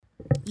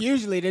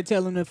Usually they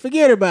tell him to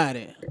forget about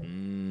it.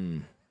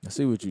 I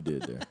see what you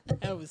did there.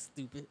 That was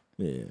stupid.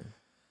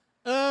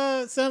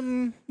 Yeah.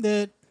 Something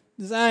that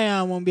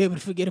Zion won't be able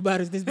to forget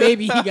about is this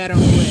baby he got on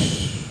the way.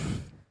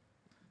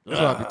 That's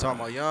what I be talking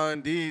about.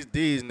 Young, these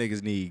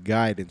niggas need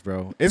guidance,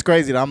 bro. It's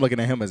crazy that I'm looking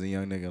at him as a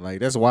young nigga. Like,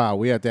 that's wild.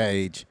 We at that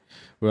age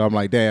where I'm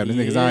like, damn, this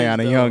nigga Zion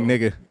a young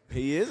nigga.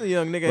 He is a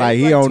young nigga. Like,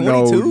 he like don't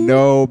 22. know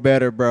no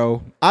better,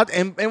 bro.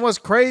 And what's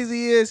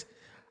crazy is,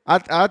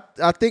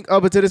 I think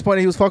up until this point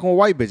he was fucking with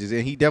white bitches,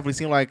 and he definitely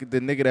seemed like the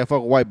nigga that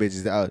fuck with white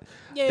bitches.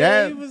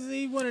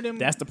 He one of them.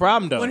 That's the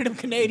problem, though. One of them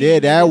Canadian. Yeah,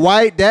 that niggas.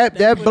 white,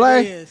 that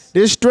black,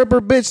 this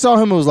stripper bitch saw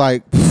him and was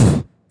like,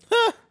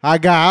 I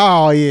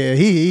got, oh yeah,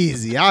 he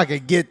easy. I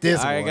can get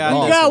this one. You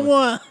got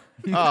one.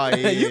 Oh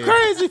yeah, you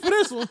crazy for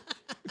this one.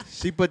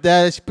 She put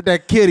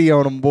that kitty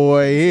on him,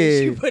 boy. Yeah.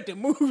 She put the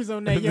moves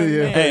on that young Yeah.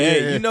 man.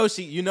 Hey, you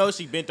know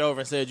she bent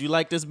over and said, "You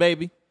like this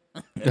baby?"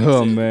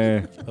 Oh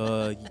man,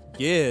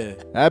 yeah.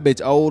 that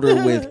bitch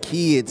older with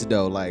kids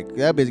though. Like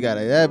that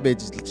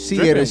bitch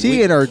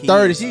she in her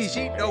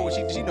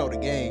 30s. She know the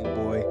game,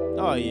 boy.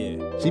 Oh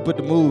yeah. She put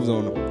the moves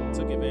on him.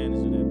 Took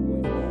advantage of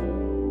that boy.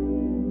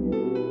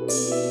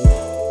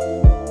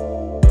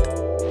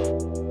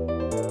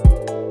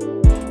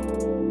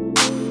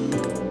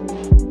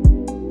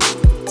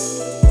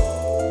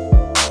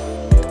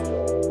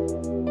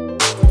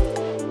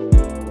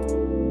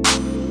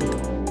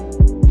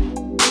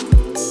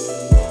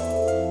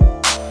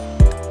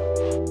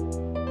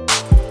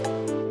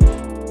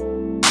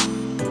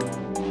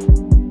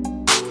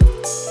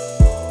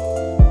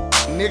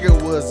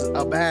 Nigga was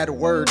a bad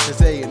word to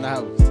say in the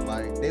house.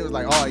 Like they was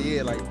like, oh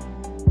yeah, like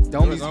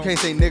you can't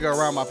say nigga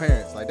around my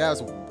parents. Like that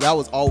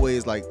was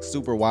always like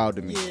super wild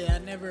to me. Yeah, I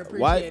never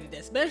appreciated that,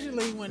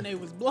 especially when they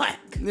was black.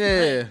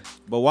 Yeah,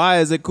 but why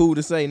is it cool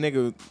to say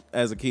nigga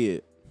as a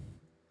kid?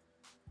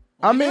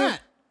 Why not?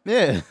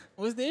 Yeah.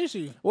 What's the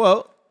issue?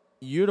 Well,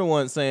 you're the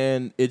one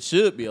saying it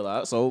should be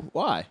allowed. So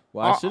why?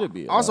 Why should it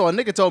be allowed? Also, a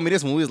nigga told me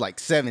this when we was like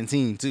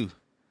 17 too.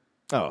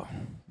 Oh.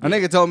 A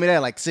nigga told me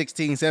that like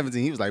 16,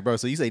 17. He was like, bro,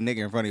 so you say nigga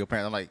in front of your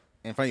parents. I'm like,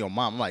 in front of your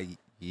mom. I'm like,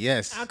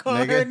 yes. I call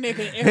her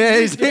nigga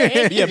every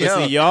day. Yeah,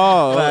 but see,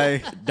 y'all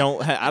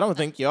don't I don't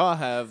think y'all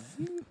have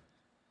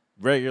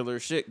regular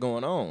shit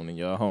going on in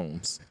your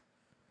homes.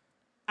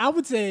 I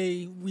would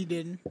say we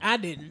didn't. I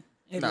didn't.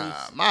 Nah,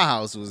 my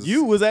house was.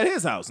 You was at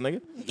his house,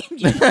 nigga.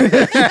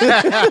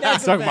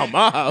 That's talking about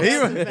my house.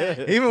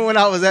 Even when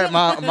I was at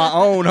my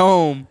own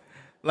home,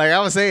 like I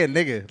was saying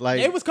nigga.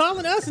 Like they was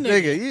calling us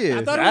nigga. Yeah.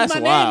 I thought it That's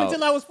was my wild. name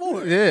until I was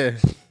 4. Yeah.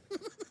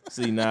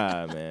 See,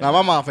 nah, man. Now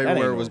my mom's favorite That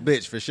ain't word was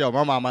bitch for sure.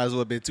 My mom might as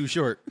well have been too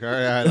short.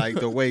 Like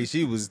the way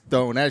she was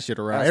throwing that shit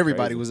around. That's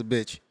Everybody crazy. was a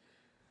bitch.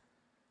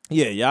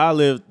 Yeah,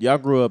 y'all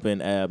grew up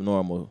in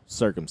abnormal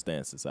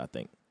circumstances, I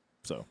think.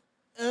 So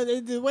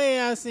The way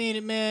I seen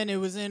it, man, it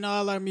was in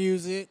all our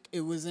music.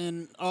 It was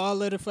in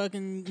all of the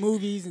fucking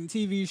movies and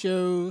TV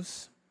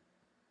shows.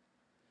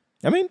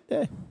 I mean,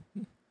 yeah.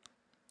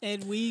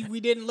 And we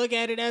didn't look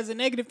at it as a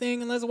negative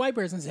thing unless a white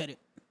person said it.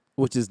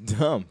 Which is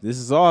dumb. This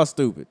is all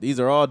stupid. These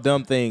are all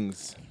dumb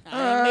things.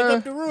 I didn't make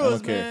up the rules,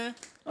 don't care. man.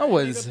 I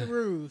wouldn't. Make up the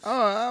rules.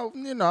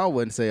 I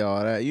wouldn't say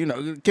all that. You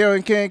know,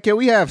 can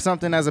we have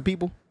something as a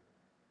people?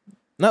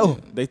 No,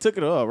 they took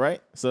it all,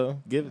 right?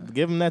 So give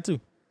them that too.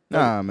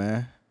 Nah,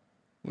 man.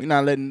 We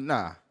not letting.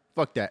 Nah,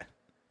 fuck that.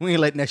 We ain't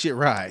letting that shit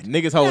ride.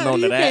 Niggas holding on to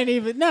you that. Can't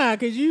even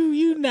because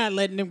you not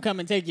letting them come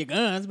and take your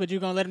guns, but you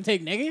gonna let them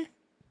take nigga.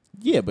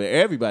 Yeah, but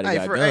everybody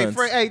got guns.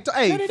 Hey,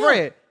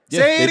 Fred. Yeah,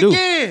 Say they it do.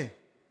 again.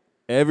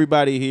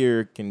 Everybody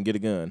here can get a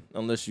gun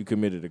unless you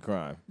committed a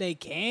crime. They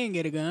can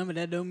get a gun, but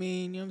that don't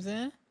mean, you know what I'm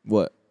saying,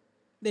 What?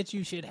 that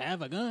you should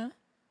have a gun.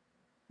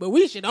 But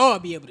we should all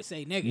be able to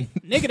say nigga.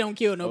 Nigga don't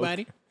kill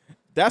nobody.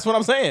 That's what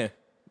I'm saying.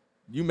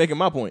 You making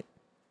my point.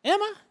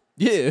 Am I?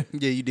 Yeah.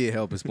 Yeah, you did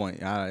help his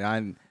point.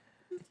 I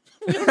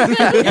We're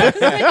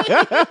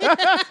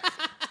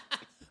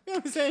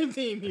on the same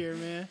team here,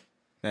 man.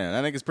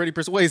 Man, that nigga's pretty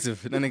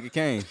persuasive. That nigga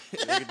came.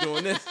 Nigga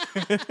doing this.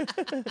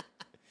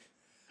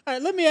 All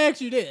right, let me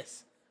ask you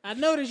this. I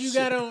noticed you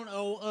got on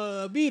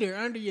a beater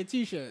under your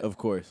T-shirt. Of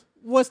course.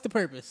 What's the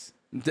purpose?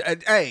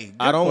 Hey,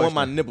 I don't want question.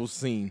 my nipples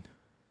seen.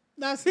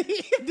 Now, see,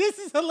 this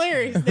is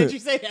hilarious that you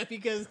say that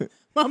because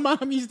my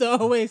mom used to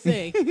always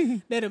say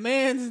that a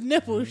man's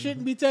nipple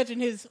shouldn't be touching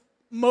his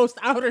most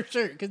outer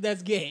shirt because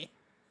that's gay.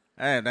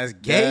 Hey, that's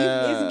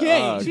gay. It's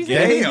gay. She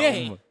said it's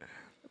gay.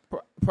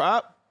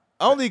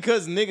 Only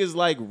because niggas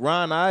like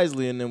Ron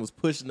Isley and them was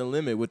pushing the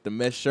limit with the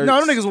mesh shirts.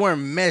 No, them niggas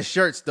wearing mesh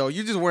shirts though.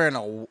 You just wearing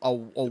a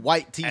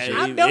white T-shirt. Hey,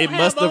 I don't it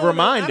must have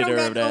reminded her of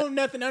I don't that. own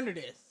nothing under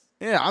this.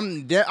 Yeah,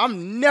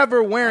 I'm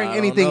never wearing I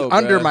don't anything know,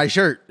 under bruh. my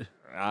shirt.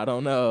 I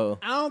don't know.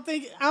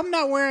 I'm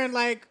not wearing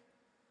like.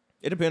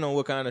 It depends on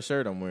what kind of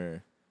shirt I'm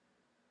wearing.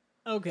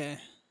 Okay.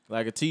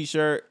 Like a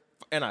T-shirt,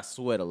 and I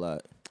sweat a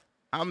lot.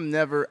 I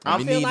feel I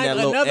be feel needing like that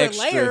little another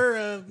extra- layer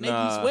of make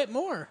Nah. you sweat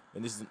more.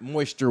 And this is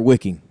moisture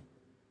wicking.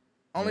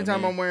 Only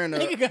time I'm wearing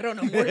Nigga a got on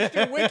a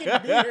moisture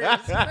wicked beater.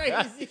 It's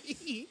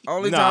crazy.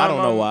 only No, time I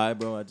don't know why,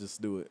 bro. I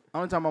just do it.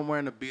 Only time I'm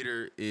wearing a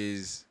beater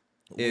is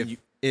if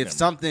if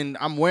something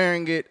I'm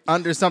wearing it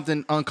under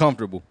something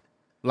uncomfortable,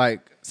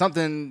 like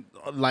something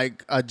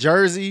like a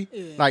jersey,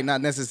 like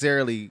not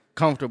necessarily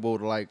comfortable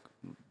to like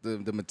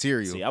the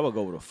material. See, I would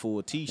go with a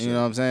full T-shirt. You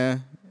know what I'm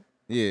saying?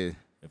 Yeah.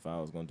 If I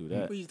was gonna do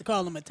that, We used to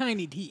call them a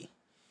tiny tee.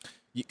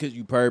 Because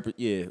you purpose,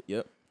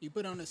 yep. You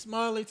put on a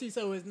smaller tee,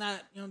 so it's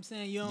not. You know what I'm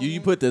saying?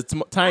 You put the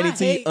tiny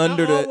tee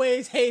under I the.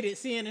 always hated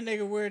seeing a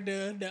nigga where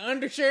the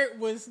undershirt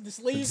was the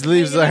sleeves.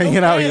 Sleeves hanging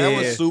out. over. Yeah. That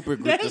was super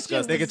That shit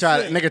disgusting. was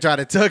Nigga try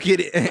to tuck it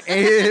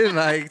in,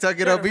 like tuck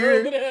it up Rub here.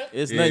 it up.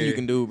 It's nothing you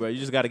can do, bro. You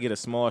just got to get a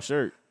small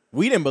shirt.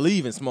 We didn't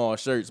believe in small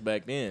shirts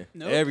back then.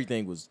 Nope.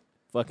 Everything was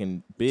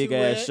fucking big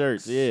ass 2X,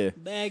 shirts. Yeah.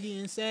 Baggy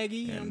and saggy.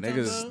 You know what I'm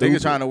Niggas, talking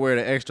about? trying to wear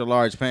the extra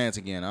large pants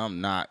again.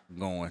 I'm not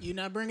going. You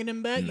not bringing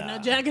them back? You Nah.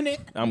 not jacking it?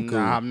 I'm cool.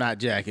 Nah, I'm not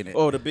jacking it.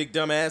 Oh, the big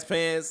dumb ass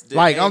pants. that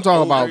Like I'm ain't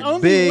talking over. about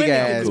Only big women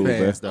ass can do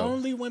pants it. though.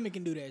 Only women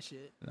can do that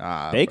shit.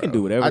 Nah, They can bro.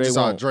 do whatever I they just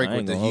saw want. Drake I ain't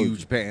with the gonna hold huge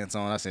you. pants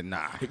on. I said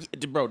nah.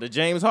 Bro, the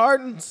James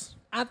Hardens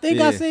I think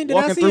Yeah. I seen. Did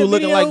walking I see through a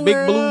looking video like Big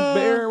where, Blue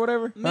Bear or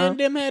whatever. Man,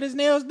 them had his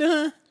nails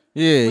done.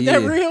 Yeah, Was yeah,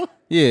 that real?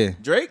 yeah.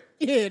 Drake,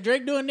 Yeah,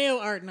 Drake doing nail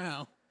art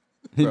now.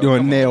 He Bro, doing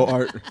come nail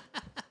art.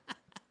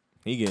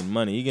 he getting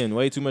money. He getting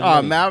way too much Oh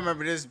money. man, I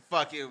remember this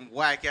fucking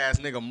whack ass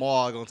nigga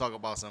Maul gonna talk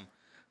about some.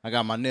 I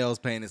got my nails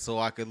painted so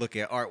I could look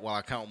at art while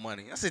I count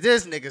money. I said,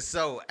 this nigga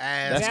so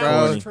ass, That's that bro.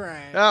 corny. was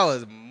trash. That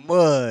was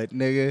mud,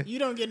 nigga. You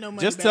don't get no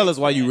money. Just back tell us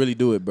for why you that. really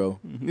do it, bro.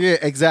 Yeah,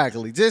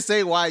 exactly. Just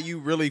say why you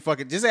really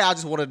fucking. Just say I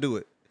just want to do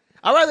it.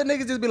 I'd rather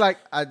niggas just be like,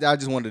 I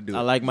just want to do it.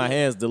 I like my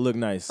hands to look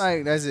nice.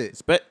 Like that's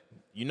it.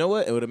 You know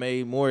what? It would have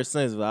made more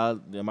sense if I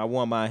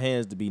want my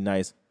hands to be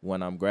nice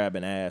when I'm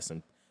grabbing ass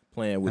and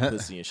playing with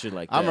pussy and shit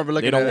like that. I remember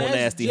looking they don't at want it.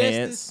 That's nasty just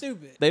hands. as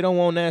stupid. They don't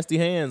want nasty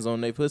hands on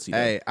their pussy.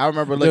 Hey, though. I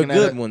remember The looking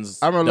good at ones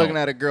I remember looking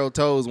don't. at a girl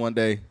toes one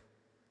day,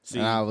 See,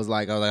 and I was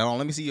like, oh,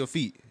 let me see your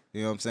feet.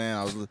 You know what I'm saying?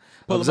 I was pull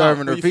 'em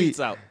observing out, her pull your feet. feets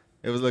out.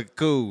 It was looking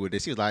cool with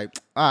it. She was like,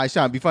 all right,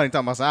 trying to be funny,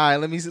 talking about, all right,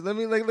 let me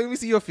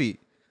see your feet.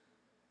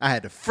 I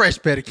had the fresh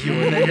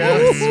pedicure, nigga.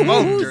 I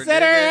smoked her,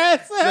 Set her nigga.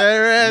 ass up. Set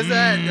her ass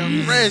at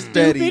the fresh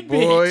Betty, Stupid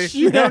boy. bitch.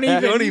 You don't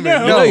even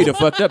know. You know you done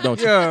fucked up, don't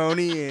You you? don't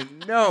even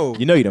know.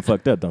 You know you done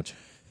fucked up, don't you?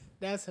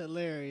 That's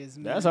hilarious,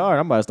 man. That's hard.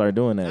 I'm about to start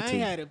doing that I too.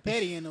 ain't had a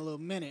petty in a little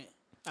minute.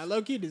 I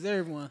low key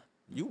deserve one.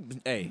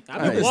 Hey,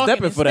 I've you been walking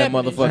stepping and for that stepping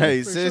and motherfucker. shit,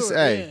 Hey, for sis, sure,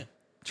 hey. yeah.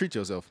 Treat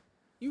yourself.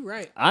 You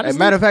right. As Honestly, a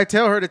matter of fact,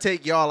 tell her to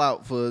take y'all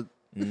out for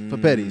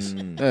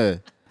petties.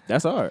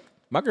 that's hard.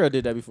 My girl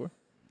did that before.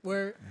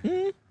 Where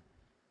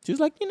She was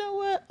like, you know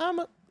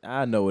what?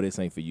 I know this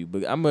ain't for you,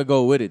 but I'm gonna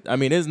go with it. I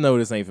mean,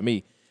 this ain't for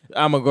me.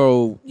 I'm gonna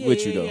go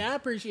with you though. Yeah, I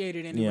appreciate it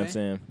anyway. You know what I'm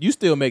saying? You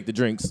still make the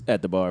drinks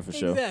at the bar for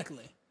sure.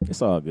 Exactly.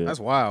 It's all good. That's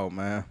wild,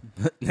 man.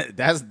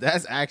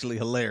 that's actually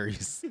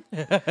hilarious.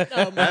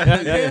 Oh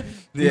my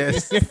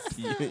Yes.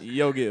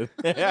 Yo, give.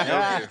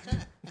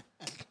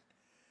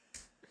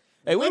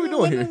 Hey, what we women,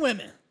 doing women, here?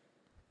 women.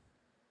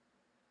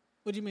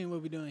 What do you mean?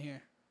 What we doing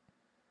here?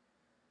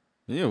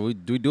 Yeah, we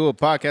do a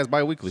podcast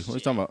bi-weekly. What are you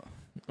talking about?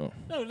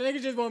 No, the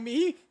nigga just want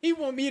me. He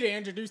want me to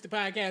introduce the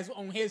podcast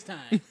on his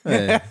time.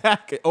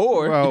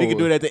 Or Bro. we can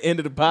do it at the end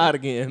of the pod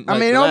again. I like mean,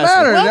 the it don't last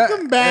one. matter.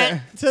 Welcome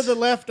back to the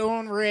Left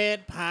on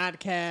Red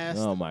podcast.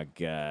 Oh my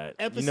god!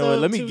 Episode You know what?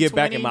 Let me get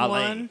back in my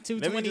lane.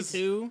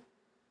 222.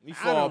 Let me I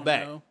fall don't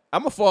back. know.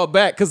 I'm gonna fall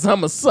back because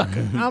I'm a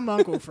sucker. I'm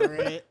Uncle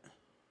Fred.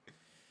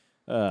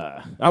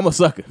 I'm a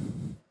sucker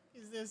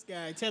Is this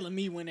guy telling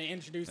me when to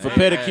introduce for my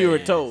pedicure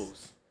podcast?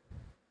 toes.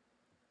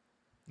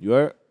 You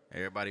heard?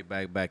 Everybody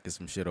back is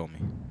some shit on me.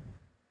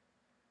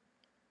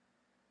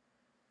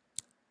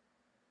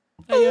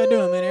 How y'all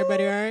doing, man?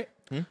 Everybody all right?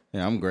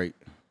 Yeah, I'm great.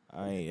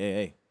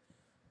 I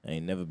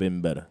ain't never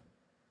been better.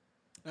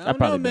 I don't know,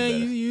 probably been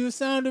man. better. You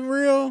sounding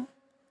real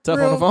Tough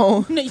real, on the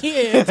phone?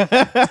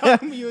 Yeah.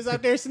 Told me you was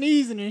out there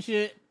sneezing and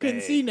shit.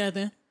 Couldn't see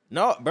nothing.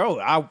 No, bro.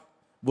 I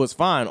was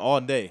fine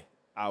all day.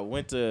 I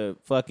went to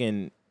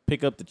fucking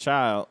pick up the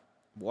child,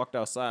 walked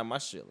outside, my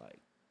shit like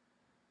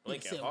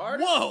blinking said, hard.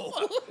 "Whoa."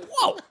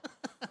 Whoa.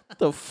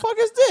 The fuck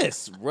is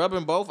this?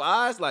 Rubbing both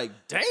eyes like,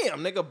 damn,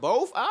 nigga,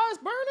 both eyes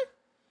burning?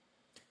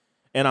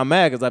 And I'm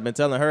mad because I've been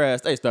telling her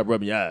ass, hey, stop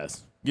rubbing your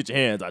eyes. Get your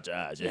hands out your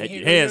eyes. Your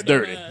your hands real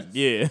dirty. dumb eyes.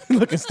 Yeah,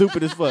 looking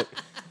stupid as fuck.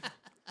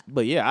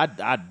 But yeah,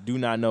 I do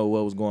not know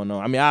what was going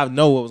on. I mean, I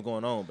know what was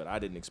going on, but I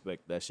didn't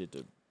expect that shit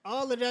to.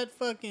 All of that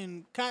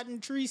fucking cotton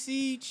tree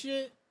seed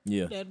shit,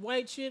 Yeah, that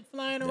white shit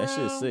flying around. that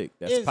shit's sick.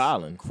 That's is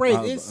pollen.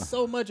 Crazy. It's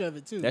so much of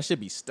it, too. That should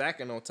be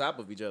stacking on top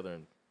of each other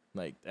and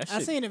like that shit.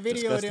 I seen a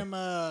video disgusting. of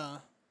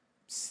them,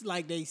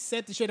 like they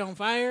set the shit on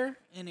fire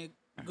and it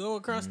go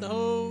across the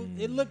whole.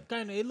 It looked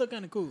kind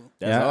of cool.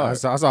 That's yeah, hard.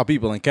 I saw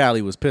people in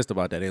Cali was pissed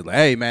about that. They was like,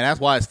 hey, man, that's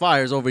why it's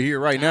fires over here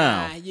right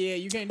now. Yeah,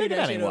 you can't do That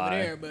that shit ain't over why.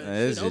 there, but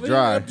It's shit, over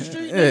dry. here up the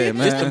street, Yeah, nigga,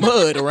 man. It's the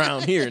mud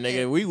around here,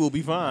 nigga. We will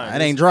be fine.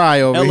 It ain't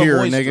dry over Hella here,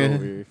 moisture nigga.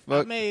 over here. I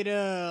Fuck. made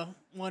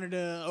one of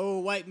the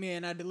old white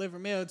men I deliver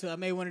mail to. I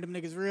made one of them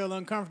niggas real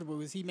uncomfortable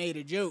because he made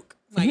a joke.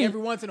 Like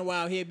every once in a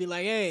while, he'd be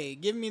like, "Hey,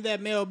 give me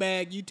that mail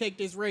bag. You take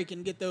this rake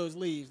and get those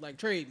leaves. Like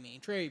trade me.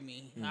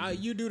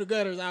 You do the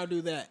gutters, I'll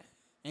do that."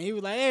 And he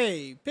was like,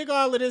 "Hey, pick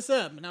all of this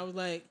up." And I was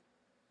like,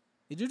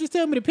 Did you just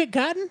tell me to pick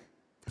cotton?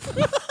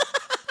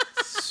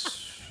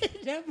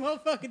 That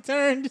motherfucker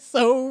turned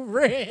so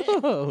red.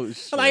 Oh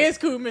shit! I'm like, it's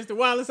cool, Mr.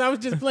 Wallace. I was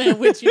just playing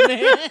with you,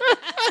 man.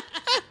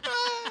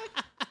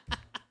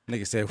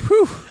 Nigga said,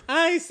 "Whew."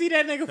 I ain't see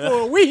that nigga for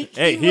a week.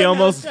 Hey, he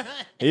wasn't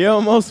outside.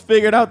 almost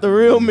figured out the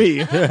real me.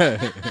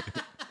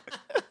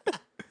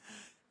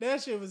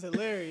 That shit was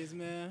hilarious,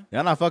 man.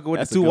 Y'all not fucking with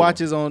That's the a two good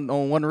watches on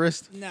one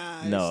wrist?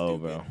 Nah, No,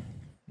 stupid. bro.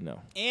 No.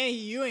 And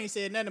you ain't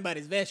said nothing about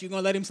his vest. You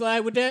gonna let him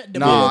slide with that? The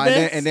No, blue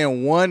and vest?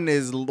 then one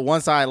is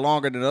one side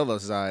longer than the other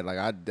side. Like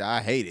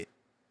I hate it.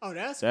 Oh,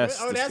 that's That's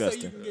so you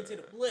disgusting. can get to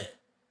the flip.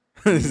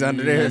 It's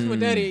under there. That's what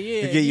that is.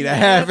 Yeah, It give you got that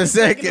half a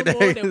second. of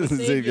more that will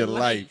save your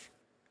life.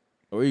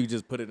 Or you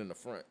just put it in the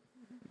front.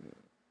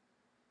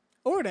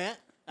 Or that.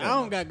 I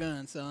don't got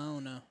guns, so I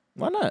don't know.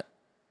 Why not?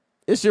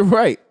 It's your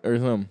right or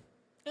something.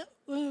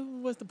 Well,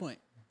 what's the point?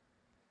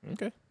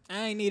 Okay. I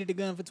ain't needed a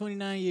gun for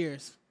 29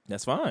 years.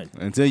 That's fine.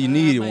 Until you I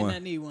need might one.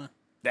 not need one.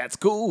 That's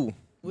cool.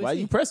 We'll Why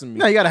see. you pressing me?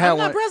 No, you gotta have I'm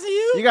one. not pressing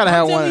you. You gotta I'm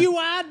have telling one. you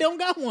why I don't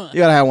got one. You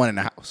gotta have one in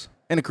the house,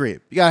 in the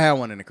crib. You gotta have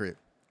one in the crib.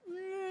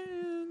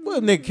 What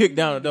if nigga kick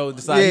down the door,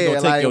 decide he Yeah, gonna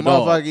take like your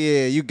dog? motherfucker.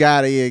 Yeah, you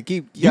gotta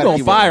keep. You gotta gonna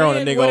keep fire it. on a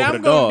And nigga what over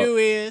I'm the dog. gonna do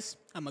is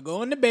I'm gonna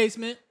go in the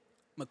basement.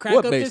 I'm gonna crack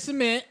What up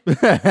basement? the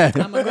cement.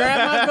 I'm gonna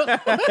grab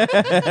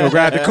my Go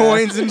grab the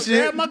coins and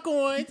shit. grab my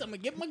coins. I'm gonna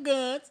get my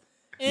guns.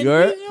 And You you,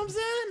 heard? know what I'm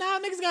saying? Now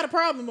niggas got a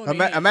problem on their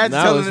hands. Imagine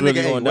Now telling it's the really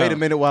nigga, "Hey, going wait a down.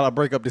 minute while I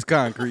break up this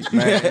concrete,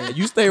 man.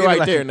 You stay Give me right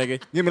like- there,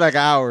 nigga. Give me like an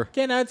hour."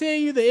 Can I tell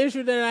you the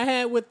issue that I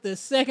had with the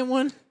second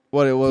one?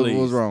 What was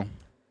Please. wrong?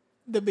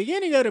 The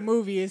beginning of the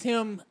movie is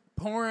him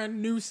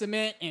pouring new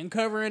cement and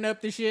covering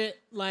up the shit.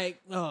 Like,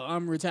 oh,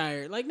 I'm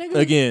retired. Like, nigga,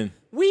 Again,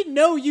 we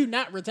know you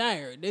not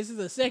retired. This is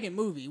a second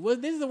movie. Well,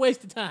 this is a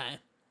waste of time.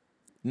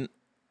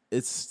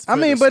 it's. I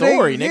for mean, the but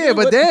story, they, nigga. yeah,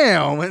 but What-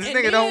 damn, this And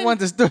nigga don't then- want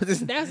to start this.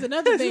 That's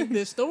another thing.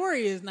 The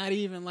story is not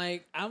even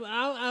like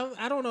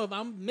I don't know if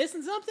I'm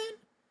missing something,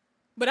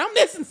 but I'm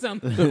missing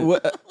something.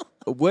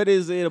 what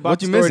is it about What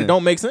the you story missing? that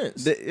don't make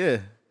sense? Yeah,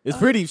 It's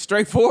pretty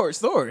straightforward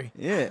story.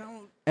 yeah. don't-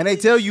 And they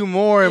tell you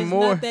more and It's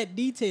more. not that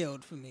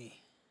detailed for me.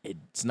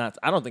 It's not.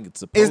 I don't think it's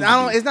supposed.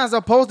 It's not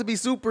supposed to be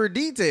super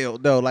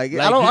detailed though. Like I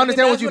Like, don't you-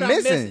 understand what That's you're I'm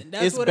missing.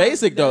 That's It's what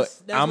basic though.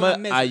 that's what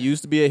I'm missing. I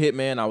used to be a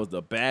hitman. I was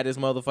the baddest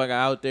motherfucker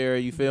out there.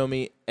 You feel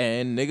me?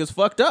 And niggas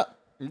fucked up.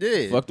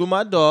 Yeah. Fucked with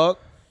my dog,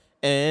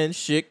 and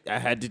shit. I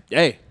had to.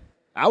 Hey,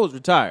 I was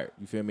retired.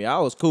 You feel me? I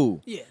was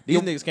cool. Yeah.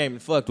 These niggas came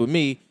and fucked with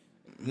me.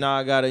 Now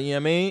I gotta. You know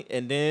what I mean?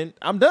 And then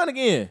I'm done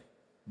again.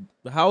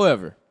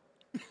 However,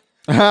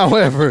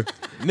 However,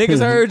 niggas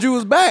heard you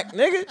was back,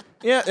 nigga.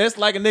 Yeah, that's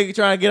like a nigga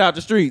trying to get out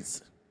the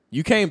streets.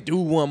 You can't do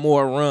one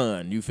more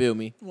run. You feel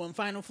me? One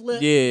final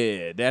flip.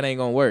 Yeah, that ain't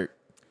gonna work.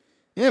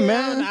 yeah,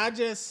 man.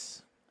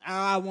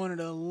 I wanted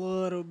a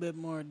little bit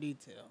more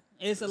detail.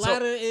 It's a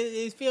lot of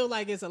it feels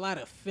like it's a lot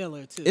of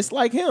filler too. It's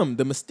like him.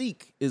 The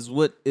mystique is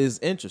what is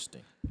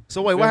interesting.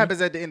 So wait, what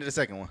happens at the end of the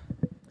second one?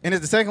 And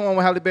it's the second one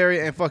with Halle Berry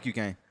and Fuck You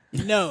Kane.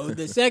 No,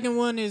 the second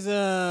one is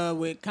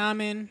with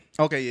Common.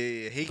 Okay,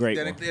 yeah. He Great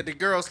the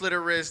girl slit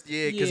her wrist,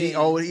 because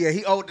Yeah.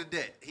 he owed the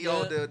debt. He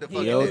owed the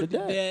fucking owed debt. the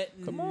debt.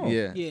 and- Come on.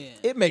 Yeah. Yeah.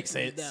 It makes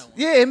sense. That one.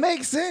 Yeah, it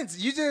makes sense.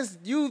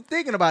 You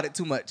thinking about it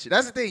too much.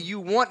 That's the thing. You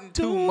wanting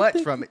too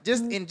much from it.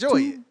 Just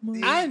enjoy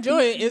it. I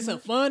enjoy it. It's a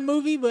fun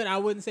movie, but I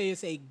wouldn't say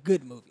it's a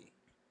good movie.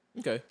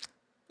 Okay,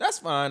 that's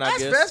fine. I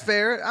guess. That's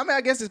fair. I mean,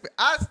 I guess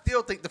I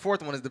still think the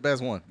fourth one is the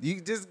best one. You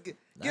just get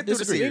through the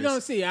disagree. We're series.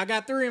 gonna see. I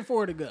got 3 and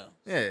 4 to go.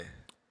 Yeah.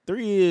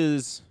 Three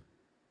is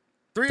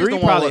Three is the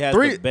one probably with, has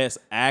three, the best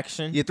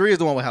action. Yeah, 3 is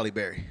the one with Halle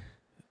Berry.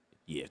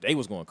 Yeah, they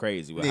was going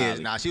crazy with Yeah,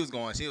 Holly. nah, she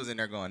was in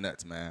there going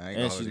nuts, man. I ain't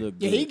And gonna she hold you.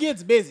 looked Yeah, good. he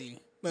gets busy.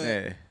 But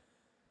Yeah.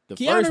 The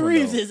first Keanu one,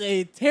 Reeves though, is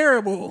a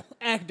terrible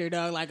actor,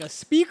 dog. Like a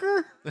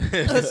speaker,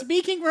 a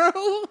speaking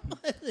role.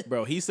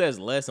 bro. He says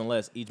less and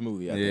less each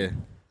movie. I Yeah.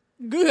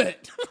 think. Good.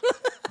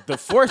 The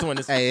fourth one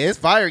is. Hey, it's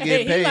fire Hey,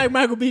 getting he paid. like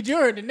Michael B.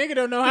 Jordan. The nigga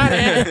don't know how to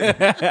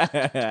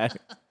act.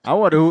 I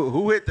wonder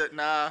who hit the.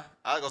 Nah,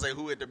 I was gonna say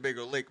who hit the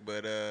bigger lick,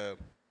 but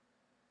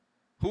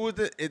who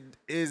is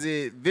is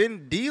it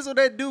Vin Diesel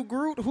that do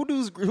Groot? Who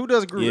does Groot?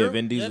 Yeah,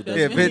 Vin Diesel. Yep, does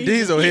Yeah, Vin Vin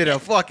Diesel. Diesel hit a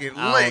fucking lick.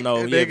 I don't know.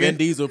 Yeah, nigga. Vin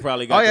Diesel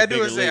probably got All you the gotta do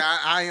bigger is say lick.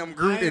 I am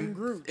Groot I am in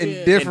Groot, in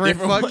yeah. different In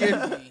different fucking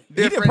ways. He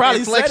different done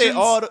probably said it inflections.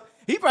 all.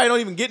 He probably don't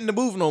even get in the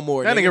booth no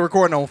more. That nigga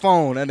recording on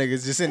phone. That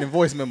nigga's just sending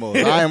voice memos.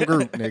 I am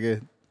Groot,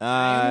 nigga.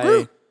 I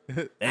Groot.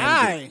 am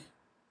I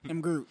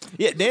am Groot.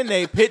 Yeah, then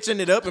they pitching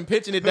it up and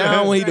pitching it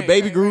down when he the Right,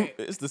 baby right, Groot. right.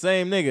 It's the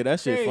same nigga. That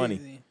shit funny.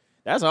 Crazy.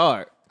 That's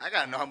hard. I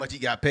gotta know how much he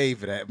got paid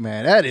for that,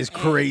 man. That is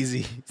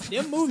crazy.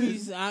 Them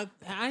movies, I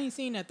ain't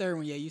seen that third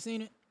one yet. You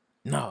seen it?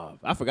 No,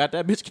 I forgot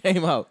that bitch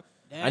came out.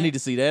 I need to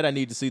see that. I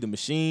need to see The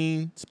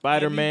Machine,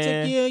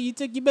 Spider-Man. You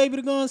took your baby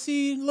to go and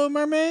see Little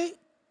Mermaid?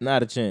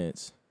 Not a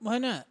chance. Why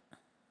not?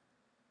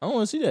 I don't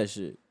want to see that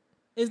shit.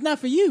 It's not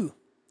for you.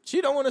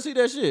 She don't want to see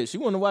that shit. She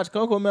want to watch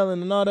Coco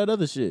Melon and all that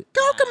other shit.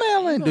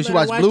 Cocomelon. Did she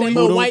let watch her watch Bluey? that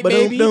little white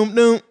baby.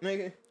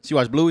 Nigga. She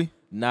watched Bluey?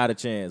 Not a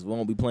chance. We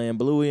won't be playing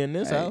Bluey in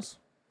this Hey. house.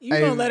 You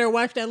gonna let her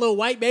watch that little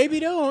white baby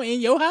though in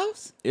your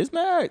house? It's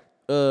mad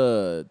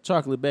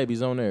chocolate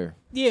babies on there.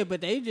 Yeah,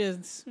 but they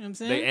just, you know what I'm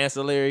saying? They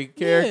ancillary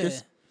characters.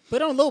 Yeah.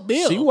 Put on Little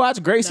Bill. She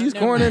watched Gracie's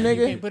Corner, You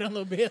nigga. can't put on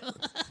Little Bill.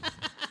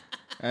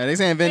 They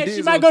saying Vin Hey, Diesel.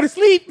 she might go to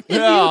sleep.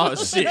 Oh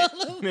shit.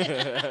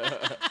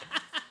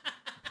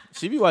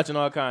 She be watching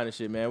all kind of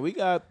shit, man. We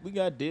got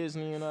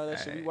Disney and all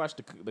that shit. We watch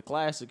the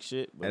classic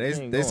shit. But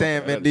They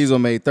saying Vin Diesel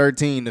made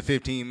 13 to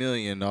 15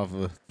 million off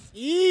of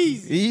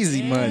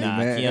Easy money, Nah,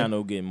 man.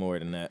 Keanu getting more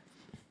than that.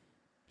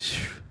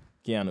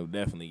 Keanu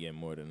definitely getting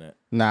more than that.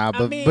 Nah,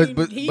 but I mean,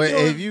 but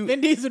if you Vin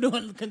Diesel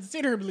doing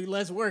considerably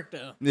less work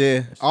though.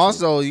 yeah.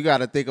 Also, you got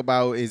to think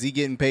about, is he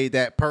getting paid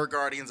that per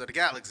Guardians of the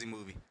Galaxy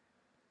movie?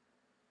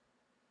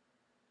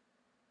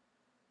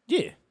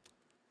 Yeah.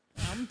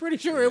 I'm pretty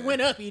sure it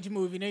went up each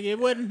movie, nigga. It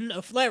wasn't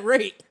a flat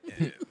rate.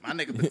 Yeah, my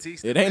nigga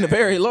Batista. It ain't a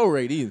very low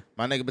rate either.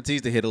 My nigga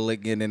Batista hit a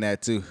lick in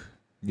that too.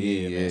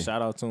 Yeah, man.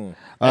 Shout out to him.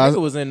 That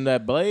nigga was in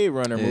that Blade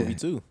Runner movie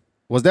too.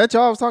 Was that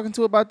y'all I was talking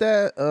to about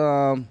that?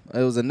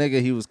 It was a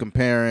nigga, he was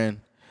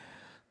comparing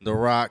The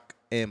Rock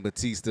and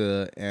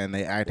Batista and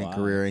their acting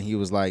career, and he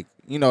was like,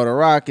 The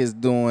Rock is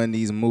doing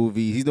these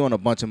movies. He's doing a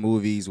bunch of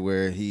movies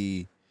where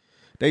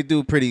they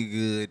do pretty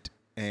good,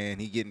 and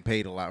he getting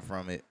paid a lot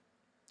from it.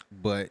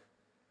 But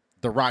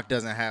The Rock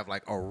doesn't have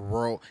like a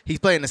role. He's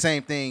playing the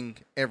same thing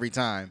every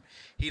time.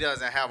 He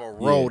doesn't have a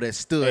role that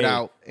stood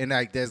out and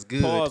like that's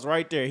good. Pause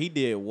right there. He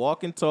did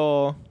Walking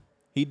Tall.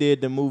 He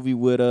did the movie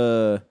with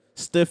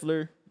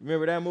Stifler.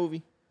 Remember that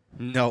movie?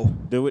 No.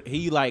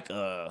 He like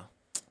a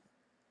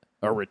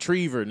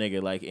retriever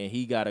nigga, like, and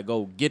he gotta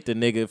go get the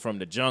nigga from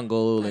the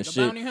jungle Like and a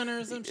shit. bounty hunter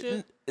or some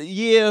shit.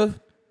 Yeah,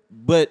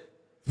 but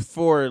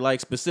for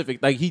like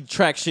specific, like he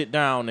track shit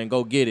down and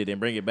go get it and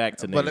bring it back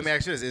to niggas. But let me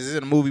ask you this: is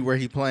it a movie where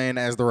he playing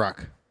as The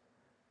Rock?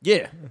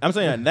 Yeah, I'm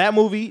saying that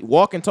movie,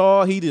 Walking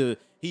Tall. He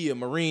a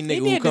Marine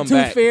nigga who come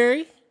back.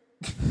 Fairy.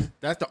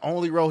 That's the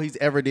only role he's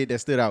ever did that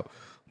stood out.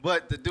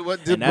 But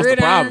And that's Red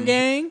the Iron problem.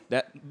 Gang.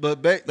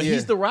 but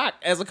He's The Rock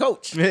as a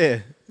coach. Yeah.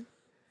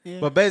 Yeah.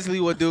 But basically,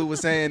 what dude was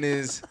saying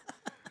is,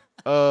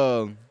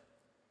 The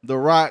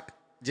Rock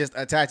just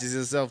attaches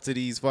himself to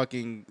these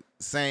fucking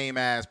same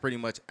ass pretty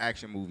much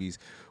action movies,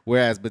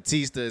 whereas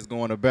Batista is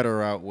going a better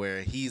route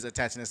where he's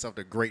attaching himself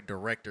to great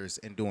directors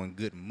and doing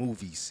good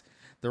movies.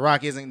 The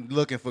Rock isn't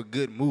looking for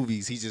good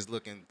movies; he's just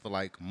looking for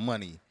like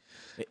money.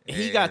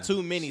 He got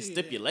too many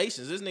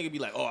stipulations. This nigga be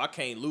like, oh, I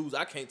can't lose.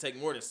 I can't take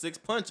more than 6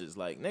 punches.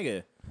 Like,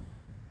 nigga,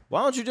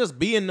 why don't you just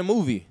be in the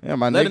movie? Yeah,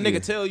 my Let nigga. a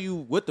nigga tell you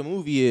what the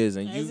movie is,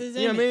 and That's his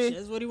you know what I image. mean?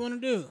 That's what he want to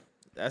do.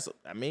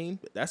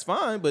 That's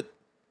fine, but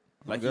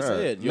like you God.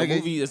 said, your Nigga.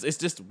 movie it's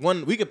just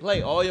one. We could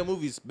play all your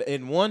movies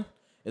in one.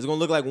 It's gonna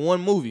look like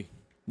one movie.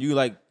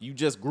 You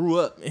just grew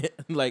up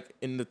like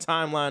in the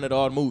timeline of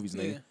all the movies,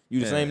 nigga. Yeah. You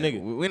the same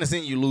nigga, We done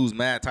seen you lose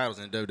mad titles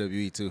in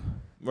WWE too.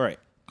 right?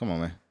 Come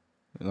on, man.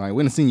 Like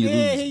we done seen you lose.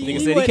 Nigga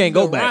said he wasn't can't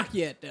go The back. Rock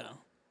yet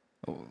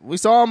though. We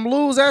saw him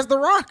lose as The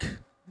Rock.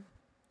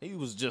 He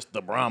was just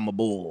the Brahma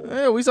bull.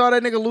 Yeah, we saw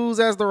that nigga lose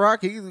as The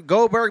Rock.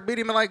 Goldberg beat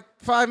him in like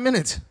 5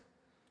 minutes.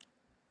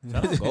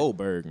 Shout out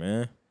Goldberg,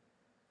 man.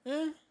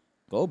 Yeah.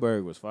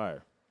 Goldberg was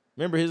fire.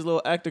 Remember his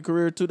little actor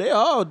career too? They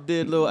all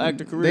did little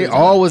actor careers. They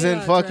all was in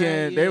Yeah, fucking.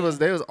 right, They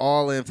yeah. was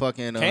all in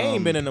fucking.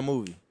 Kane been in the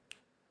movie.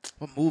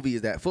 What movie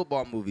is that?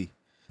 Football movie.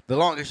 The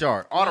Longest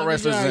Yard. All the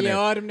wrestlers in Yeah, it.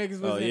 all them niggas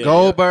was in yeah. it.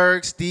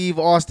 Goldberg, Steve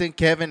Austin,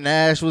 Kevin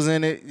Nash was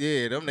in it.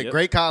 Yeah, them the Yep.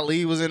 Great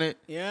Khali was in it.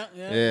 Yeah.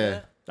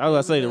 Yeah. I was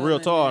gonna say the real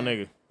tall Yeah.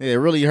 nigga. Yeah, it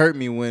really hurt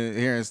me when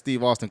hearing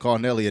Steve Austin call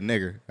Nelly a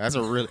nigger. That's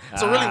a really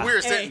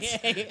weird sentence.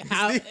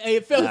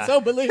 It felt so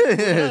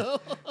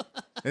believable.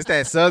 It's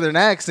that Southern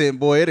accent,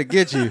 boy. It'll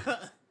get you.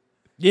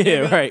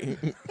 Yeah, right.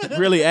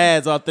 Really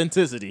adds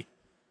authenticity.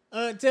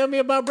 Tell me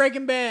about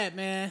Breaking Bad,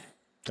 man.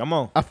 Come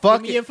on. I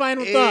fucking your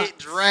final it thoughts.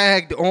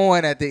 dragged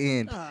on at the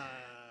end. Man.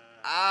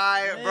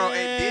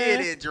 It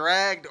did. It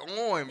dragged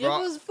on, It bro.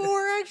 was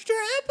 4 extra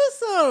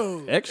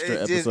episodes. Extra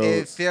It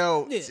episodes.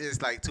 felt Yeah.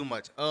 just like too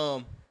much.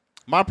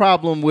 My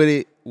problem with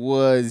it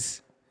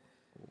was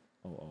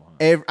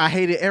I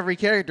hated every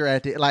character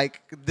at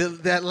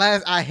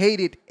the I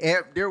hated.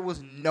 There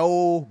was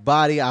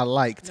nobody I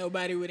liked.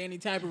 Nobody with any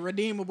type of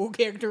redeemable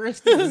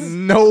characteristics.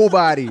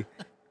 Nobody.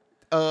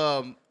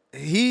 Walter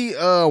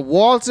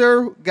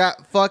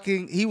got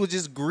fucking. He was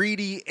just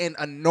greedy and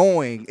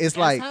annoying. It's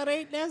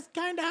That's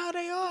kind of how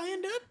they all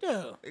end up,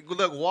 though.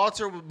 look,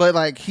 Walter, but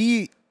like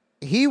he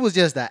was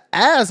just an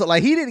asshole.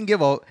 Like he didn't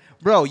give a.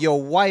 Bro,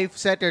 your wife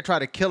sat there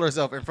trying to kill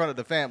herself in front of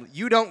the family.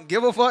 You don't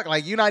give a fuck.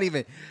 Like you're not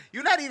even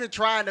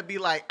trying to be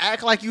like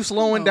act like you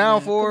slowing down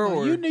Man, for her. come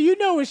on. Or, You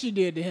know what she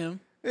did to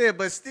him. yeah,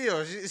 but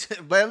still,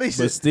 but at least,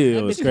 But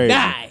still, That it's bitch crazy.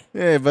 die.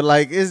 yeah, but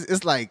like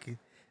it's like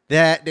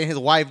that. Then his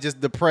wife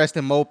just depressed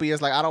and mopey.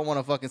 It's like I don't want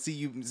to fucking see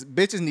you.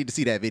 Bitches need to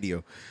see that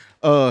video.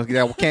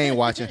 That Kane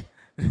watching.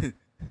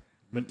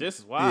 But this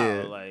is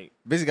wild. Yeah. Like,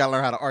 Bitches gotta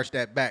learn how to arch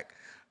that back.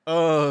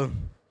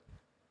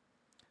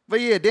 But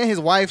yeah, then his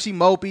wife, she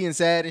mopey and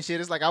sad and shit.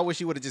 It's like I wish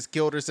she would have just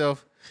killed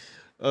herself.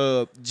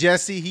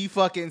 Jesse, he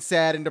fucking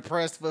sad and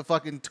depressed for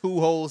fucking 2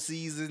 whole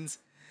seasons.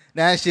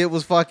 That shit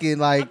was fucking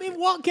like I mean,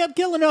 Walt kept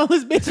killing all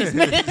his bitches,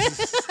 man.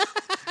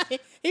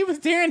 He was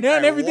tearing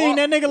down everything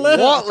that nigga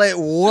loved. Walt let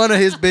one of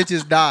his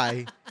bitches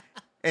die.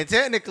 And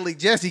technically,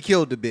 Jesse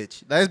killed the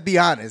bitch. Let's be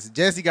honest.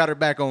 Jesse got her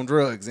back on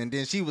drugs. And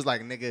then she was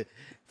like, nigga,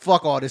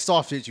 fuck all this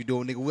soft shit you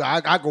doing, nigga.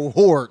 I go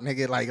hard,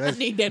 nigga. Like, I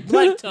need that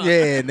black talk.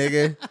 Yeah,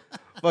 nigga.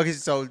 Fuck it.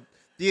 So,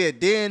 yeah,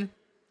 then,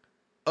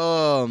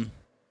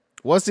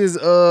 what's his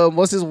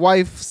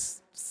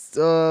wife's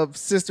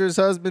sister's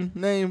husband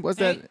name? What's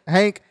that?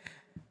 Hank.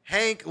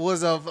 Hank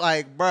was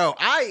like, bro,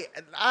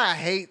 I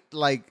hate,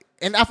 like,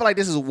 and I feel like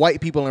this is white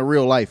people in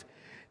real life.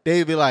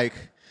 They'd be like,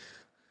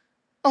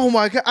 oh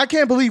my God, I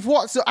can't believe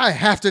what, so I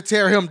have to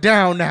tear him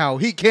down now.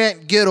 He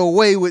can't get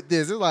away with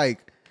this. It's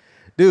like,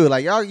 dude,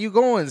 like, y'all, you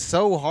going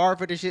so hard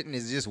for this shit, and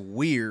it's just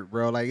weird,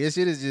 bro. Like, this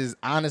shit is just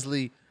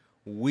honestly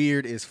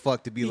weird as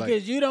fuck to be like.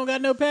 Because you don't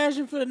got no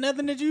passion for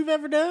nothing that you've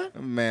ever done?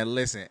 Man,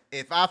 listen,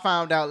 if I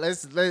found out,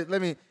 that's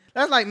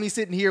like me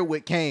sitting here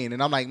with Kane,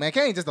 and I'm like, man,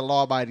 Kane's just a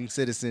law-abiding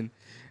citizen.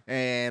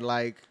 And,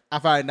 like, I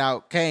find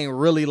out Kane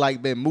really,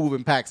 like, been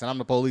moving packs, and I'm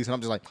the police, and I'm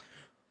just like,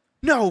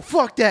 no,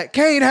 fuck that.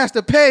 Kane has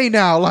to pay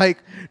now.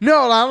 Like,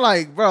 no, I'm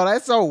like, bro,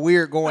 that's so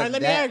weird going All right,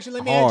 let me ask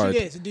you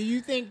this. Do you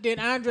think that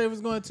Andre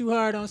was going too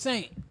hard on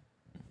Saint?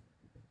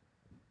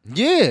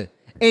 Yeah.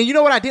 And you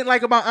know what I didn't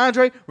like about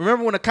Andre?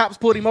 Remember when the cops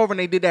pulled him over and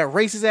they did that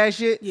racist ass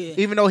shit? Yeah.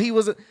 Even though he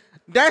was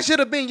that should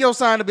have been your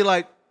sign to be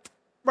like,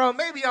 bro,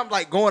 maybe I'm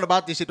like going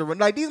about this shit to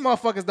like these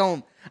motherfuckers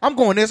don't. I'm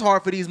going this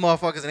hard for these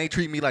motherfuckers and they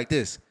treat me like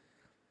this.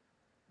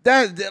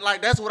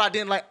 That's what I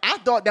didn't like. I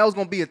thought that was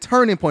gonna be a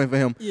turning point for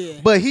him. Yeah.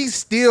 But he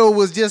still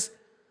was just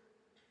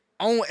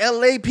on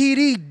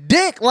LAPD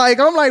dick. Like,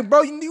 I'm like,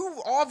 bro,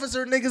 you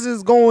officer niggas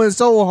is going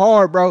so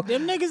hard, bro.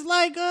 Them niggas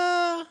like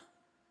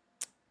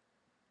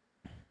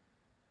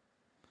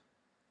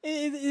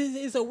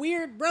it's a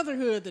weird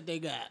brotherhood that they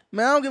got.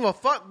 Man, I don't give a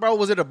fuck, bro.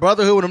 Was it a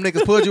brotherhood when them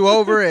niggas pulled you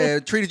over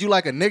and treated you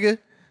like a nigga?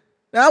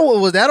 Now,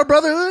 was that a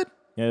brotherhood?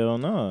 Hell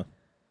no.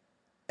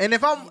 And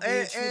if I'm like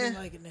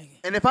a nigga.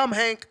 and if I'm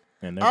Hank,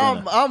 And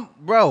I'm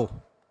bro,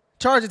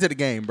 charge it to the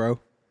game, bro.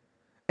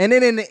 And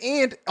then in the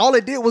end, all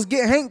it did was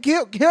get Hank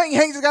killed.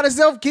 Hank just got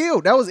himself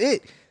killed. That was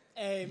it.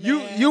 Hey,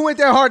 man. You went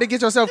there hard to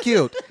get yourself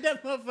killed.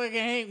 That motherfucker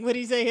Hank, what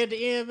he say at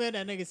the end, man?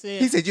 That nigga said.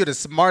 He said, you're the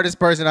smartest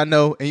person I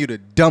know, and you're the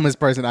dumbest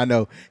person I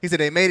know. He said,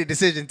 they made a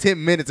decision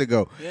 10 minutes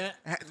ago. Yeah.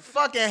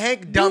 Fucking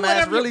Hank,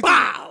 dumbass, really.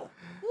 Wow.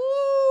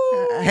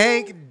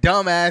 Hank,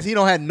 dumbass. He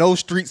don't have no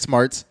street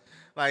smarts.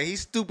 Like,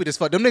 he's stupid as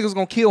fuck. Them niggas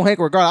gonna kill Hank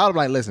regardless. I was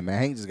like, listen, man,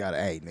 Hank just gotta,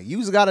 hey, nigga, you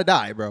just gotta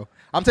die, bro.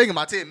 I'm taking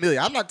my 10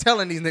 million. I'm not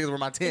telling these niggas where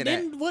my 10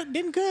 at.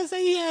 Didn't Cuz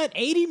say he had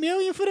 80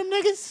 million for them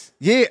niggas?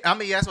 Yeah, I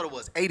mean, that's what it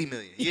was. 80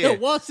 million. Yeah. Yo,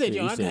 Walt said,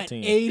 yo, I got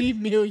 10. $80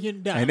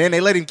 million. And then they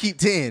let him keep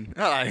 10.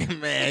 I'm like,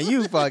 man,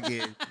 you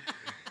fucking.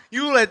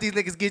 You let these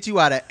niggas get you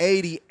out of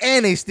 80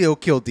 and they still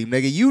killed him,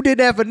 nigga. You did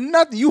that for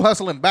nothing. You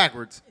hustling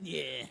backwards.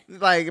 Yeah.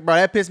 Like, bro,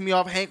 that pissed me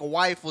off. Hank's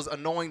wife was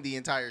annoying the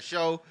entire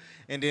show.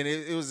 And then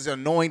it was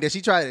annoying that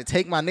she tried to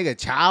take my nigga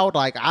child,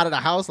 like, out of the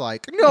house.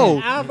 Like,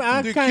 no.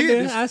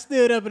 I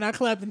stood up and I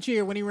clapped and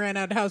cheered when he ran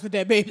out the house with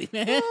that baby,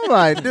 man. I'm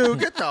like, dude,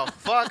 get the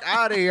fuck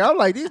out of here. I'm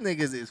like, these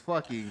niggas is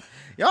fucking,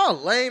 y'all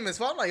lame as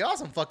fuck. I'm like, y'all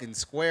some fucking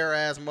square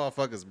ass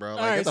motherfuckers, bro.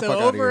 Like, all right, get the so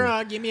fuck out of here.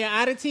 overall, give me an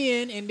out of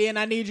 10, and then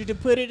I need you to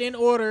put it in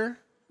order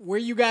where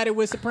you got it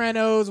with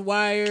Sopranos,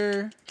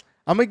 Wire.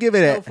 I'm gonna give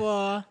it so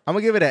far. I'm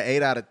gonna give it an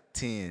 8 out of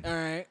 10. All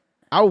right.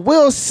 I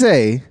will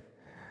say,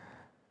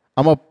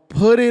 I'm gonna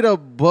put it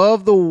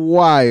above The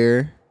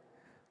Wire,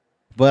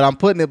 but I'm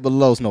putting it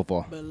below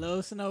Snowfall.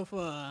 Below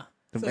Snowfall.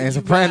 And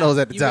Sopranos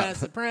at the top. You got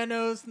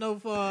Sopranos,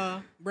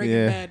 Snowfall,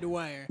 Breaking Bad, The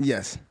Wire.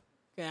 Yes.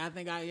 Okay, I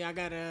think I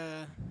got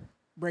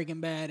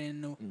Breaking Bad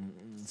and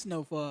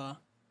Snowfall.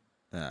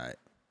 All right.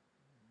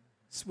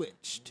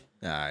 Switched.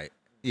 All right.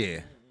 Yeah.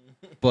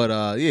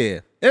 But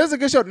yeah, it was a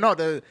good show. No,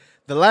 the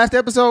last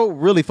episode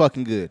really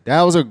fucking good.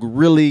 That was a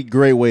really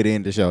great way to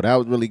end the show. That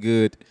was really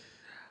good.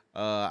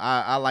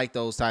 I like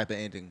those type of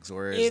endings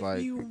where it's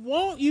if you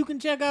want, you can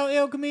check out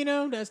El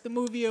Camino. That's the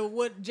movie of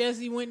what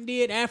Jesse went and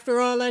did after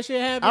all that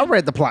shit happened. I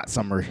read the plot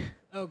summary.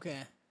 Okay.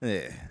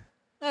 Yeah.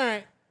 All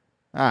right.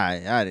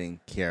 I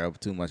didn't care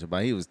too much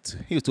about it. He was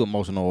too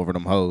emotional over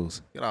them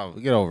hoes. Get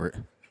over it.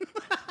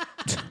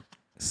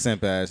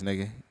 Simp ass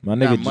nigga. My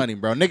nigga got money,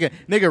 bro.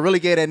 Nigga really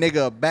gave that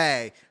nigga a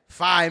bag.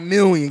 $5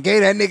 million.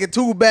 Gave that nigga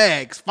 2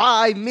 bags.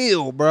 $5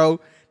 million, bro.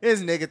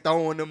 This nigga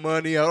throwing the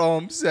money out. Oh,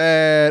 I'm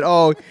sad.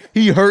 Oh,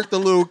 he hurt the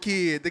little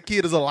kid. The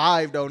kid is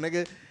alive though,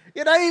 nigga.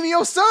 Yeah, that ain't even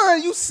your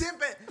son. You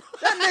simping.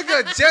 That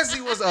nigga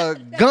Jesse was a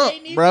gump,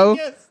 bro.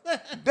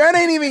 That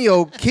ain't even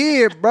your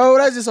kid, bro.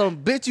 That's just some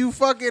bitch you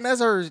fucking.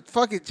 That's her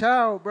fucking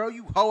child, bro.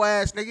 You hoe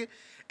ass nigga.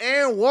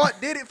 And Walt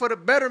did it for the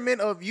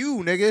betterment of you,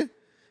 nigga.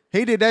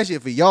 He did that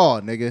shit for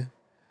y'all, nigga.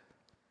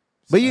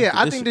 But yeah,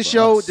 I think the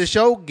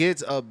show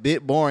gets a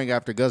bit boring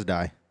after Gus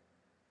die.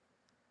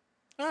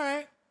 All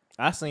right.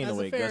 I seen the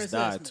way Gus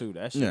assessment. died too.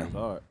 That shit was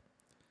hard.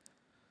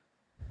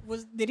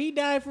 Did he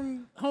die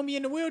from homie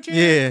in the wheelchair?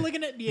 Yeah.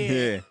 Flicking it?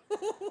 Yeah.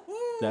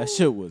 That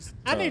shit was tough.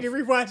 I need to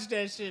rewatch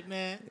that shit,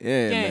 man.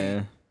 Yeah,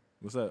 man.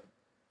 What's up?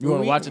 You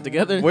want to watch it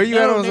together? Where you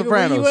at on nigga,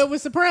 Sopranos? Where you at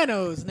with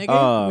Sopranos,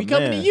 nigga? We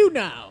coming to you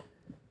now.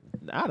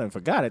 I done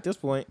forgot at this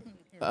point.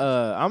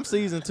 I'm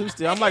season 2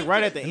 still. I'm like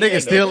right at the end.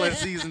 Nigga still in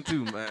season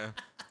 2, man.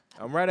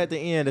 I'm right at the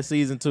end of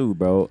season 2,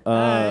 bro.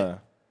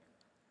 What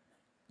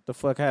the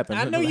fuck happened?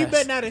 I know you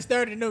better not have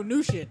started no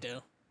new shit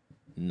though.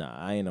 Nah,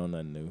 I ain't on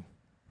nothing new.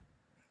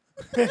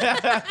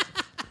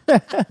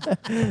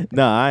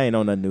 Nah, I ain't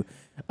on nothing new.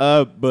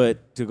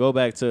 But to go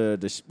back to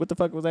what the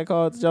fuck was that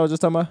called that y'all was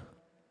just talking about?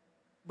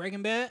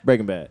 Breaking Bad.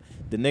 Breaking Bad.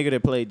 The nigga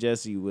that played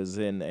Jesse was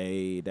in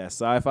that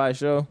sci-fi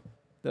show.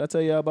 Did I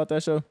tell y'all about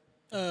that show?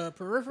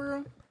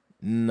 Peripheral.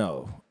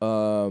 No.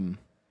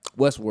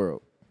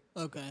 Westworld.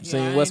 Okay.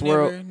 Seen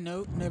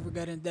Westworld? Never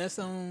got in. That's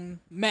on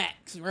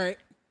Max, right?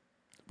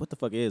 What the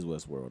fuck is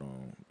Westworld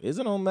on? Is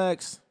it on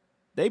Max?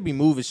 They be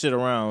moving shit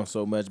around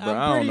so much, bro.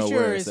 I don't know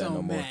where it's at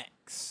no more.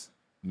 Max.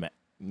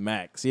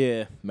 Max,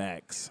 yeah,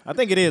 Max. I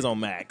think it is on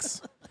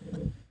Max.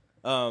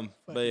 But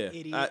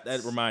yeah,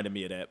 that reminded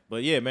me of that.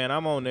 But yeah, man,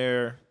 I'm on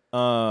there.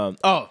 My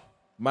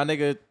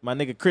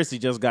nigga Chrissy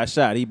just got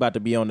shot. He about to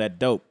be on that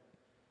dope.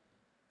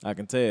 I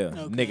can tell.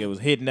 Okay. Nigga was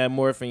hitting that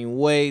morphine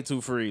way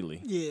too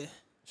freely. Yeah.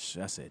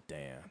 I said,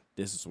 damn,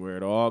 this is where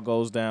it all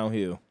goes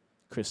downhill.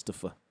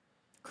 Christopher.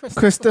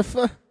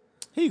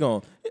 He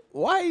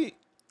why?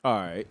 All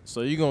right,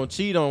 so you gonna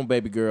cheat on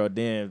baby girl,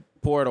 then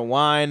pour the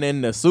wine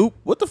in the soup?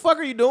 What the fuck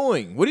are you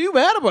doing? What are you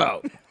mad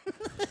about?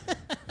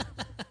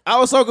 I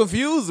was so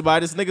confused by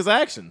this nigga's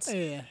actions.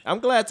 Yeah. I'm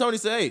glad Tony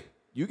said, hey,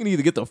 you can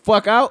either get the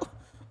fuck out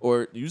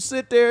or you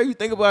sit there, you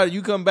think about it,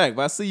 you come back. If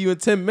I see you in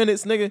 10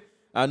 minutes, nigga,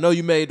 I know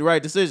you made the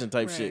right decision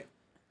type shit.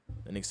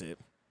 And nigga said,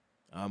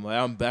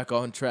 I'm back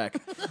on track.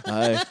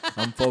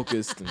 I'm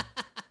focused.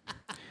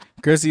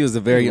 Chrissy was a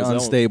very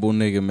unstable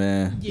nigga,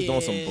 man. He was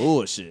on some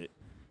bullshit.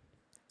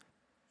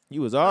 He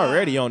was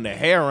already on the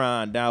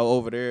heroin down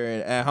over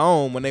there at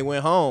home when they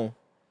went home.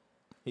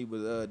 He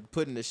was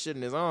putting the shit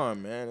in his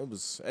arm, man.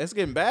 It's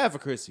getting bad for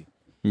Chrissy.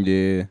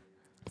 Yeah.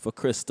 For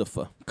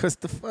Christopher.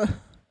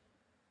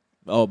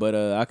 Oh, but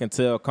I can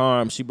tell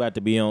Carm she about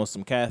to be on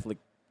some Catholic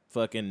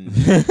fucking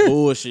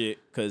bullshit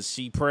because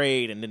she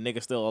prayed and the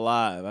nigga still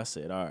alive. I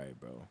said, all right,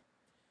 bro.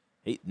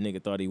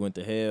 Nigga thought he went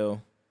to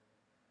hell.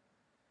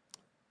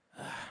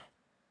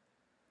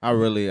 I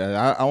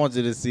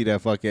wanted to see that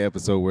fucking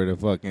episode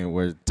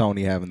where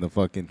Tony having the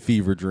fucking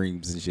fever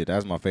dreams and shit.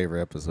 That's my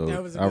favorite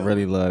episode. I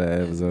really love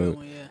that episode.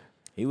 One, yeah.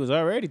 He was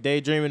already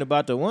daydreaming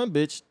about the one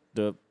bitch.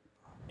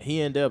 He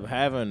ended up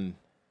having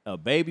a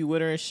baby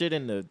with her and shit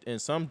in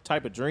some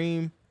type of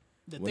dream.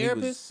 The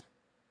therapist?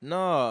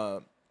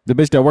 No. The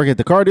bitch that work at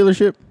the car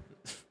dealership?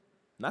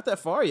 Not that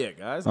far yet,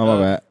 guys. Oh,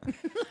 my bad.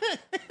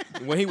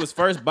 When he was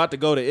first about to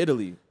go to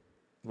Italy,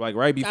 like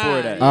right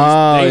before that, he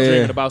was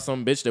daydreaming about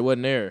some bitch that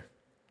wasn't there.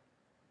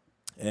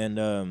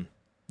 And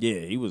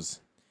he was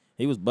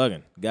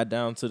bugging. Got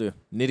down to the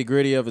nitty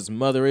gritty of his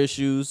mother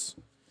issues.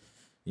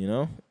 You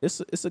know,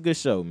 it's a good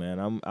show,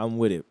 man. I'm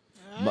with it.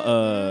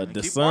 The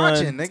Keep son,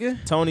 watching,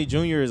 nigga. Tony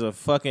Jr. is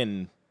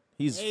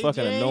he's AJ?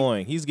 fucking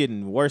annoying. He's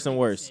getting worse and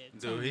worse.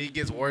 Dude, he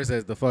gets worse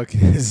as the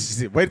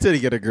fucking. Wait till he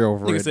get a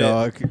girlfriend,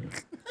 dog.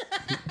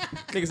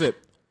 Nigga said,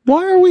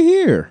 "Why are we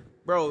here?"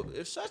 Bro,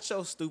 shut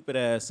your stupid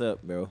ass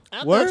up, bro.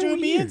 I thought you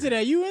would be into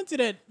that. You into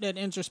that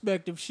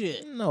introspective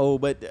shit. No,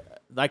 but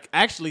like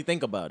actually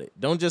think about it.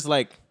 Don't just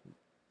like,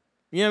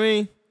 you know what I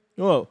mean?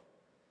 Well,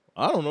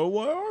 I don't know.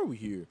 Why are we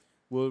here?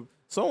 Well,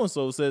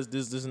 so-and-so says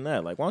this, and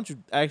that. Like, why don't you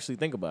actually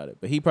think about it?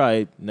 But he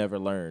probably never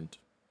learned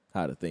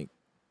how to think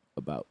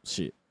about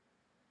shit.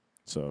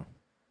 So.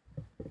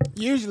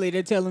 Usually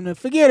they tell him to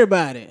forget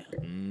about it.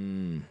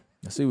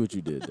 I see what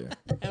you did there.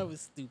 That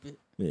was stupid.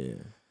 Yeah.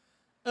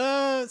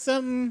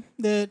 Something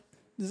that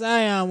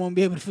Zion won't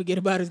be able to forget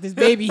about is this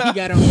baby he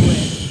got on the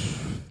way.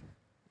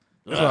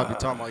 That's what I be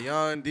talking about.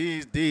 Young,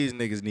 these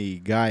niggas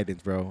need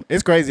guidance, bro.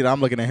 It's crazy that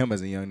I'm looking at him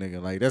as a young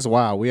nigga. Like, that's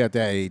wild. We at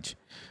that age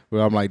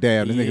where I'm like,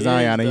 damn, this nigga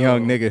Zion a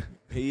young nigga.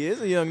 He is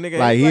a young nigga.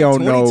 Like, he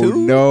don't 22?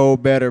 know no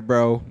better,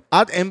 bro.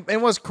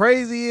 And what's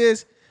crazy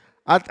is,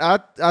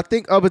 I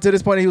think up until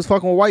this point he was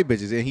fucking with white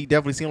bitches, and he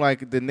definitely seemed like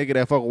the nigga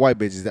that fuck with white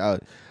bitches.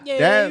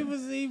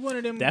 He one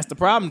of them. That's the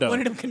problem, though. One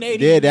of them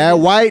Canadian. Yeah, that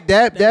niggas. white,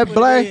 that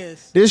black,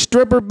 this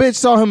stripper bitch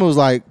saw him and was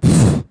like,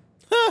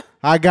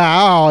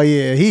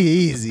 he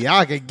easy.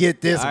 I can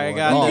get this one. You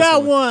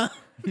got one.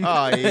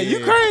 Oh yeah,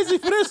 you crazy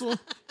for this one.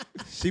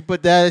 She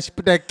put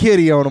that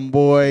kitty on him,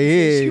 boy.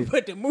 Yeah. She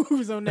put the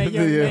moves on that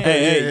young man.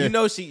 Hey, you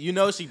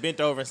know she bent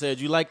over and said,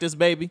 "You like this,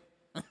 baby?"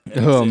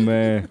 Oh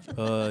man.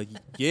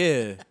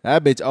 Yeah.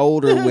 That bitch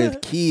older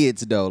with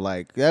kids though.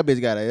 Like that bitch.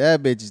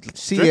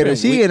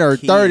 She in her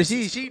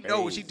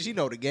 30s. She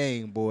know the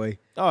game, boy.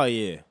 Oh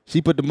yeah.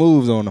 She put the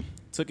moves on him.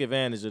 Took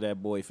advantage of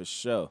that boy for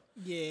sure.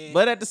 Yeah.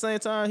 But at the same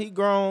time, he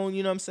grown.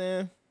 You know what I'm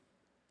saying?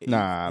 He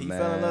man.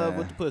 fell in love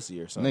with the pussy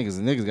or something.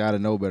 Niggas gotta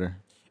know better.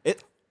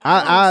 It's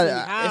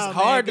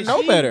hard to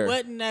know better. She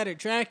wasn't that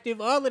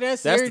attractive. All of that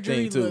That's the surgery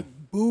thing, too.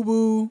 looked boo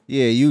boo.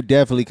 Yeah, you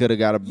definitely could have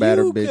got a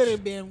better You bitch. could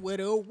have been with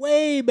a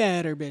way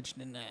better bitch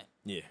than that.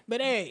 Yeah. But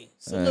hey,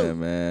 salute. Hey,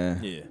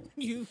 man. Yeah.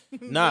 You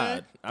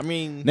Nah, I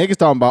mean, Niggas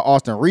talking about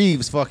Austin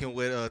Reeves fucking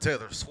with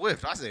Taylor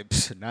Swift. I said,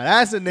 psh, now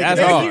that's a nigga. That's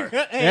hard.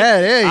 Hey, Yeah,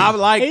 hey. I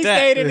like he that.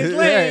 stayed in his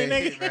lane,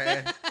 Hey, nigga.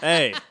 man.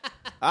 Hey,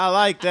 I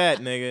like that,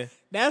 nigga.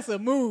 That's a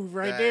move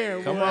right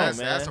there. Come boy. on, That's-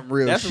 man. that's some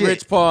real That's shit.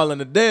 Rich Paul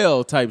and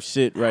Adele type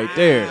shit right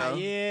there.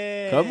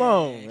 Yeah. Come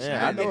on, man. Shout I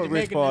out know to what Rich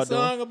making Paul the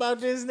doing. song about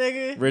this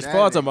nigga. Rich That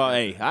Paul nigga. talking about,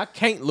 hey, I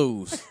can't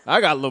lose.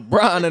 I got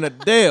LeBron and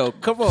Adele.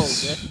 Come on,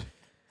 man.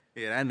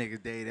 Yeah, that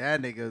nigga dated.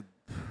 That nigga.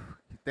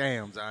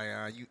 Damn,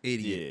 Zion, you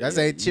idiot. Yeah, That's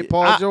yeah, that shit yeah.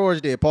 Paul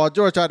George did. Paul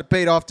George tried to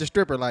pay it off the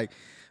stripper. Like,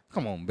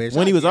 come on, bitch.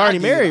 When he was already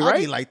married, I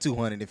right? give like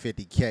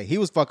 $250K. He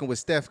was fucking with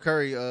Steph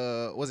Curry.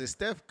 Was it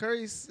Steph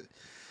Curry's?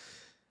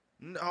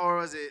 Or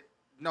was it?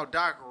 No,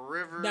 Doc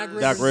Rivers.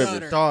 Doc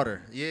Rivers.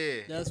 daughter.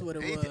 Yeah, That's what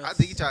it He- was. I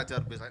think he tried to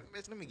tell the bitch like,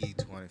 bitch, let me give you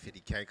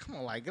 $250K. Come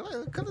on, like,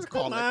 let's call it.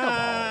 Come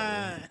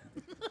on.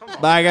 Come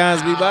on.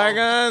 Bygones be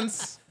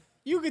bygones.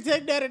 You could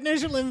take that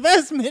initial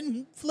investment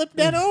and flip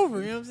that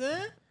over. You know what I'm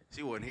saying?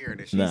 She wasn't hearing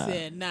this shit. Nah. He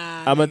said, nah.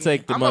 I'm going nigga. to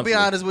take the I'm gonna be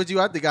monthly. honest with you.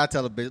 I think I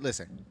tell a bitch,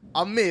 listen,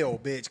 a meal,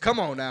 bitch. Come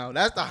on now,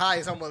 that's the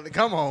highest I'm gonna.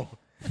 Come on,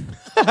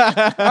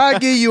 I'll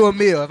give you a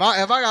meal. If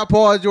I got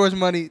Paul George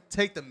money,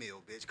 take the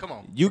meal, bitch. Come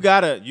on. You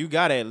gotta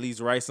at least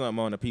write something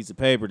on a piece of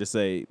paper to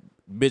say,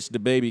 bitch, the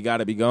baby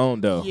gotta be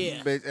gone though.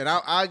 Yeah. Bitch, and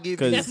I'll give you.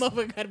 'Cause- That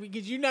motherfucker gotta be,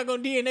 because you're not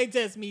gonna DNA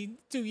test me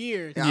 2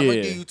 years. I'm gonna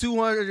Yeah. give you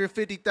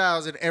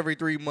 $250,000 every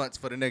 3 months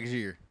for the next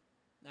year.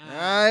 Nah.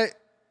 All right.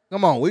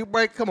 Come on, we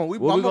break. Come on, What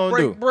I'm we gonna gonna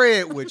break do?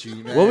 bread with you,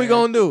 man. What we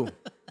gonna do?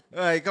 All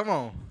right, come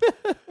on.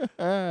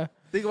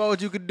 Think about what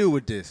you could do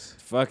with this.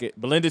 Fuck it.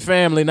 Blended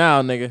family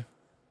now, nigga.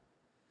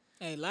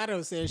 Hey,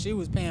 Lotto said she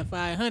was paying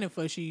 $500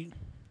 for she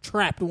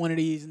trapped one of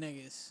these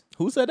niggas.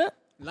 Who said that?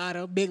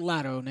 Lotto, big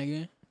Lotto,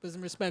 nigga. Put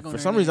some respect on For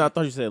her some name. reason, I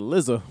thought you said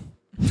Lizzo.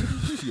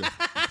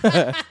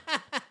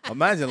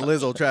 Imagine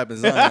Lizzo trapping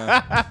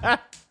Zion.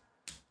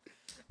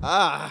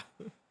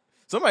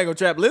 Somebody gonna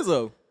trap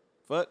Lizzo.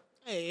 Fuck.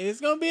 Hey, it's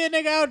gonna be a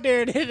nigga out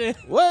there that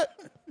What?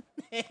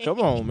 Come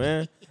on,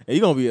 man. And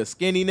you gonna be a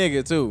skinny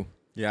nigga too.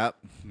 Yep.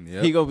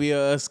 He gonna be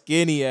a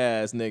skinny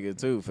ass nigga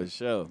too, for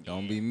sure.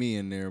 Don't be me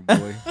in there,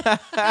 boy.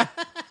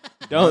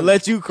 Don't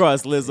let you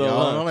cross Lizzo. Yo,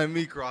 huh? don't let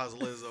me cross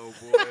Lizzo,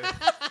 boy.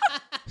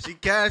 She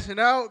cashing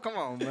out. Come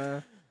on,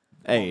 man.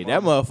 Hey,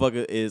 that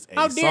motherfucker is a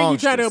How dare you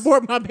try to songstress.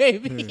 abort my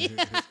baby?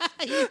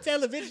 You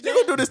tell a bitch You that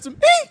gonna do this to me?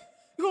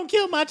 you gonna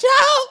kill my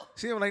child,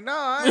 She was like, no,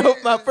 I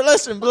ain't. My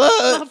flesh and my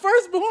blood.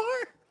 firstborn.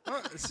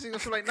 She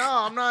was like, no,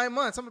 I'm 9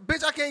 months. I'm a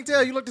bitch. I can't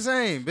tell. You look the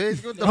same,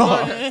 bitch. What the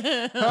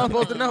fuck? How I'm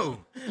supposed to know?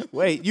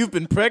 Wait, you've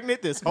been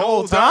pregnant this whole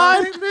Whole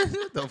time? bitch.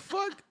 What the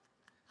fuck?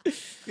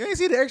 You ain't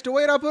see the extra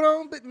weight I put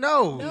on? But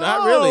no.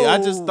 Not really. I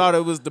just No. thought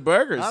it was the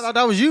burgers. I thought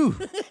that was you.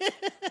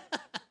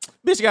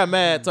 Bitch got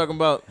mad talking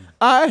about,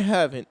 I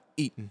haven't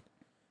eaten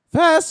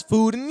fast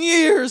food in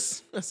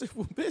years. I said,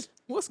 well, bitch,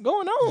 what's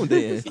going on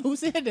then? Who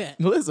said that?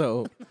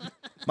 Lizzo.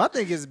 My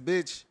thing is,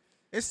 bitch,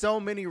 it's so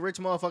many rich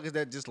motherfuckers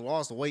that just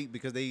lost weight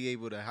because they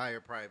able to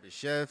hire private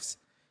chefs.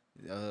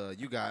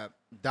 You got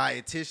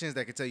dietitians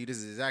that can tell you this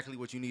is exactly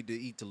what you need to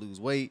eat to lose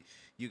weight.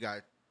 You got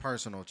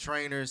personal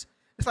trainers.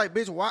 It's like,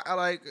 bitch, why?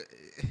 Like,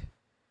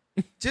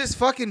 just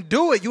fucking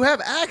do it. You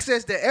have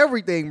access to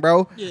everything,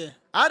 bro. Yeah.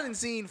 I done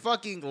seen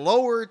fucking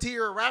lower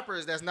tier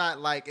rappers that's not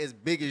like as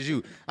big as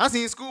you. I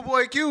seen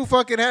Schoolboy Q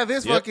fucking have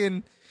his Yep.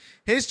 fucking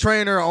his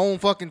trainer on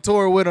fucking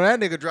tour with him. That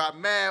nigga dropped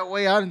mad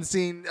weight. I done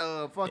seen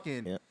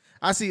fucking. Yep.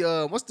 I see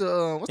what's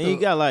the And he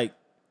got like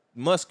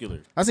muscular.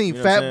 I seen You know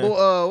what I'm Fat saying?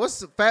 Boy. What's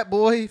the Fat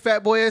Boy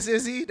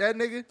SSE? That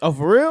nigga. Oh,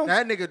 for real?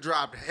 That nigga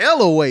dropped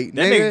hella weight.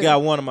 That nigga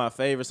got one of my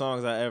favorite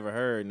songs I ever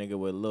heard, nigga,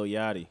 with Lil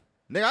Yachty.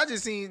 Nigga, I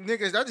just seen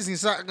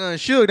Shotgun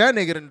Suge. That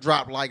nigga done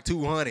dropped like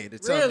 200 or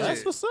something. Really? That's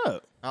shit. what's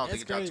up. I don't think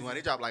he That's dropped crazy. 200.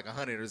 He dropped like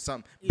 100 or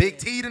something. Yeah. Big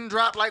T done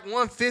dropped like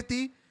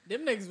 150.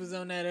 Them niggas was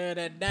on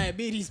that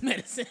diabetes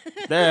medicine.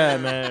 Yeah,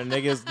 man.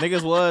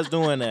 Niggas was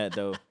doing that,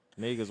 though.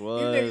 Niggas niggas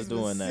was was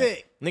doing that.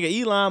 sick.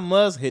 Nigga, Elon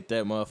Musk hit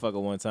that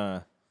motherfucker one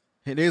time.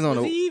 They was on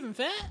Was the, he even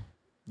fat?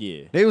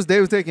 Yeah. They was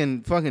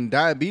taking fucking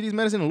diabetes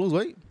medicine to lose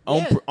weight.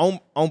 Yeah. On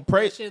That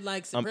praise. shit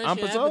like I'm suppress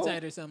your Ampazole?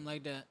 appetite or something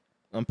like that.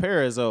 On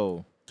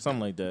Parazole. Something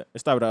like that. It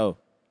started with an O.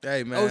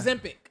 Hey man,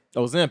 Ozempic.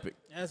 Ozempic.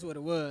 That's what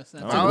it was. I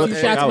I took don't a few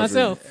think shots I was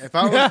myself. if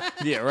I was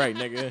Yeah, right,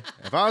 nigga.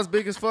 if I was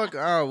big as fuck,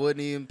 I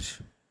wouldn't even.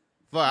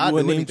 Fuck, I'd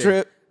wouldn't do even anything.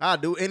 trip?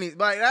 I'd do any.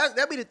 Like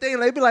that'd be the thing.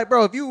 They'd be like,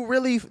 bro, if you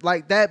really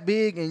like that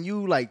big and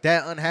you like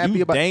that unhappy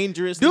You about,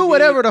 dangerous. do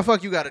whatever the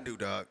fuck you got to do,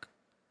 dog.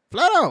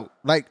 Flat out.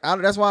 Like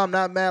that's why I'm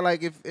not mad.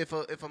 Like if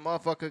a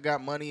motherfucker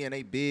got money and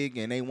they big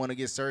and they want to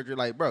get surgery,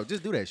 like bro,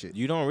 just do that shit.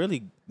 You don't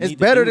really. It's need to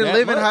better do than that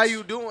living how much.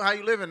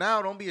 you living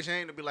now. Don't be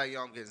ashamed to be like,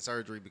 yo, I'm getting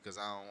surgery because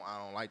I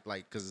don't like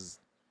because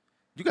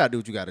you gotta do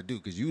what you gotta do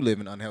because you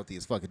living unhealthy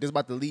as fuck. If this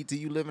about to lead to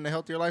you living a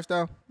healthier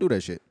lifestyle, do that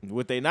shit.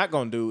 What they not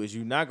gonna do is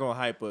you not gonna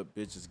hype up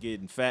bitches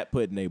getting fat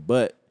put in their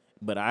butt,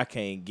 but I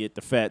can't get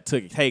the fat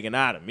taken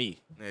out of me.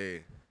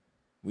 Hey,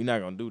 We not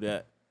gonna do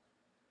that.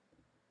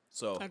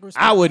 So I can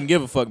respect I wouldn't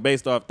give a fuck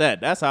based off that.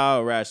 That's how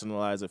I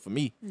rationalize it for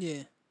me.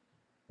 Yeah.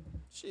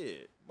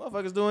 Shit,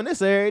 motherfuckers doing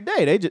this every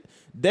day.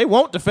 They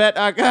want the fat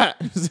I got.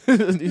 These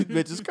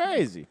bitches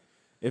crazy.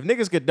 If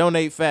niggas could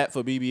donate fat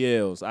for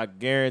BBLs, I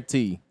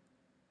guarantee.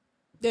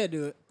 They'll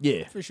do it.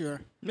 Yeah. For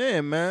sure.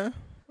 Yeah, man.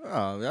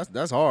 Oh,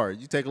 that's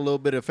hard. You take a little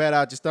bit of fat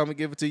out your stomach,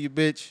 give it to your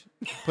bitch,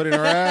 put it in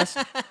her ass.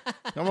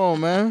 Come on,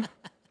 man.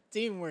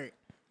 Teamwork.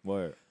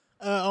 Word.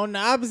 On the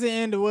opposite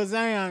end of what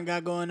Zion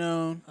got going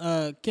on,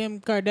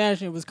 Kim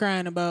Kardashian was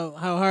crying about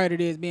how hard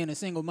it is being a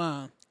single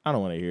mom. I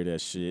don't want to hear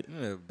that shit.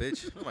 Yeah,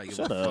 bitch. Nobody give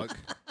Shut a up. fuck.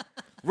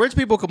 Rich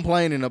people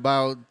complaining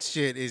about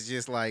shit is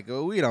just like,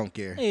 oh, we don't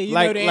care. Yeah, you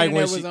Like- know the like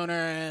when internet was she- on her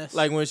ass.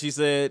 Like when she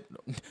said,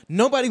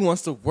 nobody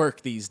wants to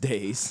work these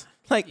days.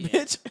 Like,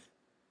 bitch,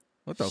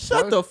 What the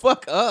shut fuck? the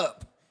fuck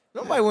up.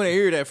 Nobody want to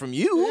hear that from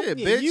you. Yeah,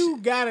 yeah, bitch. you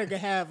gotta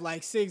have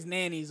like 6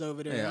 nannies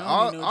over there. Yeah, I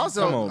don't even know what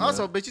also, Come on, man.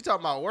 also, bitch, you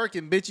talking about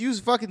working, bitch. You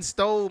fucking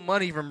stole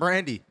money from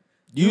Brandy.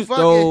 You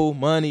stole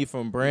money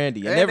from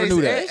Brandy. I never knew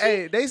that.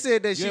 Hey, they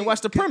said that You she didn't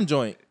watch the prim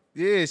joint.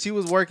 Yeah, she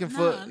was working for.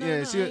 Nah, yeah,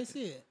 I she. didn't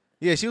see it.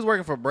 Yeah, she was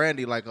working for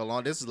Brandy like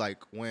along. This is like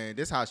when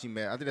this how she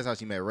met. I think that's how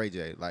she met Ray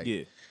J. Like,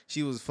 Yeah.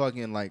 she was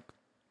fucking like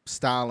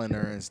styling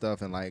her and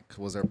stuff, and like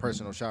was her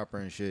personal shopper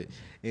and shit.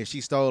 And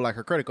she stole like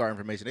her credit card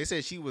information. They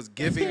said she was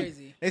giving.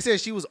 crazy. They said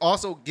she was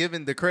also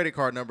giving the credit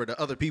card number to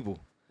other people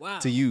Wow.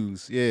 to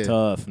use. Yeah,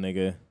 Tough,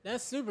 nigga.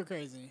 That's super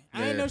crazy. I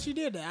Yeah. didn't know she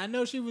did that. I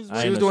know she was.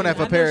 She was doing that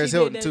for I know Paris she did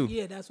Hilton, that- too.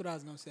 Yeah, that's what I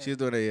was gonna say. she was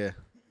doing that. Yeah,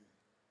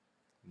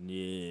 Yeah.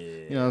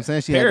 you know what I'm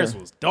saying. She had Paris to-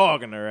 was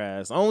dogging her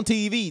ass on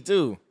TV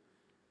too.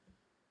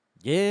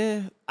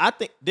 Yeah, I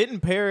think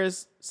didn't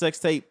Paris sex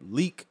tape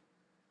leak,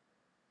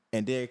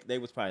 and they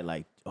was probably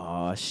like,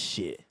 oh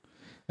shit,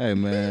 Hey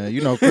man,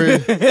 you know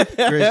Chris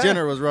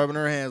Jenner was rubbing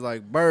her hands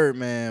like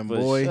Birdman, for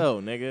boy.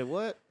 sure, nigga.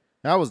 What?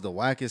 That was the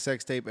wackest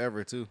sex tape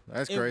ever too.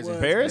 That's It crazy. was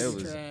Paris? It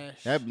was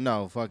trash. that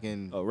no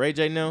fucking Oh, Ray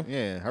J now?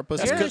 yeah. Her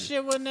pussy. Her Was,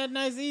 shit wasn't that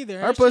nice either.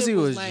 Her shit pussy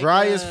was like,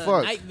 dry as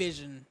fuck. Night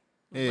vision.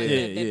 Yeah. Like Yeah,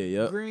 that yeah,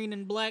 yep. green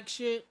and black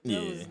shit. That Yeah.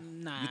 was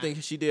nah. You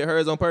think she did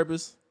hers on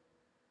purpose?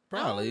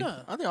 probably. I don't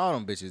know. I think all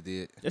them bitches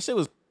did. That shit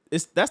was.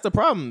 That's the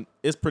problem.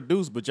 It's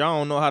produced, but y'all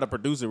don't know how to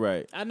produce it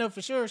right. I know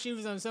for sure she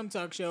was on some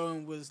talk show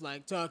and was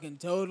like talking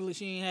totally.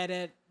 She ain't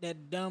had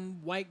that dumb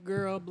white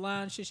girl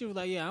blonde shit. She was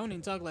like, yeah, I don't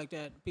even talk like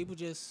that. People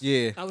just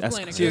Yeah. I was That's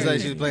playing a She was character.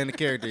 like she was playing the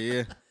character.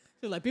 Yeah.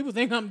 She was like, people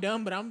think I'm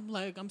dumb, but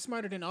I'm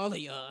smarter than all of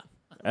y'all.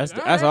 That's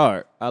Like, that's all right.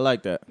 hard. I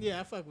like that.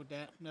 Yeah, I fuck with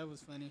that. That was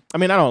funny. I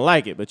mean, I don't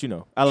like it, but you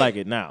know, I like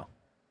it now.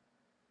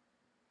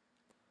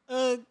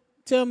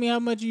 Tell me how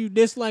much you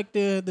dislike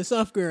the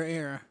soft girl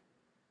era.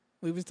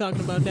 We was talking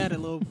about that a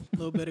little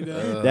bit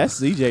ago. That's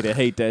CJ to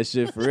hate that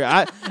shit for real.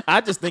 I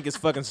just think it's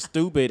fucking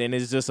stupid, and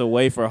it's just a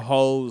way for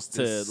hoes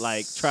to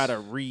like try to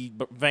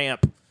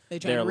revamp They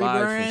trying their to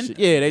life rebrand? and shit.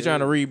 Yeah, they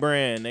trying to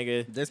rebrand,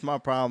 nigga. This my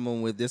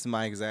problem with this is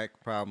my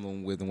exact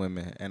problem with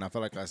women, and I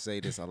feel like I say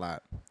this a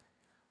lot.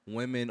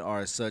 Women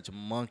are such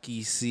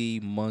monkey see,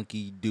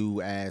 monkey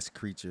do ass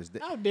creatures.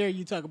 How dare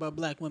you talk about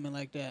black women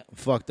like that?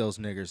 Fuck those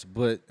niggers.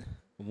 But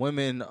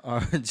women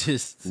are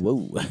just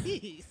Whoa.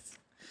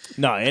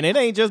 No, and it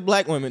ain't just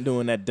black women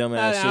doing that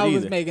dumbass shit I was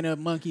either. making a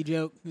monkey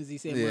joke because he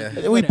said Yeah.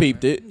 monkey. We Whatever.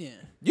 peeped it. Yeah.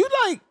 You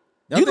like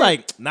Y'all you think-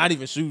 like not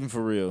even shooting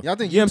for real. y'all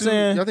think you know you what I'm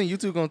saying? Y'all think you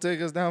two gonna take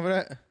us down for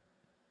that?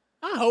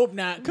 I hope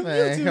not. Come,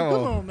 Man, you two, come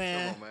come on. on,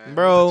 man.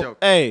 Bro,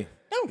 hey,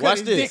 Don't cut watch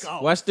his this. dick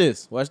off. Watch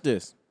this. Watch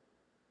this.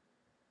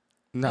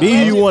 Nah. Be who you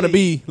Allegedly. want to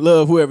be.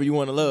 Love whoever you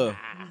want to love.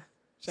 Shout out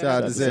to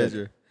Shout out to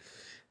Cedric.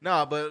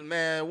 No, but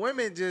man,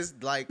 women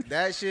just like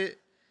that shit.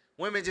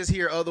 Women just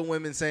hear other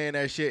women saying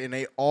that shit, and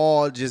they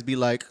all just be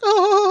like,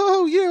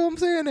 "Oh yeah, I'm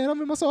saying that. I'm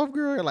in my soft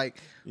girl."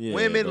 Like Yeah,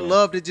 women bro.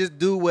 love to just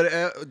do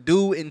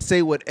and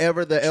say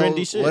whatever the Trendy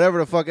else, shit. whatever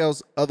the fuck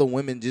else other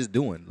women just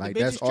doing. Like bitch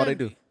that's is all they trendy.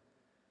 do.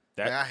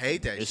 That- I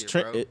hate that it's shit,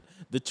 tre- bro.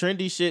 the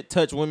trendy shit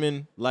touch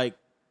women like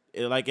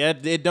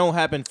it don't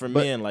happen for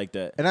But- men like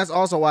that. And that's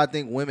also why I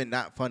think women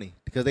not funny,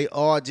 because they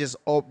all just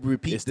all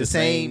repeat It's the the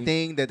same same-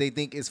 thing that they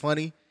think is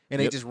funny, and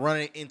they Yep. just run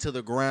it into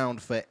the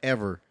ground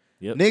forever.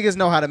 Yep. Niggas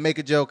know how to make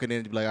a joke and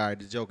then be like, all right,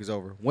 the joke is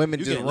over. Women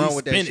You just can at run least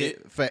with that spin shit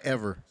it.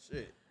 forever.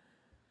 Shit.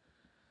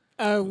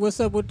 What's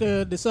up with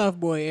the soft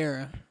boy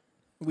era?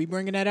 We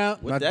bringing that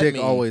out? What My that dick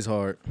mean? always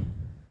hard.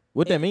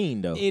 What that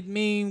mean though? It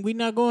mean we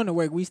not going to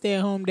work. We stay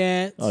at home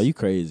dads. Oh, you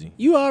crazy.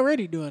 You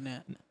already doing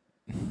that.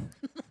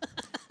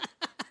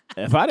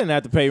 If I didn't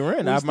have to pay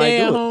rent, We I stay might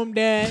at do it. home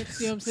dads.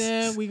 You know what I'm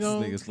saying? We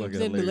gonna, nigga's you know what I'm fucking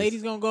saying? The hilarious.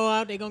 ladies gonna go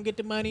out. They gonna get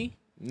the money.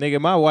 Nigga,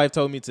 my wife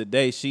told me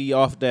today she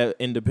off that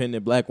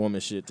independent black woman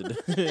shit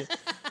today.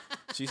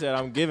 She said,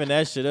 I'm giving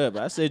that shit up.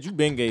 I said, you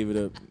been gave it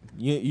up.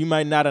 You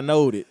might not have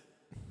knowed it.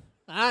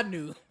 I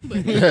knew.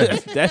 But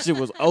That shit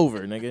was over,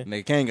 nigga.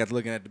 Nigga Kane got to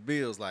looking at the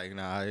bills like,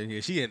 nah,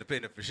 yeah, she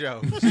independent for sure.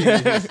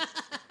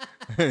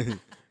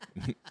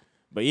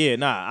 But yeah,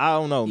 nah, I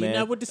don't know, You man.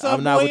 not with the soft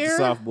I'm not boy with the era?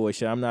 soft boy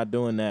shit. I'm not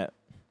doing that.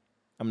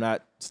 I'm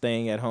not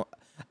staying at home.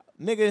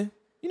 Nigga,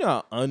 you know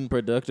how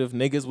unproductive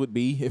niggas would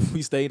be if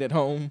we stayed at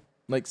home?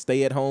 like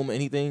stay at home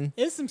anything.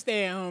 There's some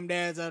stay-at-home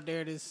dads out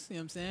there that's, you know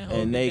what I'm saying? And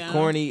holding they it down.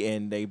 corny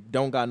and they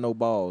don't got no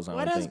balls.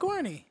 Why that's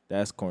corny?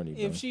 That's corny,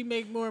 bro. If she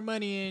make more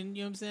money and,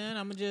 you know what I'm saying,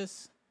 I'm going to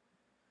just...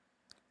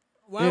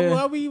 Yeah.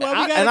 Why we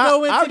gotta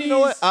go into these... You know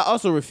what? I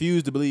also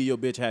refuse to believe your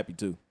bitch happy,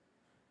 too.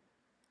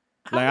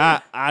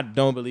 Like, I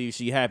don't believe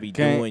she happy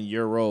doing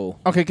your role.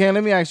 Okay, Ken,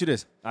 let me ask you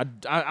this.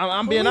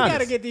 I'm being honest. We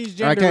gotta get these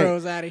gender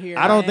roles out of here.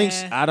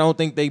 I don't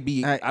think they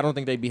be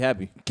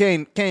happy.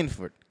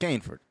 Caneford.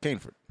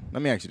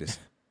 Let me ask you this.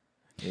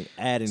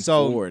 Adding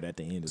forward at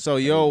the end. So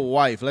your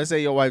wife, let's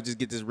say your wife just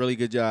get this really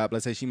good job.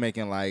 Let's say she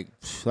making like,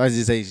 let's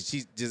just say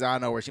she's just out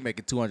of nowhere. She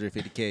making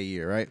 $250K a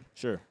year, right?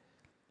 Sure.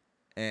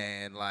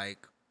 And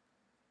like,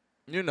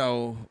 you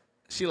know,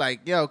 she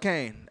like, yo,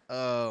 Kane.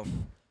 Yo,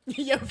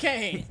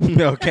 Kane.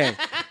 Yo, Kane.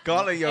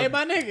 Call her yo. Hey,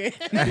 my nigga.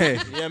 Hey. You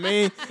know what I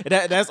mean?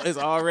 It's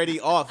already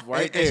off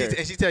right there.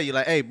 And she tell you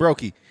like, hey,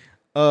 brokey.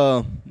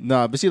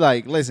 No, but she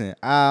like, listen,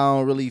 I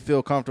don't really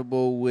feel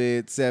comfortable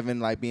with Seven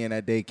like being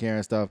at daycare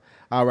and stuff.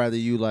 I'd rather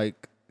you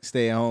like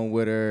stay at home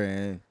with her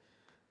and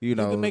you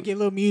know, you can make your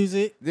little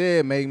music.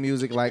 Yeah, make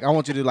music. Like I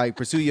want you to like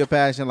pursue your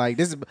passion. Like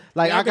this is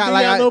like Y'all I can got do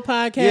like y'all I, little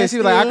podcast yeah. She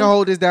was like I still. can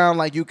hold this down.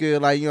 Like you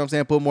could like you know what I'm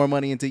saying. Put more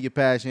money into your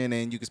passion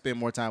and you can spend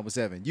more time with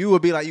Seven. You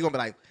would be like you gonna be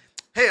like,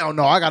 hell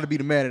no, I got to be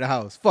the man of the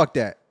house. Fuck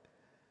that.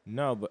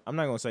 No, but I'm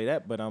not gonna say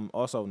that. But I'm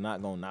also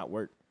not gonna not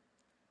work.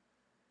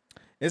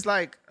 It's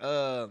like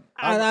I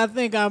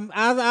think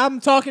I'm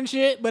talking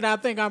shit, but I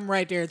think I'm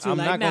right there too. I'm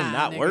like, not gonna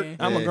not nigga. work.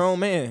 I'm a grown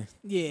man.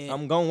 Yeah,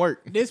 I'm gonna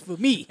work. This for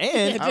me.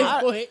 And at this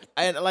point.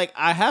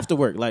 I have to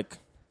work. Like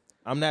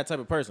I'm that type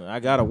of person. I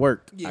gotta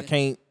work. Yeah. I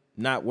can't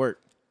not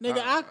work.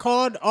 Nigga, I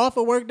called off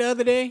of work the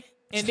other day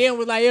and then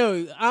was like,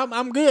 yo,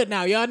 I'm good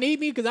now. Y'all need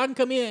me because I can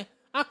come in.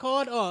 I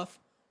called off,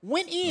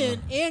 went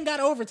in, and got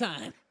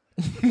overtime.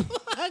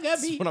 I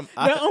gotta be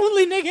the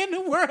only nigga in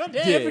the world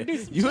that ever do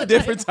some you a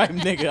different type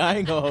nigga. I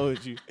ain't gonna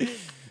hold you.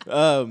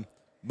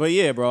 But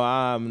yeah, bro,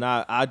 I'm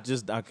not. I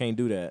can't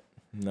do that.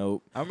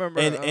 Nope. I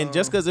remember, and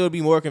just because it would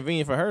be more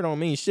convenient for her don't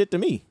mean shit to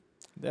me.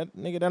 That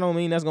don't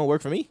mean that's gonna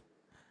work for me.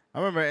 I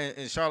remember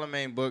in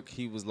Charlamagne book,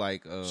 he was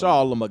like,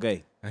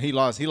 Charlamagne. He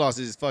lost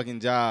his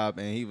fucking job,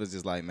 and he was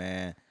just like,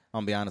 man, I'm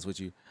gonna be honest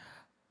with you.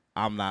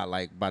 I'm not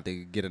like about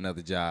to get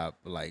another job,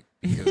 like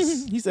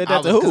because he said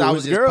that to who? I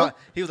was His girl?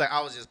 He was like,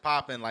 I was just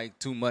popping like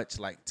too much,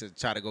 like to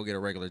try to go get a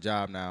regular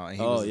job now. And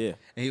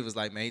he was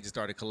like, man, he just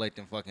started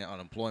collecting fucking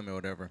unemployment or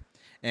whatever.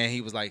 And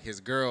he was like,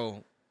 his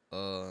girl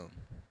was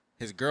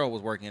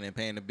working and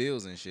paying the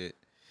bills and shit.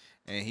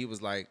 And he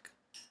was like,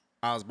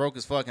 I was broke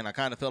as fuck and I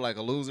kind of felt like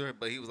a loser.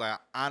 But he was like,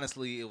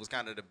 honestly, it was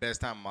kind of the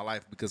best time of my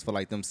life because for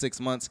like them 6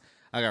 months,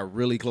 I got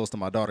really close to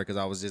my daughter because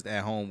I was just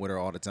at home with her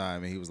all the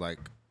time. And he was like,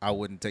 I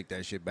wouldn't take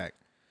that shit back.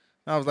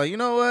 I was like, you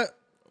know what?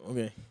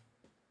 Okay.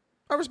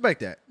 I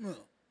respect that.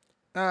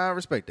 I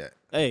respect that.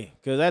 Hey,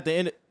 because at the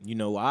end, you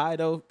know why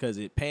though? Because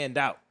it panned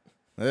out.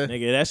 Eh?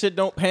 Nigga, that shit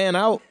don't pan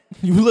out.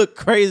 You look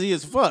crazy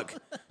as fuck.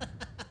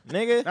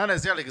 Nigga. Not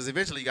necessarily because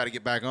eventually you got to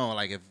get back on.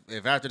 Like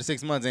if after the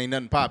 6 months ain't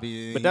nothing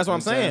poppy. But that's what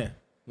I'm saying.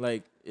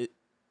 Like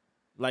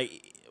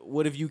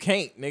what if you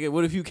can't, nigga?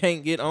 What if you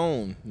can't get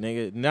on,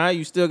 nigga? Now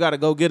you still got to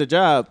go get a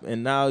job,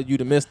 and now you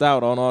done missed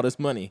out on all this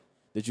money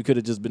that you could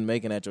have just been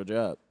making at your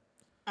job.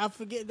 I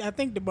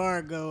think the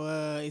bar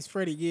go is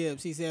Freddie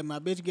Gibbs. He said, my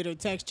bitch get her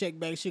tax check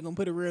back. She gonna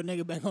put a real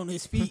nigga back on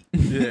his feet.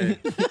 Yeah.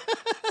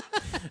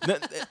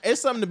 It's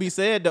something to be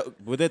said, though.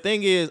 But the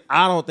thing is,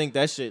 I don't think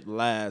that shit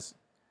lasts.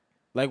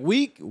 Like,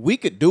 we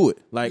could do it.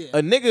 Like,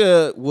 a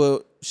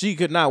nigga, she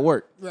could not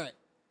work. Right.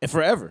 And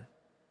forever.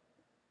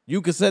 You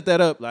could set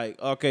that up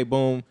like, okay,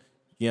 boom.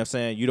 You know what I'm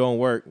saying? You don't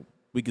work.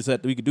 We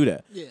could do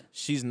that. Yeah.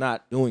 She's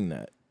not doing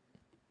that.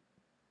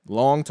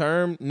 Long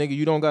term, nigga,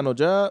 you don't got no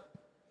job.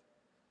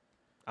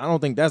 I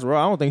don't think that's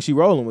wrong. I don't think she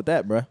rolling with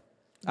that, bruh.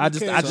 I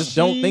just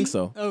don't think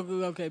so.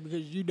 Okay,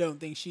 because you don't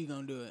think she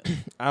gonna do it.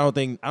 I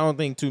don't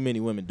think too many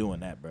women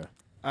doing that, bruh.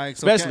 Right,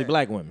 especially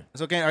black women.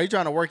 So, are you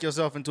trying to work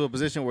yourself into a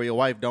position where your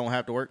wife don't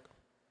have to work?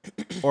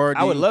 Or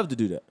I would love to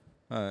do that.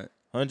 All right,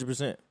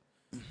 100%.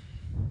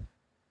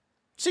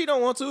 She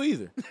don't want to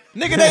either.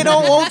 Nigga, they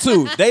don't want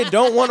to. They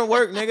don't want to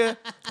work, nigga.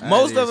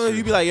 Most of them,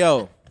 you be like,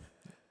 yo,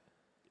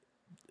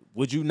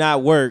 would you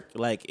not work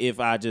like if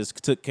I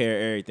just took care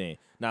of everything?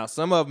 Now,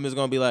 some of them is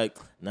going to be like,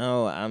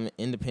 no, I'm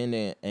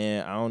independent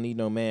and I don't need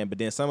no man. But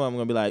then some of them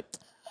going to be like,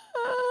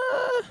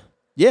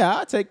 yeah,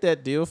 I'll take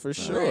that deal for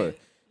sure. Right.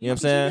 You know what I'm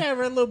saying? You have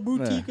a little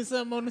boutique or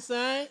something on the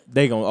side.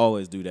 They going to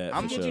always do that.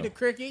 I'm going to get you the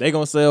cricket. They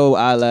going to sell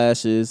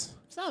eyelashes.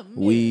 Something,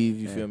 weave,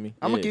 you feel me?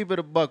 I'm gonna keep it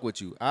a buck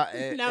with you.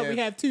 Now we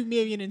have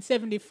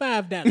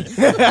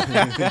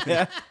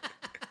 $2,075.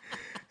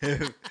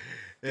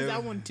 Because I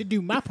wanted to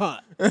do my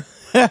part. If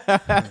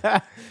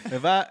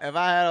I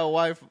had a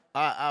wife,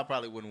 I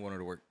probably wouldn't want her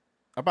to work.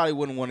 I probably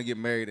wouldn't want to get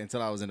married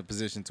until I was in a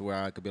position to where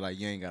I could be like,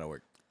 you ain't gotta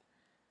work.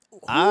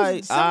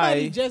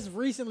 Somebody just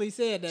recently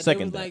said that. They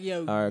was like,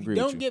 yo,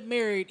 don't get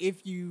married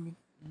if you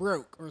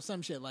broke or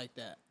some shit like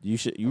that. You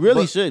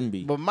really shouldn't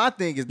be. But my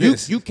thing is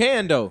this. You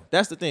can though.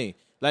 That's the thing.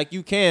 Like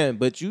you can,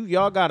 but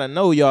y'all gotta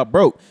know y'all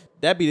broke.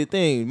 that be the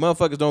thing.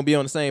 Motherfuckers don't be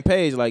on the same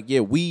page. Like,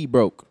 yeah, we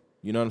broke.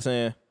 You know what I'm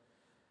saying?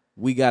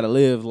 We gotta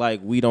live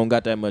like we don't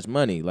got that much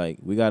money. Like,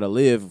 we gotta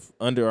live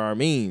under our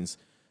means.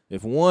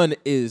 If one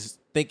is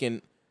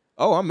thinking,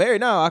 oh, I'm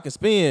married now, I can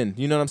spend,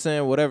 you know what I'm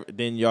saying, whatever,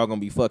 then y'all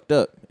gonna be fucked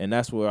up. And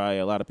that's where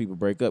a lot of people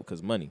break up,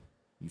 because money.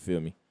 You feel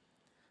me?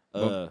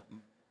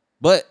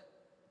 But,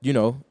 you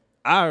know,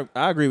 I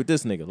agree with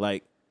this nigga.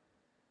 Like,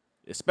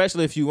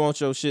 especially if you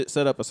want your shit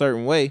set up a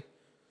certain way,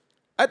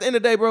 at the end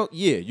of the day, bro,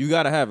 yeah, you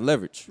gotta have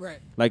leverage. Right.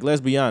 Like,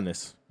 let's be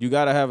honest. You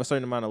gotta have a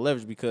certain amount of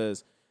leverage,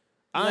 because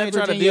I ain't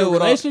trying to Leverage in deal your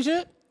with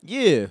relationship?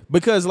 Yeah,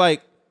 because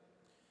like,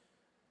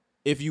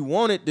 if you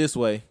want it this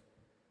way,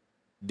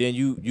 then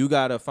you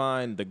gotta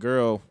find the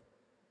girl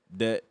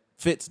that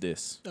fits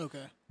this.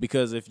 Okay.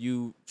 Because if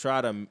you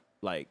try to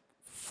like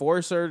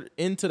force her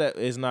into that,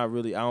 it's not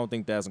really. I don't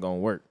think that's gonna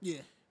work. Yeah.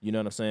 You know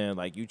what I'm saying?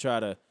 Like, you try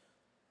to,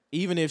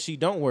 even if she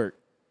don't work,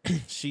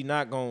 she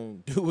not gonna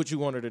do what you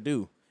want her to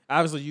do.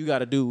 Obviously, you got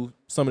to do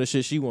some of the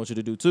shit she wants you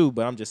to do too.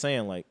 But I'm just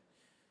saying, like,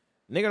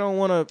 nigga don't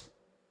want to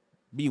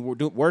be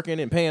working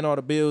and paying all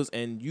the bills,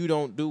 and you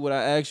don't do what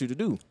I asked you to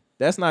do.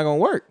 That's not gonna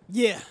work.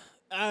 Yeah.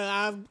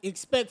 I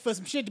expect for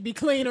some shit to be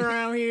clean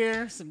around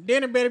here. Some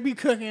dinner better be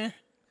cooking.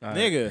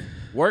 Nigga,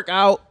 work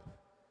out,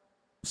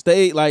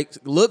 stay, like,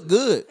 look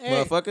good,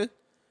 motherfucker.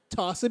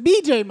 Toss a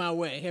BJ my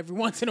way every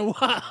once in a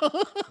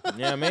while.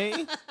 Yeah, I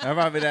mean,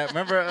 Remember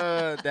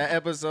that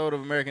episode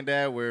of American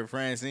Dad where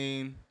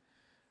Francine?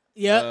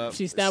 Yep,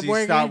 she stopped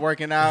working.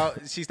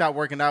 She stopped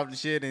working out and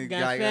shit, and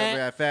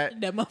got fat.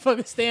 That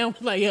motherfucker Stan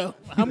was like, "Yo,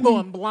 I'm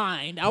going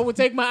blind. I will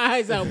take my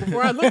eyes out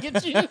before I look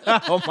at you."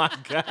 oh my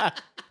god.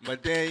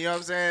 But then, you know what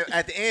I'm saying?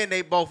 At the end,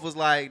 they both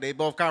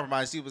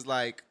compromised. He was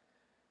like,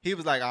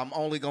 I'm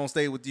only gonna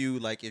stay with you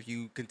like if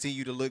you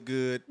continue to look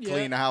good,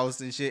 clean the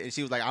house and shit. And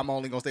she was like, I'm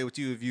only gonna stay with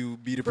you if you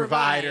be the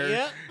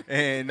provider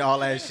and all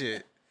that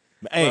shit.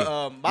 Hey,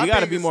 but, you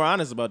gotta be more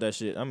honest about that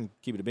shit. I'm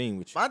keeping it being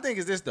with you. My thing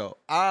is this though.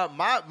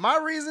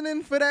 My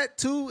reasoning for that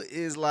too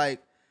is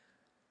like,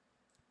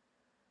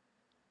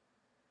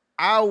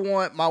 I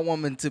want my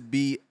woman to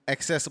be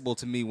accessible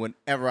to me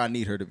whenever I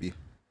need her to be.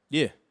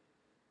 Yeah.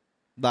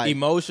 Like,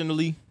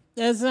 emotionally.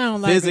 That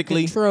sounds like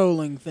physically. a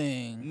controlling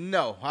thing.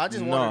 No, I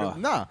just want her to.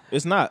 Nah,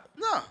 it's not.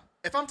 No,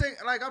 if I'm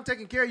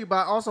taking care of you,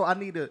 but also I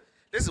need to.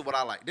 This is what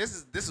I like.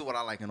 This is what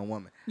I like in a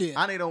woman. Yeah.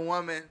 I need a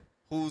woman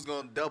who's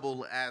gonna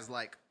double as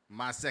like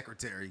my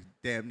secretary,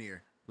 damn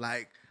near.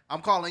 Like,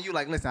 I'm calling you,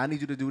 like, listen, I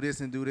need you to do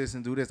this and do this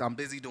and do this. I'm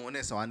busy doing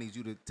this, so I need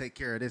you to take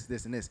care of this,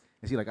 this, and this.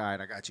 And she's like, all right,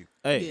 I got you.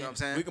 Hey, you know what I'm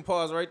saying? We can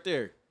pause right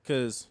there,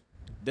 because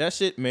that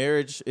shit,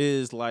 marriage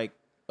is like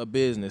a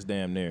business,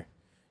 damn near.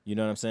 You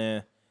know what I'm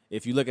saying?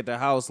 If you look at the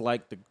house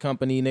like the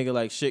company, nigga,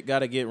 like, shit got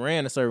to get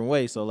ran a certain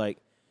way. So, like,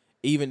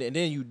 and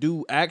then you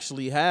do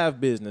actually have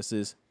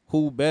businesses.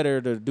 Who better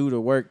to do the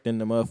work than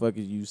the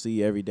motherfuckers you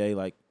see every day?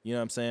 Like, you know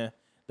what I'm saying?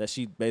 That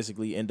she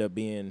basically end up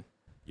being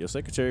your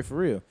secretary for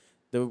real.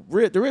 The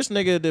rich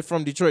nigga that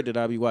from Detroit that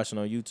I be watching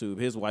on YouTube,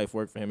 his wife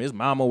worked for him. His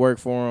mama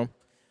worked for him.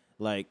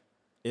 Like,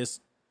 it's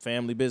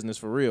family business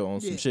for real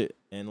on some shit.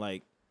 And,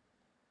 like,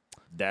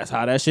 that's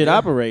how that shit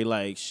operate.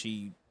 Like,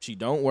 she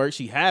don't work.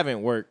 She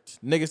haven't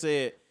worked. Nigga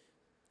said,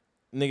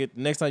 nigga,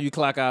 next time you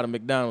clock out of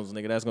McDonald's,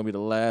 nigga, that's going to be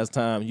the last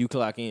time you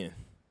clock in.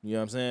 You know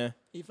what I'm saying?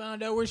 He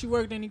found out where she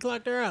worked and he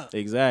clocked her out.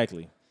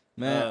 Exactly.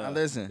 Man,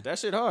 listen. That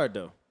shit hard,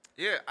 though.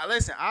 Yeah,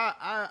 listen.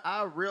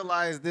 I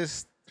realized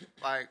this,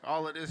 like,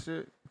 all of this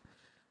shit,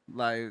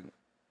 like,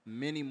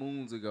 many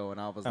moons ago, and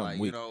I was like,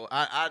 you know,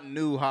 I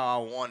knew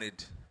how I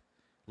wanted,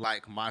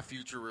 like, my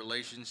future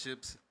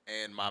relationships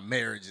and my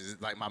marriages,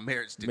 like my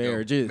marriage to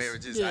marriages. go.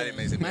 Marriages. Yeah. I didn't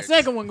make it. My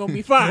second one gonna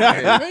be fire.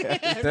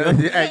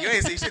 Hey, you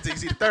ain't see shit till you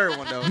see the third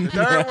one though. The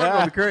third one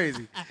gonna be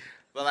crazy.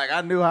 But like,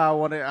 I knew how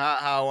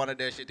I wanted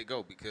that shit to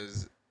go,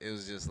 because it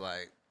was just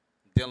like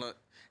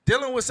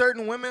dealing with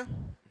certain women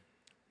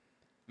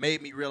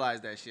made me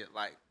realize that shit.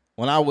 Like,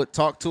 when I would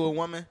talk to a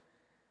woman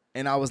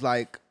and I was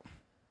like,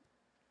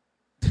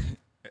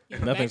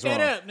 nothing's wrong.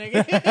 Back that up,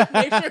 nigga.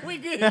 Make sure we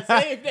good.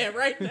 Save that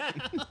right now.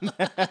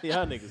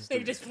 Y'all niggas.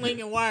 They just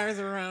flinging wires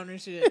around and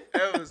shit.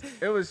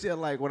 It was shit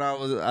like when I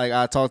was like,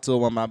 I talked to a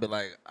woman, I'd be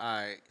like, all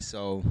right,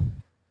 so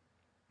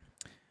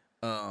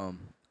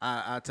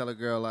I tell a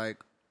girl like,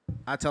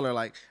 I tell her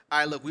like, all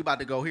right, look, we about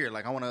to go here.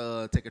 Like, I want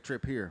to take a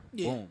trip here.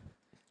 Yeah. Boom.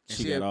 And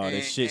she got all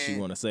this shit she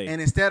want to say.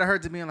 And instead of her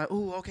just being like,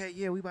 ooh, okay,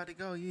 yeah, we about to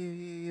go.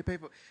 Yeah,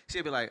 paper.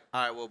 She'd be like,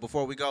 all right, well,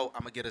 before we go,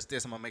 I'm going to get us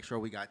this. I'm going to make sure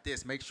we got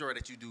this. Make sure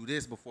that you do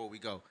this before we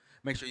go.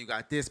 Make sure you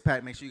got this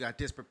packed. Make sure you got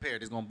this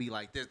prepared. It's going to be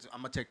like this.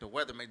 I'm going to check the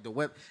weather. Make the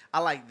weather. I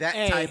like that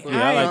type of.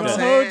 I ain't like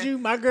gonna hold you.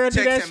 My girl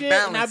do that shit.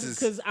 Balances.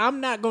 Because I'm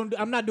not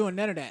doing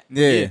none of that.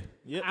 Yeah.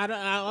 Yep.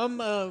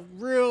 I'm a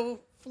real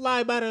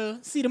fly by the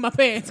seat of my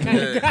pants kind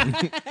of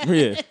guy.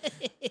 Yeah.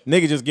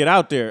 Nigga just get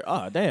out there.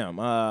 Oh, damn.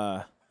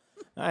 I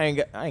ain't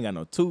got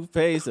no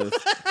toothpaste.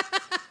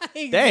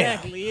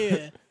 Exactly,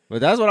 yeah.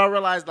 But that's what I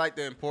realized, like,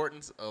 the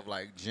importance of,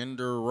 like,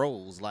 gender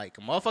roles. Like,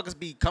 motherfuckers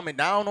be coming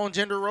down on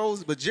gender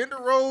roles, but gender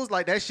roles,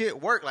 like, that shit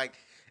work. Like,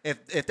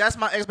 if that's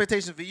my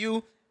expectation for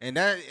you, and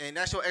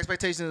that's your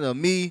expectation of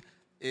me,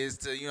 is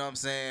to, you know what I'm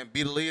saying,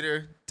 be the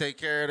leader, take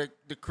care of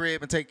the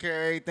crib and take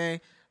care of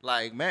everything.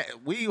 Like, man,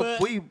 my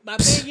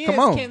thing come is,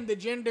 on. can the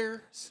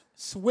gender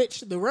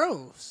switch the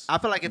roles? I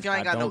feel like if y'all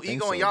ain't got no don't think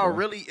ego so, and y'all bro.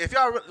 really, if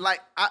y'all like,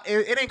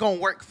 it ain't gonna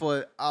work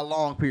for a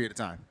long period of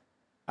time.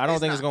 I don't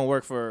think it's not. gonna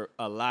work for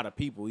a lot of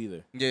people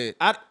either. Yeah.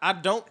 I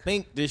don't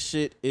think this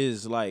shit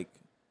is like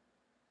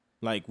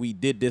we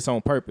did this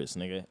on purpose,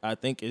 nigga. I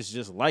think it's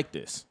just like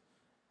this.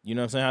 You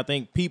know what I'm saying? I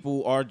think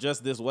people are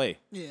just this way.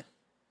 Yeah.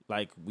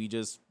 Like we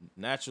just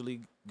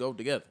naturally go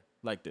together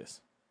like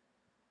this.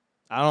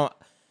 I don't.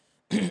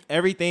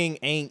 Everything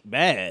ain't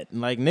bad.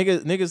 Like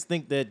niggas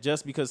think that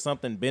just because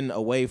something been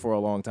away for a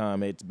long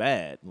time, it's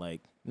bad.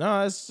 Like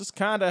no, it's just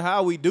kind of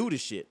how we do the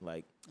shit.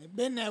 Like It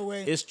been that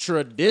way it's so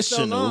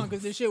traditional. long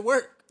because this shit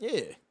work.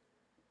 Yeah,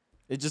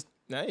 it just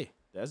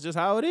that's just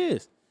how it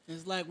is.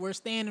 It's like we're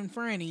standing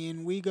Franny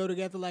and we go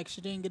together like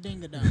shadinga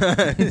dinga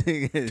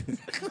dong.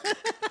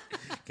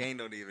 Can't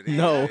no even.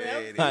 No,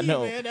 Yeah, I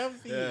know. Man, that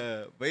was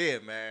you. But yeah,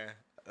 man.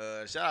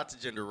 Shout out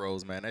to gender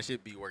roles, man. That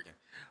shit be working.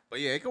 But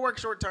yeah, it can work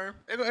short term.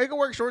 It can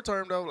work short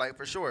term though, like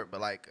for sure. But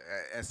like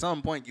at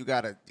some point, you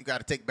gotta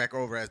take back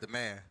over as the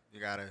man. You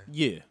gotta.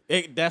 Yeah,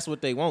 that's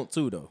what they want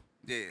too, though.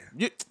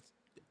 Yeah.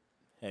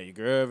 Have your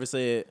girl ever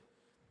said?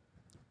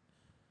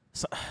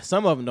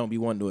 Some of them don't be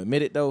wanting to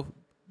admit it though,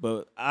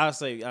 but I'll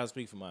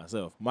speak for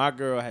myself. My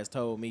girl has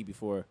told me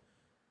before,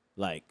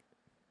 like,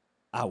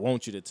 I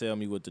want you to tell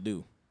me what to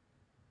do.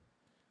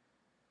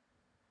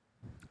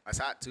 That's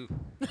hot too.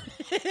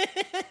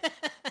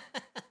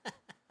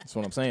 That's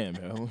what I'm saying,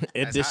 bro.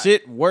 If That's the hot.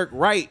 shit work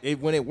right,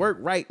 when it work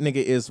right, nigga,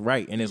 it's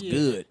right and it's Yeah.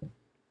 good.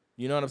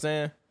 You know what I'm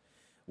saying?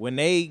 When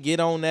they get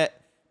on that,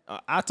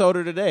 I told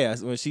her today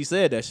when she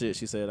said that shit.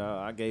 She said,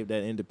 "I gave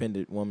that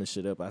independent woman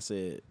shit up." I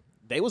said,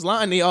 "They was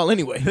lying to y'all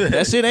anyway.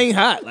 That shit ain't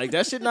hot. Like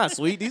that shit not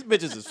sweet. These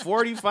bitches is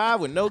 45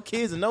 with no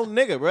kids and no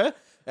nigga, bruh.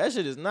 That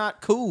shit is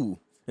not cool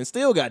and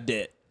still got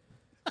debt.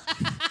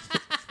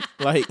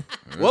 Like,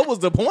 what was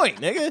the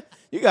point, nigga?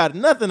 You got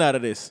nothing out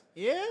of this."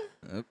 Yeah.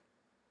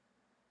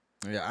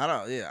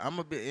 Yeah, I'm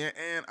gonna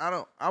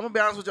be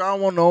honest with you. I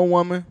don't want no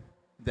woman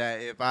that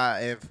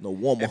if No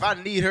woman. if I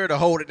need her to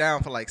hold it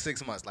down for like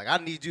 6 months, like I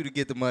need you to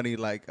get the money.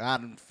 Like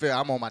I'm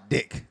on my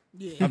dick.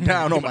 Yeah. I'm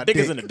down on my dick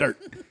dick. is in the dirt.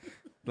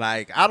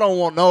 Like I don't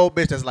want no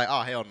bitch that's like,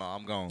 oh hell no,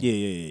 I'm gone.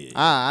 Yeah.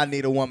 I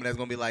need a woman that's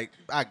gonna be like,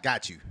 I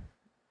got you.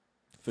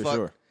 For Fuck.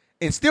 sure.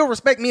 And still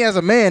respect me as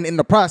a man in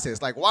the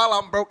process. Like while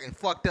I'm broke and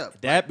fucked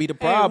up. That be the Hey,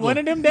 problem. one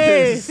of them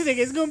days, nigga,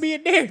 it's gonna be a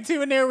day or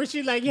two in there where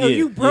she like, yo, Yeah,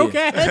 you broke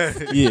yeah.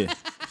 ass. Yeah.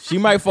 She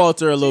might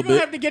falter a You little gonna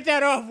bit. have to get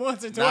that off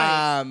once or twice.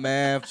 Nah,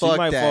 man, She fuck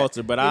might that.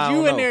 falter, but I Cause don't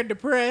you know. in there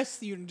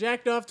depressed, you done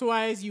jacked off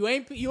twice, you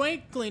ain't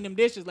cleaned them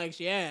dishes like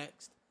she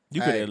asked.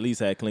 You could Hey, at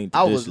least have cleaned the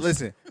I dishes. was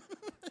listen.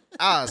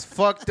 I was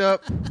fucked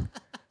up.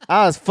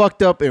 I was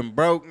fucked up and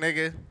broke,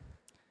 nigga.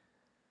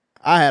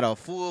 I had a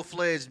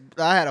full-fledged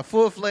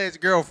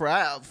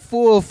girlfriend.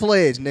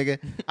 Full-fledged, nigga.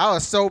 I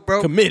was so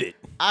broke. Committed.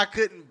 I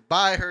couldn't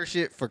buy her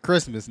shit for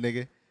Christmas,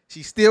 nigga.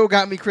 She still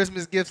got me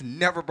Christmas gifts.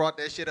 Never brought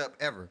that shit up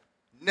ever.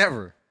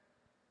 Never.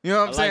 You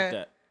know what I'm I saying?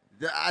 like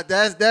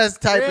That's that. that's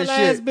type Real of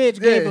ass shit.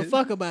 bitch gave Yeah. a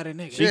fuck about a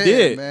nigga. She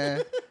did.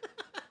 man.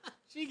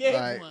 She gave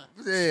Like, one.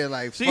 yeah,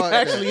 like She fuck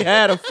actually that.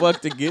 had a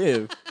fuck to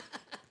give.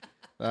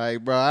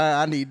 Like, bro,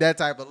 I need that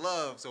type of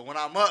love. So when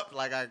I'm up,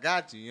 like I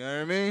got you. You know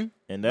what I mean?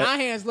 And My that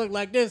hands look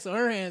like this, so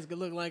her hands could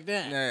look like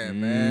that. Yeah,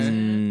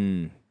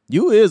 man.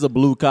 You is a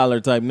blue collar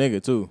type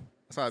nigga too.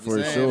 That's what I be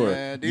For saying, sure.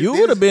 man. You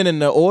would have been in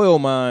the oil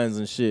mines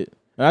and shit.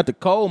 Not the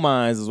coal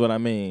mines is what I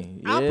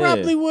mean. I Yeah.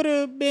 probably would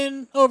have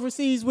been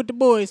overseas with the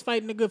boys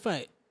fighting a good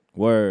fight.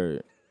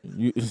 Word.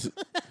 You,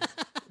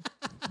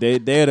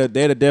 they'd have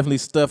definitely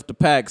stuffed the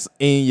packs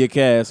in your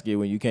casket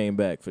when you came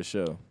back for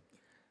sure.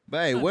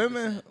 But hey,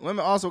 women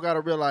also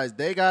gotta realize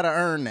they gotta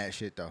earn that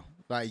shit though.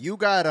 Like you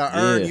gotta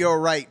earn your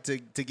right to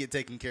get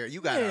taken care of. You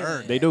gotta Yeah.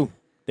 earn. They do.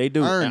 They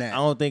do. Earn I that.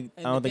 don't think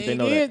And I don't the think they thing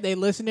know is, that. they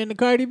listening to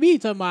Cardi B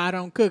talking about I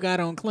don't cook, I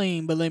don't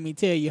clean, but let me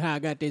tell you how I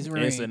got this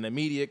ring. It's an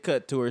immediate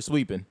cut to her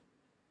sweeping.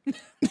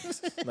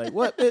 Like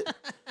what?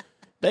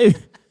 They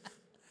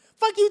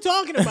Fuck you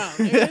talking about,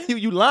 nigga?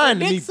 you lying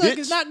to me, Dick suck bitch.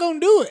 is not gonna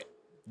do it.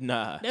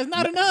 Nah. That's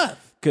not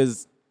enough.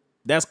 Cause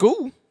that's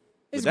cool.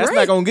 But It's that's great.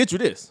 not gonna get you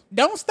this.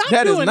 Don't stop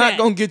That is doing not that.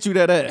 gonna get you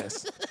that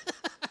ass.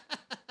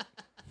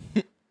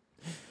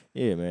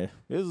 Yeah, man.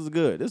 This was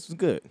good. This was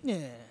good. Yeah.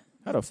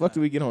 How the fuck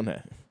did we get on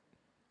that?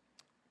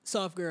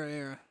 Soft girl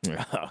era.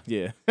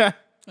 Yeah.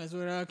 That's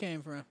where it all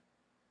came from.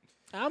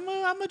 I'm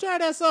gonna try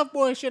that soft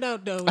boy shit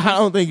out though. I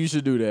don't think you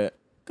should do that.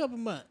 Couple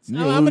months. You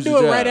I'm gonna gonna lose do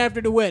your it right job.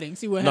 after the wedding.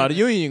 See what No, the happens.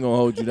 union ain't gonna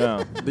hold you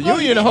down. The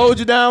union will hold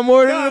you down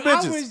more than No, the I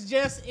bitches. was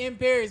just in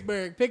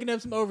Perrysburg picking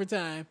up some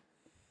overtime.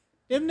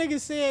 Them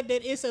niggas said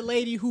that it's a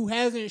lady who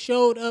hasn't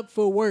showed up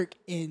for work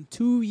in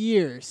 2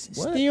 years.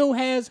 What? Still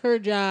has her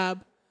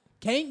job.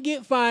 Can't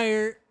get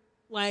fired.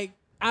 Like,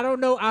 I don't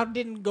know. I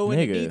didn't go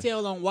into Nigga.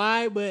 detail on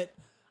why, but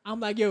I'm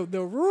like, yo,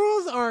 the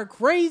rules are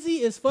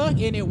crazy as fuck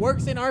and it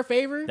works in our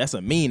favor. That's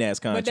a mean ass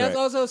But contract. that's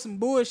also some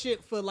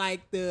bullshit for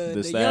like the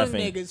young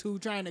staffing. niggas who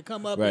trying to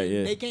come up Right, and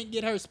yeah. they can't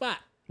get her spot.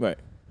 Right.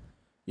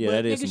 Yeah, But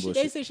that is nigga, some they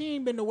bullshit. said she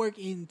ain't been to work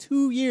in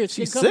 2 years.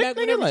 She She come sick, back nigga?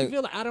 whenever Like- she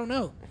feel like. I don't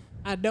know.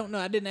 I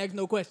didn't ask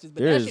no questions,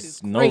 but that shit is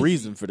There's no crazy.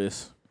 reason for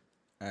this.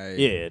 Hey.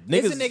 Yeah,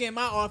 There's niggas. a nigga in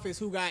my office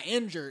who got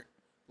injured,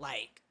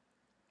 like,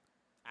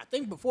 I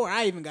think before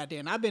I even got there,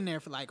 and I've been there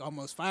for like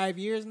almost 5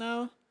 years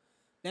now.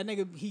 That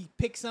nigga, he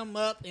picked something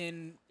up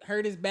and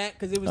hurt his back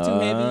because it was too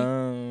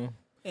heavy.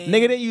 And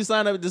Nigga, didn't you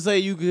sign up to say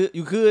you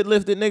could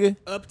lift it, nigga?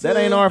 up to, That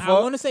ain't our I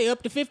fault. want to say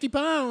up to 50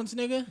 pounds,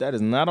 nigga. That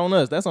is not on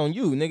us. That's on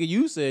you, nigga.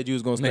 You said you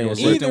was gonna stay Nigga in was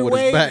shape. lifting Either with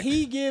his way, back.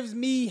 he gives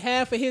me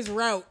half of his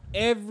route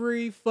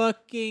every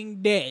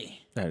fucking day.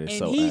 That is and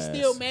so he ass.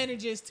 still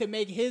manages to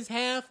make his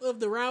half of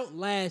the route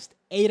last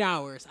 8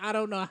 hours. I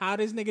don't know how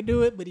this nigga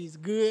do it, but he's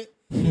good.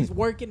 He's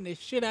working the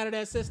shit out of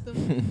that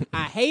system.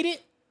 I hate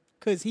it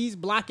because he's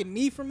blocking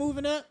me from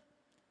moving up.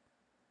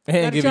 And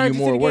Gotta giving charge you it to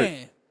more the work.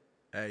 game.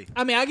 Hey.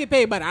 I mean, I get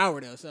paid by the hour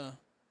though, so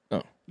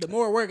Oh. the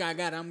more work I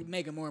got, I'm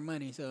making more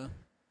money. So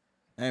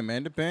Hey,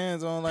 man,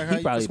 depends on like how He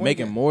you probably swing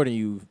making it. more than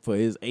you for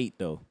his 8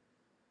 though.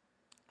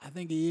 I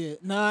think he is.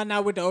 Nah,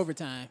 not with the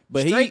overtime.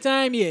 But Straight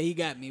time, yeah, he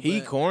got me. He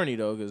but corny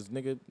though, cause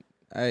nigga,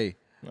 Hey,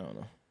 I don't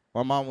know.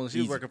 my mom when she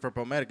was Easy. working for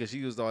ProMedica, she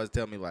used to always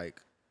tell me like,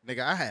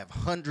 nigga, I have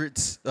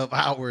hundreds of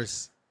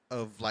hours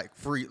of like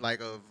free,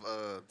 like of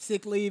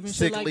sick leave and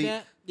sick shit like leave,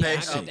 that. pay- I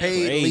got that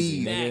paid crazy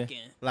leave, nigga. back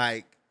in.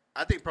 like.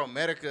 I think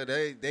ProMedica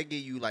they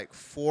give you like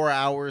 4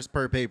 hours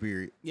per pay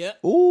period.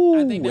 Yep. Ooh,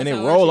 I think and that's it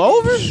how roll our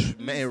over. shit is.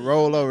 Man,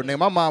 roll over, nigga.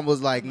 My mom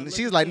was like,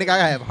 she was like, nigga,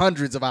 I have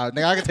hundreds of hours,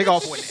 nigga. I can take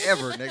off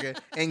whenever, nigga,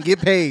 and get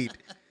paid.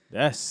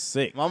 That's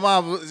sick. My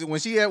mom, when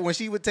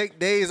she would take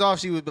days off,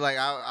 she would be like,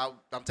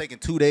 I'm taking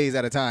 2 days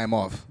at a time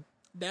off.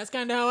 That's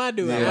kind of how I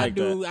do it. Yeah, I like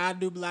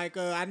do like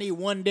I need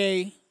 1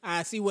 day.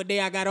 I see what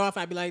day I got off.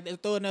 I'd be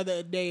like, throw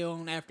another day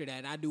on after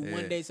that. I do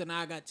 1 day, so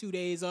now I got 2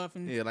 days off.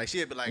 And Yeah, like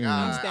she'd be like, I'm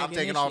I'm stacking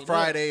taking that off shit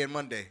Friday and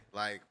Monday.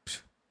 Like,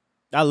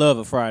 I love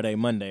a Friday,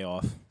 Monday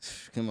off.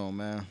 come on,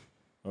 man.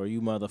 Or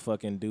you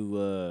motherfucking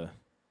do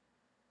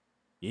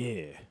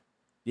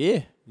yeah.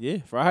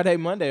 Friday,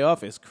 Monday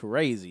off is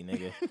crazy,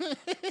 nigga.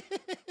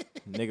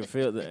 Nigga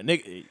feel the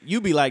nigga.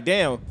 You be like,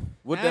 damn,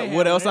 what I ain't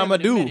what had else one I'ma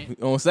of them do in a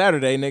minute. on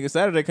Saturday, nigga?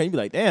 Saturday, can you be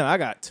like, damn, I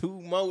got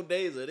 2 more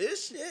days of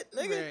this shit,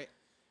 nigga? Right.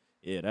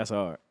 Yeah, that's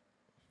hard.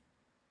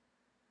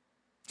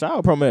 Shout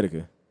out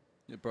ProMedica.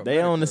 They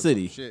own the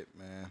city. Shit,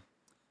 man.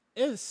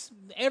 It's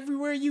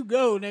everywhere you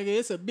go, nigga.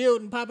 It's a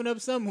building popping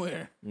up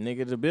somewhere.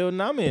 Nigga, the building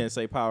I'm in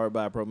say powered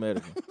by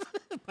ProMedica.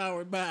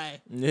 Powered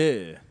by.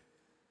 Yeah.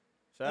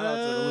 Shout out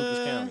to the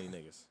Lucas County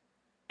niggas.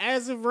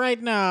 As of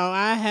right now,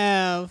 I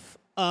have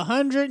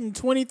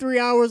 123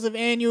 hours of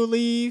annual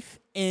leave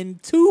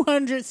and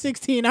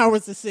 216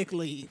 hours of sick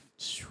leave.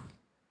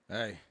 Hey.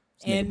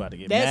 This nigga And about to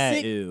get that mad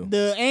sick, ill.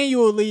 the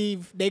annual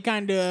leave, they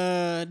kind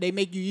of they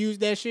make you use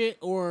that shit,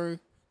 or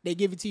they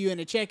give it to you in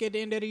a check at the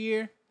end of the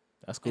year.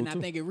 That's cool And too.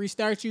 I think it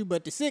restarts you,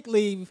 but the sick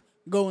leave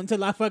go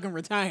until I fucking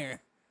retire.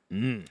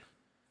 And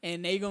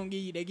they give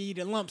you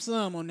the lump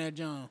sum on that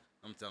John.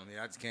 I'm telling you,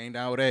 I just came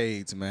down with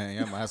AIDS, man.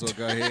 Y'all might as well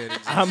go ahead. And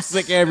I'm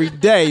sick every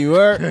day, you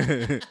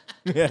heard?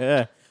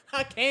 Yeah.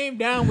 I came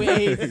down with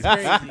AIDS. It's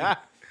crazy. I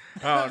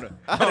don't know.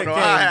 I don't know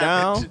Came how it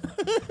down.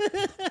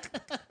 happened.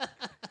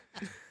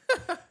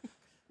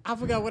 I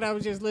forgot what I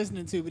was just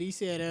listening to, but he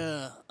said,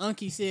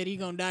 Unky said he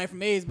gonna die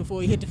from AIDS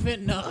before he hit the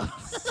fentanyl.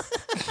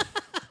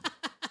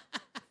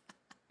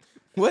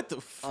 What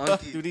the fuck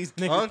Unky, do these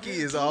niggas? Unky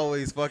is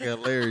always fucking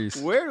hilarious.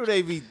 Where do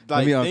they be Let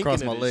like me thinking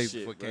uncross of my this legs shit,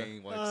 before bro?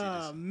 Kane want to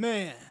Oh see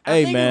man.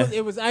 Hey, I think man.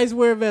 it was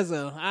Icewear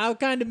Vezo. I've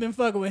kind of been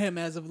fucking with him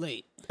as of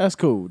late. That's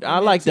cool. I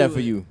I'm like that into for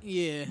it. you.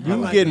 Yeah. I You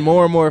like getting it.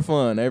 more and more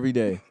fun every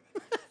day.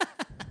 this.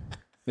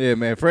 Yeah,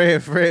 man.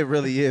 Fred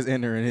really is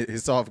entering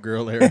his soft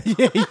girl era.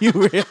 Yeah, you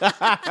really.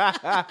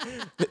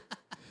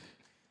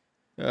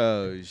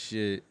 Oh,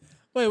 shit.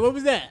 Wait, what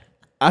was that?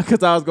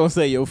 Because I was going to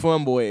say your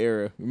fun boy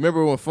era.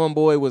 Remember when fun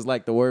boy was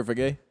like the word for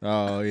gay?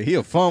 Oh, yeah, he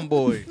a fun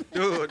boy.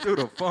 Dude,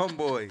 a fun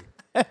boy.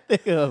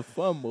 Nigga, a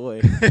fun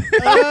boy.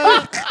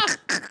 That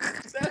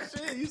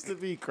shit used to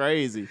be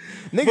crazy.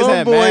 Niggas Fun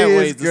had boy mad is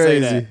ways to say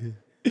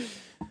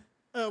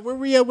that. Where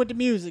we at with the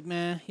music,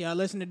 man? Y'all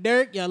listen to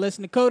Dirk? Y'all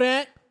listen to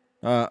Kodak?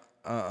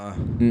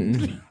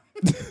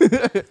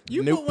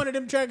 You Nope. put one of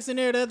them tracks in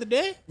there the other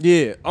day?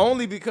 Yeah,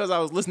 only because I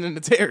was listening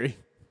to Terry.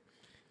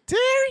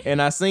 Terry?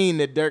 And I seen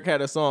that Dirk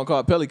had a song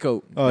called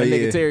Pellycoat. Oh, that yeah.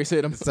 nigga Terry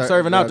said, I'm Sir-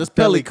 serving out this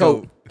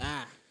Pellycoat.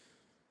 Ah,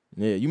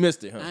 Yeah, you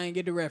missed it, huh? I ain't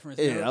get the reference.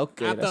 Yeah, though.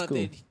 okay, I that's thought cool.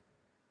 that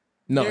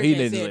No, Dirk he had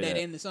didn't said say that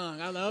that. in the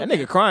song. I was like, That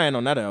okay. nigga crying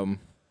on that album.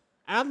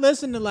 I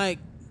listened to like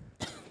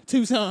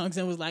 2 songs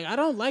and was like, I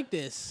don't like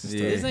this.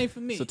 Yeah. This ain't for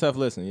me. It's a tough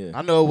listen, yeah.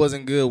 I know it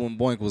wasn't good when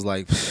Boink was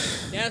like,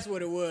 That's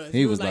what it was.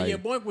 He It was was like, like- your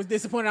Boink was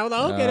disappointed. I was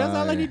like, okay, that's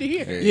all I need to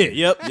hear.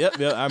 Yeah, yep.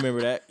 I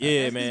remember that.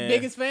 Yeah, That's man. his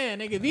biggest fan,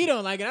 nigga. If he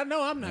don't like it, I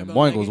know I'm not and gonna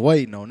Boink like was it.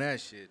 waiting on that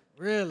shit.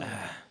 Really?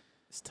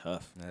 It's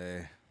tough.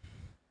 Hey,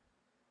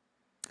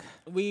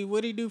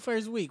 What did he do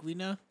first week? We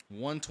know.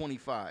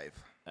 125.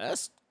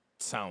 That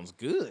sounds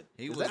good.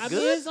 He Is was- that I good?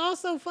 mean, it's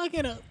also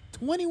fucking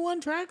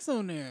 21 tracks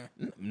on there.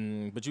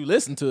 But you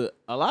listen to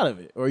a lot of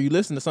it, or you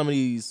listen to some of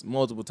these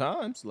multiple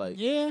times. Like,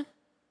 Yeah.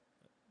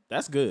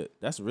 That's good.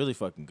 That's really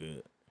fucking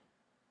good.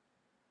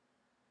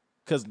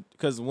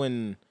 Cause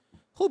when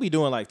who be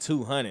doing like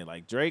 200,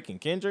 like Drake and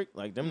Kendrick,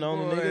 like them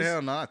known Boy, niggas.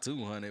 hell not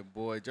 200,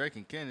 boy. Drake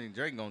and Kendrick,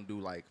 Drake gonna do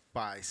like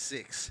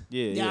 5-6.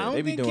 Yeah, I they don't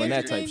be think doing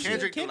that Kendrick type shit.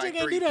 Kendrick Kendrick do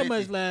ain't like do that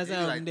much 350. last He do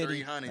album, like did he?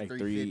 300, Like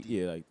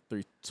 350. like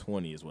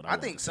 320 is what I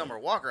think Summer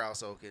Walker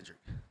outsold Kendrick.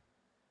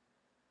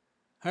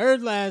 Her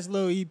last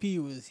little EP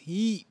was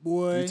heat,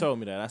 boy. You told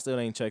me that. I still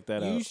ain't checked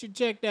that You out. should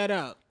check that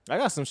out. I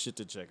got some shit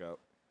to check out.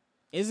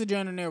 It's a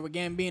joint in there with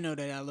Gambino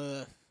that I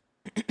love.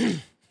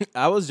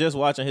 I was just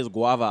watching his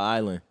Guava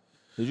Island.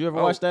 Did you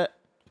ever watch that?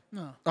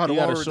 No. Oh, the He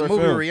got one a with short the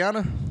movie film.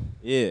 with Rihanna?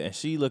 Yeah, and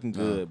she looking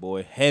good,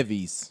 boy.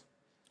 Heavies.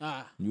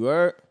 Ah. You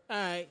heard? All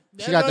right.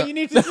 That's got all the- you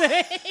need to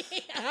say.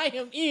 I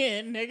am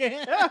in,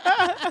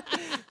 nigga.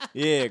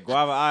 Yeah,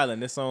 Guava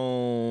Island. It's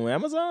on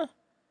Amazon.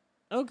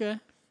 Okay.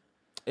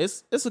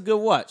 It's a good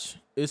watch.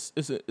 It's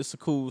a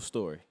cool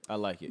story. I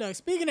like it. Look,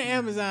 speaking of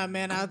Amazon,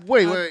 man,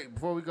 Wait.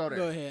 Before we go there.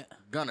 Go ahead.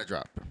 Gunna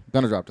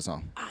dropped the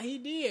song. He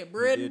did.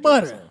 Bread He and did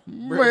drop butter.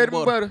 some. Bread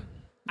and butter.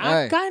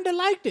 I Hey. kind of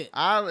liked it.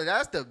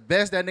 That's the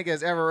best that nigga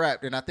has ever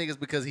rapped, and I think it's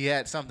because he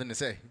had something to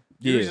say.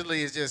 Yeah.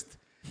 Usually it's just,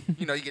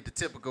 you get the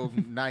typical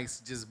nice,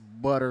 just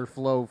butter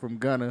flow from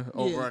Gunna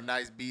over Yeah. a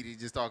nice beat. He's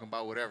just talking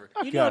about whatever.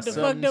 You know what the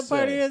something fucked up to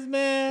part say. is,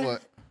 man?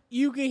 What?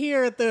 You can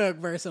hear a Thug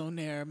verse on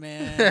there,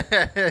 man.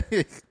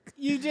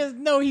 You just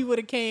know he would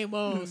have came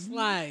on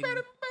sliding.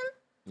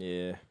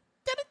 Yeah.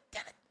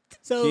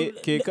 So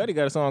Kid Cudi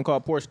got a song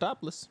called Porsche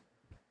Topless.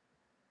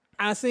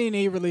 I seen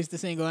he released the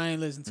single. I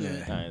ain't listened to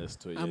it. I ain't listen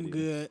to it yet I'm either.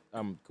 good.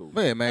 I'm cool.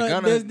 Man,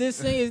 Gunna. Is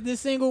this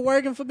single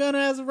working for Gunna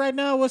as of right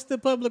now? What's the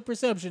public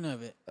perception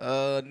of it?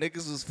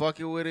 Niggas was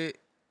fucking with it,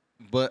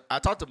 but I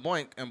talked to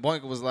Boink, and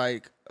Boink was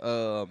like,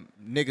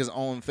 niggas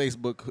on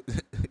Facebook,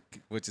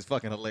 which is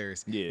fucking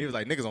hilarious. Yeah. He was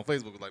like, niggas on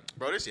Facebook was like,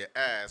 bro, this shit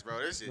ass, bro,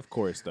 this shit. Of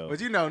course, though. But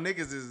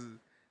niggas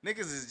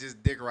is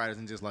just dick riders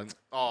and just like,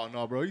 oh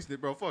no, bro,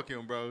 bro, fuck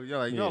him, bro. Y'all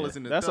like, Yeah, y'all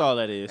listen to that's Thug. all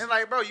that is. And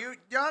like, bro,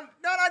 y'all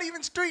not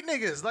even street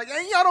niggas. Like,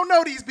 and y'all don't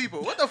know these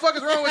people. What the fuck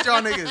is wrong with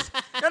y'all niggas?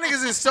 Y'all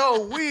niggas is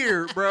so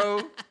weird,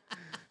 bro.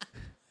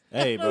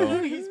 Hey, bro,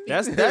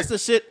 that's the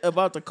shit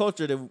about the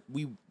culture that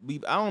we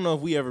I don't know if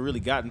we ever really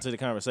got into the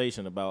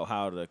conversation about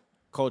how the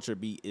culture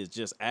beat is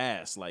just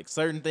ass. Like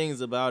certain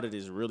things about it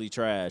is really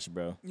trash,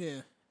 bro.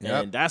 Yeah.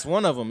 Yep. And that's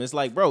one of them. It's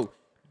like, bro,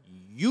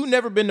 you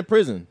never been to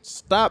prison.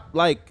 Stop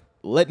like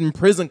letting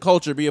prison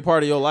culture be a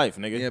part of your life,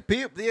 nigga. Yeah,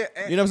 people. Yeah,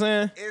 You know what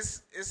I'm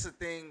saying? It's a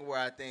thing where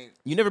I think,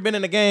 You never been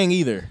in a gang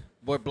either.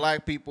 boy,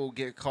 black people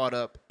get caught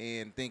up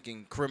in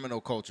thinking criminal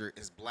culture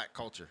is black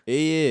culture.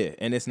 Yeah,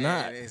 and it's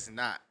not. And it's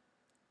not.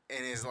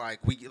 And it's like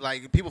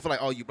people feel like,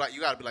 oh, you black, you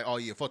gotta be like, oh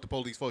yeah, fuck the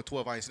police, fuck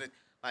 12, I ain't snitch.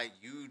 Like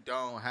you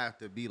don't have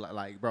to be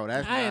like bro,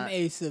 that's I am not.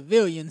 a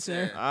civilian,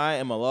 sir. I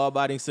am a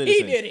law-abiding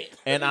citizen. did it.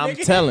 And I'm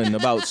telling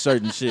about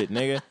certain shit,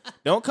 nigga.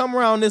 Don't come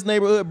around this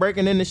neighborhood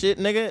breaking into shit,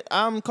 nigga.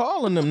 I'm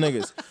calling them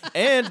niggas.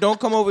 And don't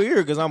come over here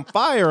because I'm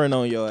firing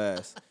on your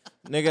ass.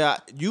 Nigga,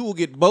 you will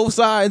get both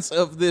sides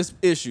of this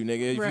issue,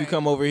 nigga, if you Right.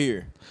 come over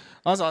here.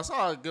 Also, I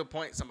saw a good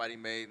point somebody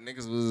made.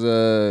 Niggas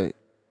was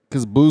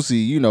cause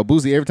Boosie,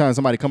 Boosie, every time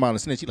somebody come out and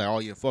snitch, he like, oh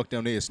yeah, fuck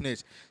them, they a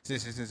snitch.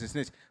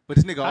 But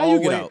this nigga How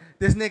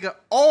you get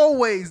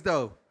always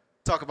though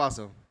talk about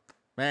some,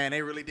 man,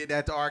 they really did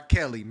that to R.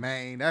 Kelly,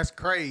 man. That's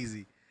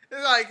crazy.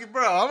 It's like,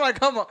 bro, I'm like,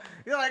 come on.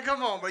 You're like,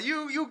 come on, bro.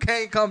 You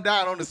can't come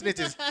down on the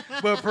snitches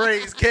but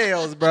praise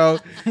Kales, bro.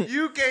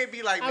 You can't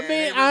be like,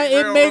 man, I mean,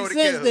 they really it makes railroaded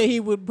sense Kales. that he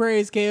would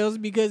praise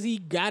Kales because he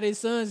got his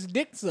son's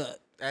dick sucked.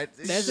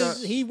 That's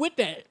just, he with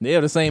that. They're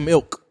the same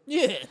ilk.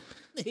 Yeah.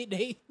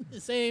 They the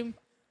same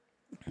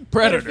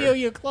Predator.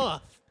 pedophilia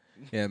cloth.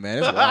 Yeah, man,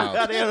 it's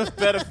wild. They're the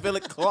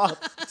pedophilic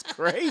cloth. It's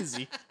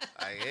crazy.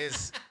 Like,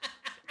 it's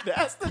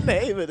That's the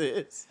name of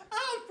this.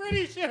 I'm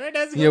pretty sure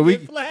that's Yeah, gonna we-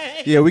 get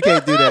flagged. yeah, we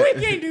can't do that.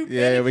 We can't do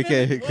Yeah, we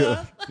can't. pedophilic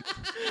cloth.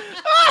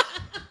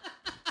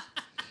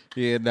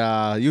 Yeah,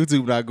 nah,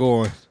 YouTube not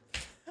going.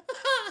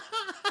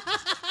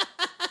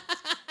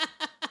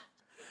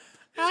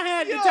 I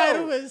had the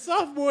title in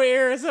sophomore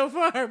era so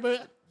far,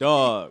 but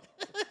Dog.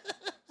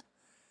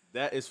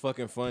 That is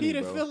fucking funny,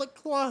 bro. pedophilic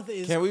cloth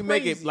is Can we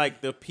make it crazy.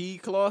 like the pea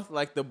cloth,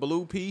 like the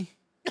blue pea,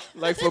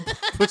 like for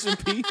pushing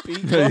pea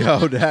cloth?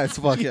 Yo, that's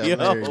fucking Yo.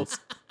 hilarious.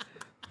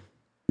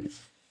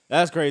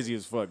 That's crazy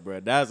as fuck, bro.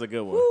 That's a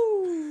good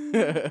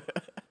one.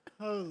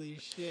 Holy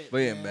shit. But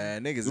yeah,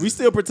 man, niggas. We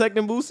still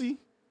protecting Boosie?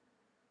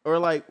 Or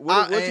like,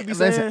 what you be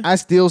saying? Listen, I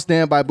still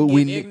stand by, but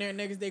we Getting need ignorant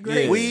niggas, they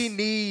great. we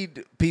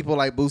need people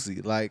like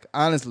Boosie. Like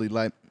honestly,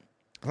 like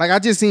I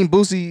just seen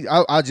Boosie.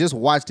 I just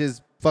watched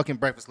his fucking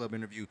Breakfast Club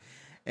interview,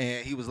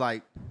 and he was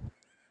like,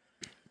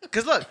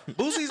 "Cause look,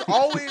 Boosie's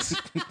always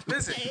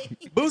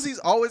Boosie's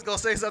always gonna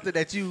say something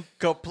that you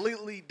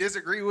completely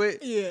disagree with.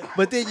 Yeah.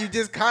 But then you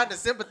just kind of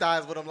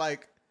sympathize with him,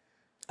 like."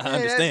 I Man,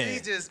 that's- understand. he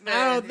just, man,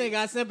 I don't think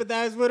I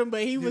sympathize with him,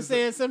 but he was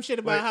saying some shit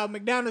about how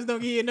McDonald's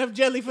don't give you enough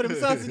jelly for them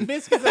sausage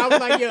biscuits. I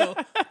was like, yo,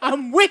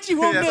 I'm with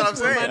you on Yeah, that's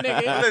this what one, I'm my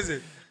saying. nigga.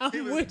 Listen,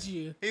 I'm with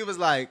you. he was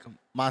like,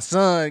 my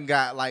son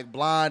got like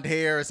blonde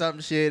hair or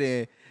some shit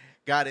and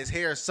got his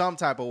hair some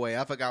type of way.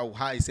 I forgot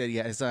how he said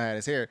his son had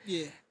his hair.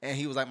 Yeah. And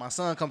he was like, my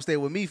son, come stay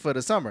with me for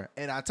the summer.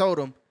 And I told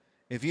him,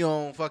 if you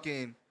don't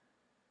fucking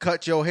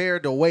cut your hair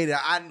the way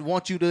that I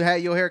want you to have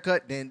your hair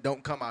cut, then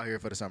don't come out here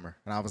for the summer.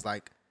 And I was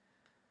like,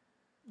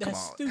 come That's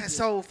on. stupid. That's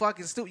so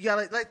fucking stupid. You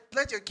gotta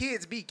let your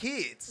kids be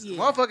kids. Yeah.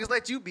 Motherfuckers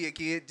let you be a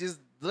kid. Just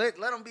let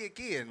them be a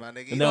kid, my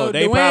nigga. No, So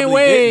they Dwayne probably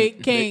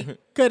Wade didn't. can't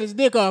cut his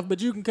dick off,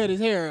 but you can cut his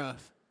hair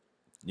off.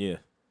 Yeah.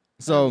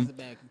 So, That was a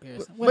bad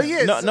comparison. but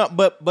yeah, No,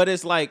 but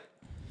it's like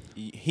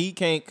he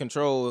can't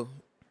control,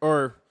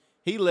 or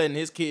he letting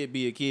his kid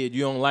be a kid.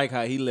 You don't like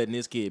how he letting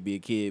his kid be a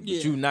kid, but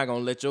Yeah. you not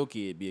gonna let your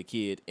kid be a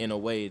kid in a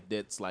way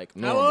that's like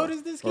How normal old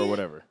is this or kid?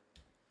 whatever.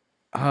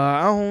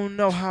 I don't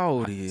know how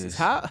old he is.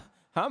 How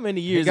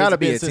many He years? gotta has it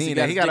be been a since teen.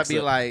 got He his gotta dick be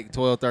sucked? like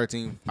 12,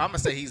 13. I'm gonna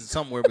say he's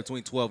somewhere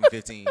between 12 and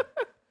 15.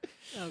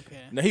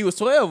 Okay. Now he was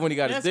 12 when he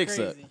got That's his dick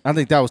crazy. sucked. I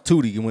think that was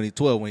Tootie when he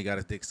 12 when he got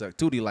his dick sucked.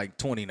 Tootie like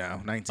 20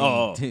 now, 19.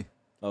 Oh.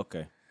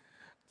 Okay.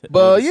 But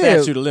Well, the yeah.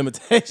 statute of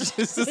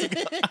limitations.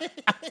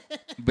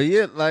 But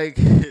yeah, like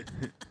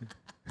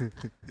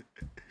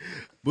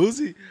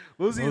Boosie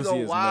is a Boosie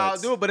is wild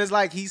nuts. dude, but it's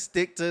like he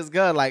stick to his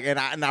gun, like, and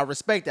I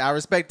respect it. I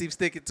respect him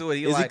sticking to it.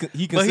 He Is he like, co-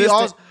 he but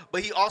consistent?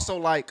 he also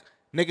like,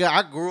 nigga,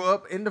 I grew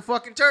up in the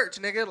fucking church,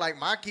 nigga. Like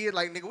my kid,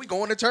 like nigga, we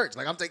going to church.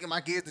 Like I'm taking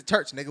my kids to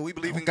church, nigga. We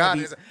believe in God.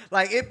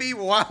 Like it be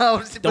wild.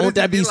 but it Don't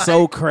that just be like,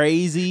 so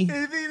crazy?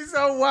 It be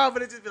so wild,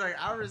 but it just be like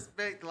I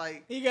respect,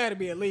 He got to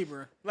be a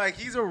Libra. like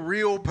he's a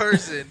real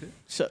person.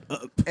 Shut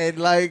up. And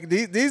like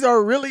these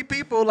are really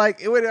people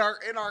like in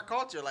our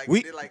culture, like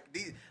We- they're like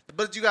these.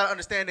 But you gotta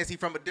understand this: he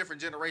from a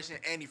different generation,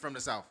 and he from the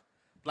South.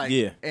 Like,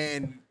 Yeah.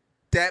 and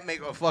that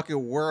make a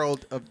fucking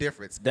world of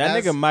difference. That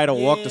That's- nigga might have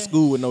walked to Yeah.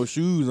 school with no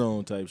shoes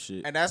on, type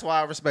shit. and that's why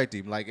I respect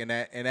him. Like in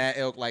that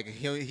ilk, like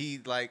he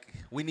like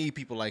we need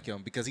people like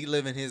him because he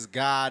living his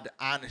God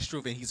honest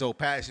truth, and he's so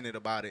passionate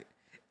about it.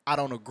 I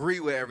don't agree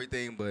with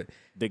everything, but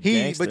The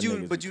gangster but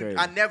niggas be you, crazy.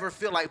 I never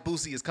feel like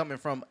Boosie is coming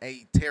from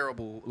a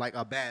terrible, like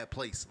a bad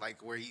place,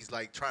 like where he's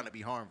like trying to be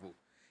harmful.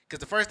 Because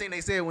the first thing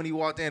they said when he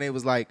walked in, it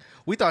was like,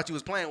 we thought you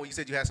was playing when you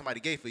said you had somebody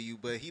gay for you,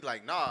 but he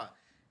like, nah.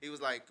 He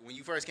was like, when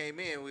you first came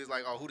in, we was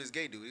like, oh, who this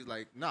gay dude? He was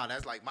like, nah,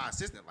 that's like my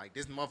assistant. Like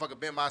this motherfucker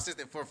been my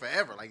assistant for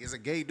forever. Like it's a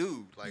gay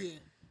dude. Like Yeah.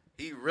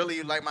 he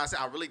really like my.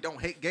 I really don't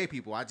hate gay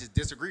people. I just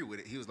disagree with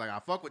it. He was like, I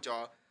fuck with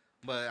y'all,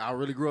 but I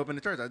really grew up in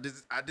the church.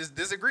 I just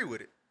disagree with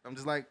it. I'm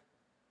just like,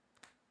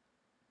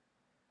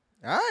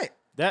 all right.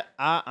 That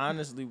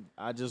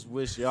I just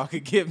wish y'all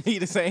could give me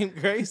the same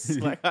grace.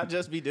 Like I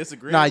just be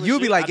disagreeing. Nah, with you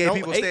be shit. like I gay don't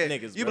people hate stay.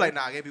 niggas, You be bro. like,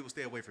 nah, gay people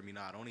stay away from me.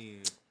 Nah, don't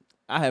even.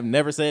 I have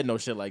never said no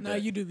shit like No,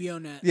 that. you do be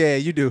on that. Yeah,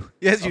 you do.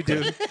 Yes, you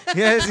do.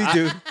 Yes, you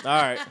do.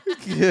 All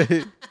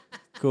right,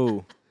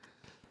 cool.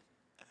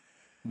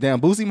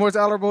 Damn, Boosie more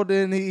tolerable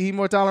than he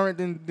more tolerant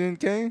than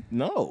Kane.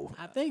 No,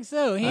 I think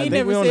so. He I ain't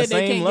think we never on the said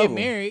they same can't level.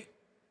 get married.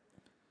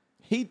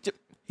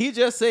 he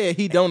just said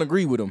he don't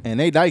agree with him. And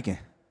they dyking.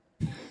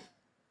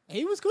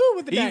 He was cool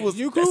with the He Dykes. was-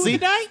 You cool see?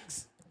 with the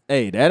Dykes?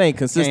 Hey, that ain't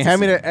consistent.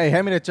 Hey,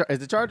 hand me the. Is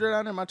the charger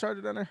down there? My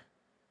charger down there.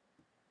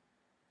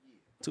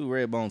 2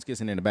 red bones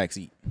kissing in the back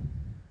seat.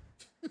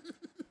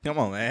 Come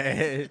on,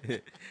 man.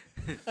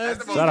 That's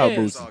the most Shout out TJ,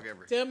 Boosie. song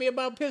ever. Tell me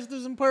about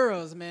Pistols and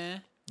Pearls,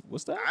 man.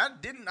 What's that? I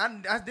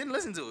didn't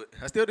listen to it.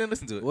 I still didn't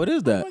listen to it. What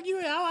is that? Fuck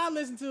you, I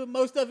listened to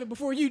most of it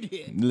before you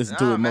did. Listen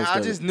to Nah, it man, most I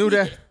of just it. knew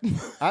that.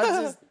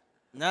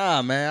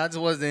 Nah, man, I just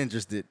wasn't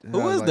interested. Who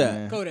I was is like, that?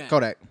 man. Kodak.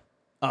 Kodak.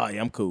 Oh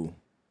yeah, I'm cool.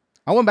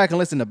 I went back and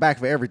listened to Back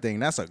for Everything.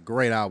 That's a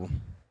great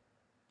album.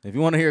 If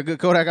you want to hear a good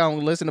Kodak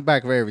album, listen to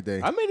Back for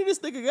Everything. How many this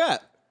nigga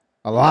got?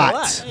 A lot.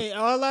 lot. Hey,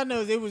 all I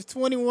know is it was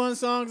 21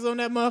 songs on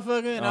that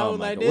motherfucker, and I Oh was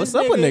my like, God. this What's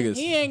up with nigga, niggas?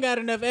 He ain't got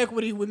enough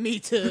equity with me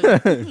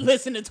to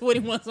listen to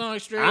 21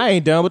 songs straight. I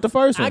ain't done with the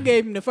first one. I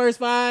gave him the first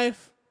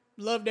 5.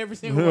 Loved every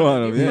single One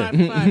one. of Give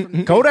me them, 5 for 5 from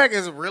the Kodak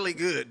is really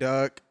good,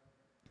 dog.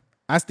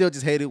 I still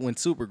just hated when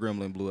Super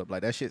Gremlin blew up.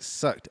 Like, that shit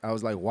sucked. I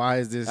was like, why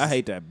is this? I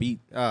hate that beat.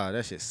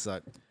 That shit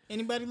sucked.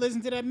 Anybody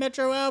listen to that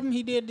Metro album?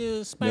 He did the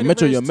Your Spider-Verse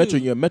Metro, 2. your Metro,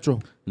 your Metro.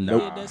 He No.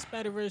 did that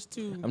Spider-Verse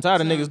 2. I'm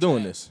tired of niggas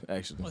doing soundtrack. this,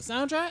 actually. What,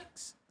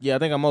 soundtracks? Yeah, I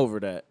think I'm over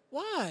that.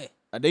 Why?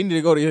 They need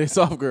to go to their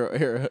soft girl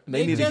era.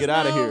 They need to just get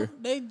out of now- here.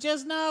 They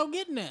just now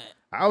getting that.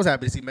 I was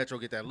happy to see Metro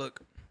get that look.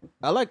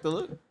 I like the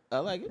look. I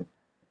like it.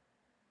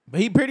 But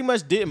he pretty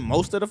much did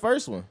most of the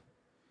first one.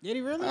 Did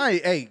he really?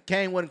 Hey,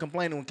 Kane wasn't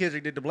complaining when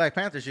Kendrick did the Black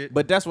Panther shit.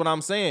 But that's what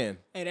I'm saying.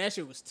 Hey, that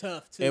shit was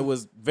tough, too. It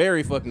was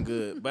very fucking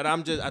good. But I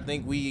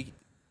think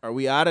are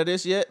we out of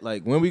this yet?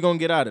 Like, when we gonna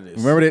get out of this?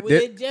 Remember that?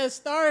 It just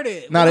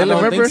started. Nah, they What let-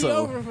 was remember- it so.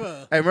 over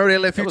for? Hey, remember they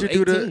let That was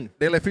Future do the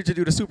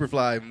 18.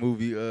 Superfly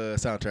movie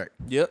soundtrack.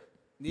 Yep.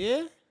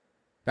 Yeah?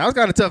 That was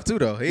kind of tough too,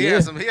 though. He Yeah.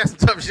 had some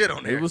tough shit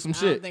on there. It was some I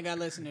don't shit. think I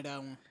listened to that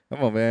one.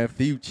 Come on, man,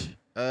 Future.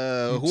 Who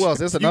else?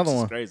 There's another Future's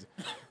one. Crazy.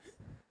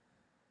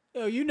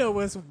 Yo, you know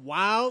what's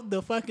wild?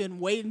 The fucking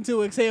Waiting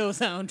to Exhale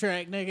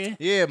soundtrack, nigga.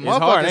 Yeah, It's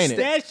hard, motherfuckers. ain't it?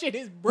 That shit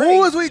is Who brave.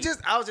 was we just?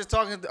 I was just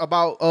talking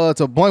about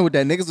to a point with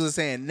that. Niggas was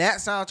saying that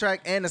soundtrack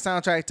and the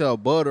soundtrack to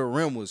Above the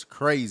Rim was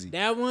crazy.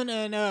 That one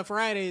and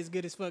Friday is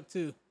good as fuck,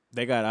 too.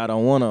 They got I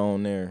Don't Wanna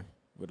on there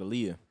with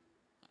Aaliyah.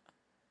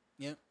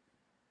 Yeah.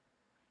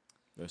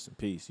 Rest in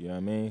peace. You know what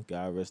I mean?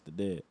 God rest the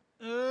dead.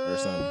 Or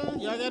something.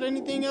 Y'all got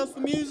anything else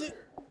for music?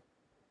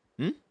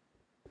 This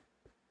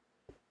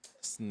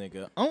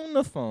nigga on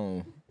the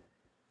phone.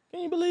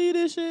 Can you believe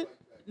this shit?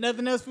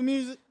 Nothing else for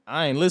music?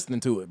 I ain't listening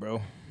to it, bro.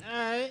 All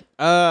right.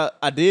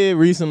 I did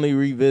recently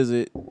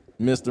revisit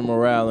Mr.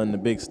 Morale and the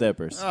Big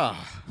Steppers.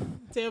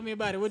 Tell me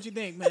about it. What you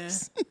think, man?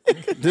 This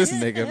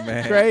nigga,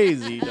 man.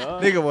 Crazy,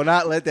 dog. Nigga will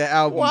not let that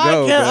album Why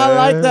go. can't I man.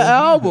 like the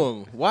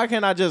album? Why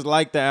can't I just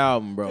like the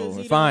album, bro, 'Cause he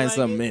and find don't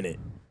like something it. in it?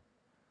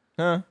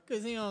 Huh?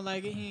 Because he don't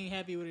like it. He ain't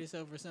happy with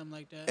himself or something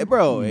like that. Hey,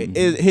 bro,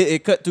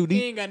 it cut too He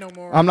deep. ain't got no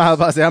more. I'm not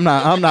about to say I'm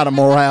not a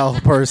morale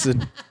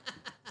person.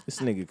 This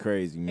nigga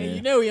crazy, man. And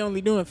you know he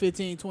only doing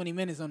 15, 20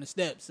 minutes on the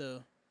step,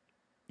 so.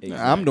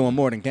 I'm doing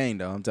more than Kane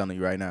though. I'm telling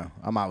you right now.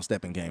 I'm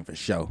outstepping Kane for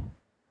sure.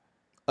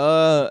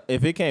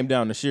 If it came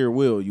down to sheer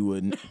will, you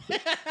wouldn't.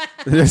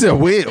 There's a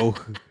will.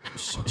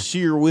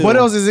 Sheer will. What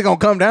else is it gonna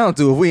come down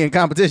to if we in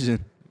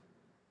competition?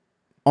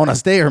 On a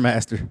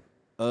stairmaster.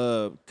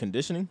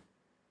 Conditioning.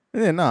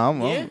 Yeah, no,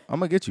 I'm Yeah?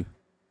 gonna get you.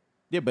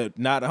 Yeah, but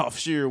not off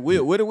sheer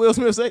will. What did Will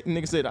Smith say?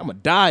 Nigga said, "I'm gonna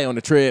die on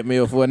the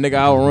treadmill for a nigga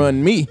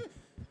outrun me."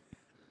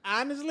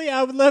 Honestly,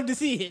 I would love to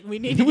see it. We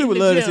need to We get would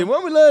in the love to gym see.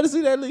 Wouldn't we love to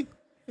see that, Lee?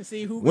 and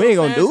see who We ain't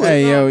goes gonna do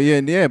faster. it.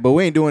 Hey, yeah, but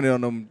we ain't doing it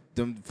on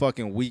them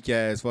fucking weak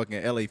ass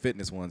fucking LA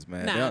Fitness ones,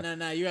 man.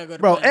 Nah. You gotta go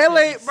to Bro, Planet LA,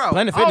 Fitness. bro.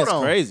 Planet hold Fitness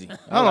on. crazy. I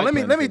Hold on, like let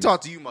Planet me Fitness.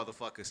 talk to you,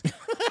 motherfuckers.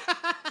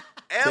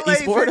 LA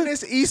Eastbourne?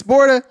 Fitness,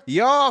 Eastbourne,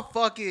 y'all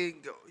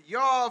fucking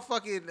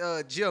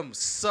gyms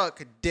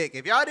suck dick.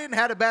 If y'all didn't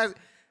have the basket,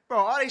 bro,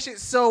 all they shit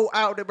so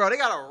out there, bro. They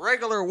got a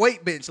regular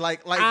weight bench,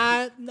 like. No,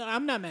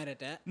 I'm not mad at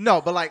that.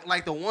 No, but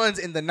like the ones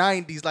in the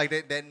 '90s, like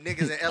that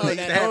niggas in LA used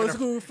that to have old in the,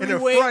 school in free the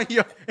weight? front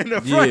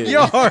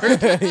yard,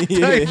 type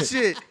Yeah.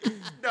 shit.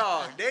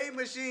 Dog, they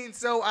machines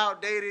so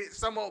outdated.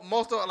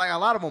 Most of like a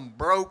lot of them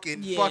broke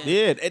and Yeah. fucking.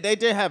 Yeah, they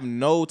just have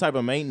no type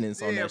of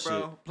maintenance on Yeah, that bro.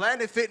 shit.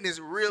 Planet Fitness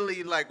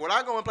really like when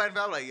I go in Planet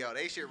Fitness, I'm like, yo,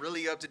 they shit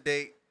really up to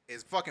date.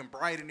 It's fucking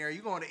bright in there.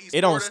 You going to East?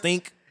 It don't Florida,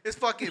 stink.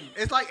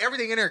 It's like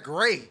everything in there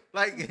gray.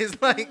 Like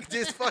it's like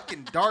just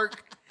fucking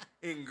dark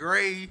and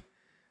gray.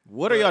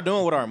 What are y'all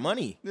doing with our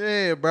money?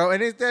 Yeah, bro.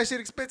 And that shit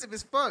expensive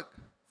as fuck.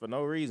 For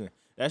no reason.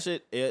 That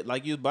shit,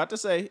 like you was about to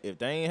say, if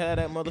they ain't had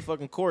that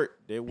motherfucking court,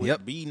 there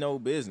would be no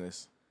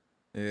business.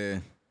 Yeah.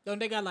 Don't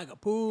they got like a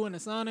pool and a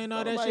sauna and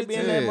all that Nobody shit be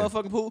in too? that Yeah.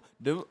 motherfucking pool.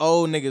 The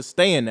old niggas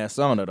stay in that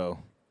sauna though.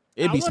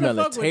 It I be wanna smelling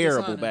fuck with the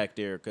terrible sauna. back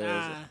there.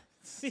 Cause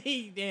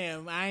See,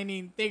 damn, I ain't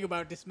even think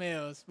about the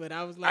smells, but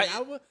I was like, I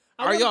are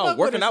wanna y'all fuck with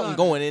working a out and sauna.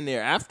 going in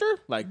there after?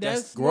 Like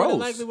that's more than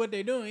gross. likely what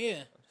they're doing.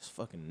 Yeah, It's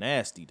fucking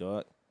nasty,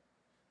 dog.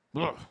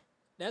 Ugh.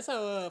 that's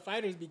how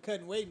fighters be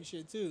cutting weight and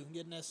shit too,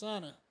 getting that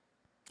sauna.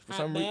 For Hot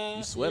some reason, you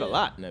bath, sweat a yeah.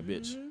 lot in that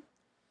bitch.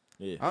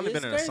 Yeah. I only It's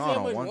been in a crazy how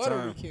sauna much one water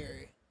time. we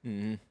carry.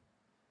 Mm-hmm.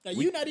 Like,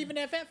 you not even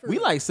that fat for We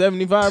real. like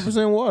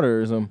 75%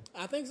 water or something.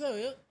 I think so.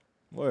 Yep,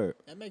 Word.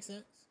 that makes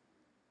sense.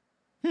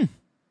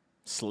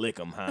 Slick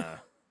 'em, huh?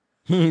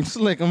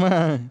 Slick them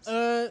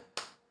eyes.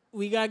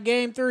 We got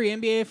Game 3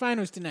 NBA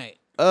Finals tonight.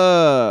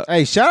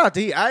 Hey, shout out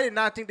to he. I did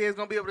not think they was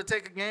gonna be able to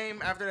take a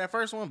game after that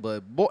first one,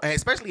 but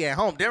especially at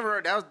home,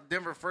 Denver. That was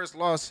Denver's first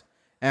loss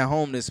at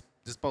home this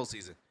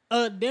postseason.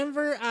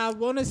 Denver, I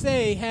want to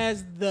say,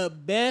 has the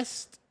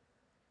best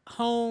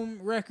home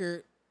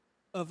record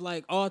of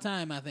like all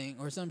time, I think,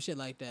 or some shit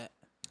like that.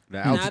 The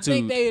And I altitude.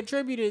 think they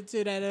attributed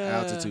to that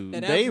Altitude.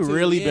 that They altitude,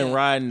 really yeah. been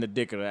riding the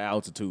dick of the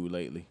altitude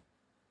lately.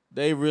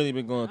 They really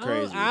been going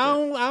crazy. with that.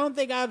 I don't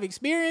think I've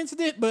experienced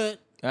it, but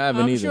I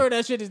haven't I'm either. sure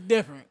that shit is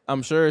different.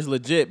 I'm sure it's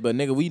legit, but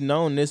nigga, we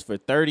known this for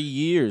 30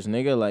 years,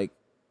 nigga. Like,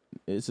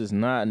 this is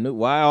not new.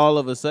 Why all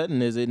of a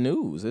sudden is it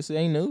news? This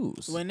ain't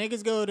news. When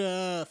niggas go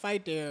to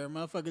fight there,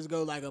 motherfuckers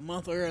go like a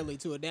month early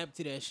to adapt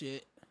to that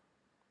shit.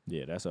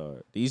 Yeah, that's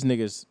hard. These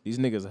niggas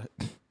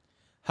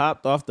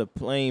hopped off the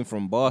plane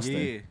from Boston,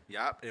 Yeah,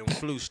 yup, and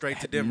flew straight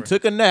to Denver.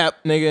 took a nap,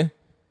 nigga,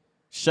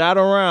 shot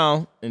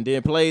around, and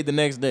then played the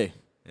next day.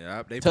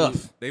 Yeah, they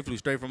Tough. flew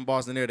straight from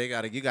Boston. There,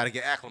 you gotta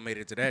get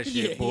acclimated to that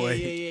shit, Yeah, boy.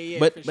 yeah,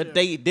 but for sure.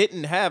 they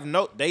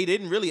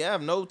didn't really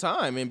have no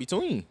time in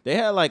between. They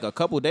had like a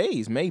couple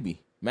days,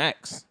 maybe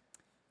max.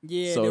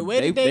 Yeah, So the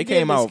way that they they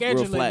came did the out real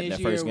scheduling flat this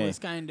that first year game.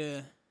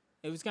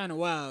 was kind of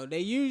wild.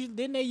 They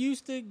didn't they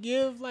used to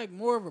give like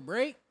more of a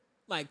break,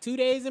 like 2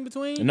 days in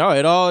between. No,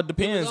 it all It was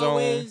depends on.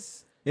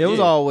 always, It was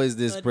Yeah. always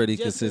this But pretty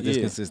just- consistent.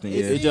 Yeah. Consistent, It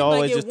yeah. It seemed just always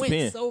like it just went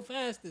depend. so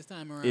fast this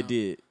time around. It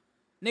did.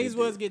 Niggas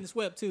was getting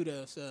swept too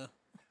though, so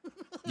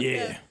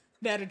Yeah.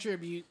 that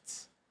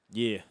attributes.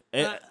 Yeah.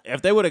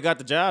 If they would have got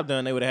the job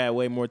done, they would have had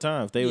way more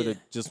time. If they would have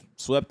Yeah. just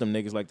swept them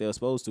niggas like they were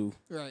supposed to.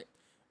 Right.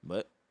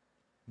 But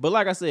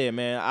like I said,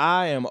 man,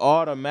 I am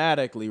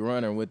automatically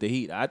running with the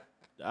Heat.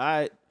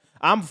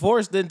 I'm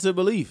forced into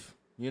belief.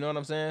 You know what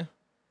I'm saying?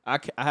 I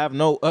have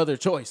no other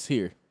choice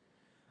here.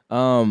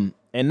 And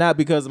not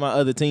because my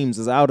other teams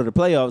is out of the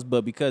playoffs,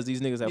 but because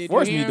these niggas have Did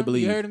forced you hear me to him?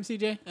 believe. You heard him,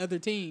 CJ? Other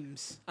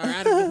teams are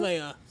out of the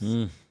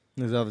playoffs.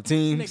 There's other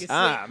teams. Nigga sick,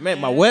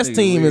 Man, my man. West Nigga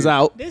team is weird.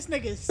 out. This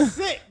nigga's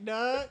sick,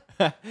 dog.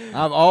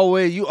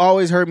 You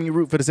always heard me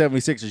root for the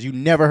 76ers. You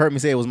never heard me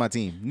say it was my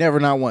team. Never,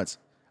 not once.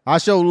 I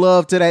show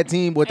love to that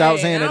team without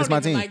saying that it's my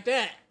team. Like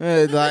that.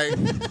 Like,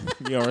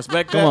 You don't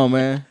respect that? come on,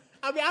 man.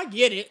 I mean, I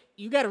get it.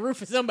 You got to root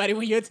for somebody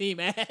when your team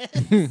ass.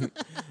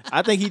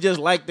 I think he just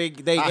liked they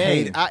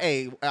game.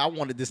 I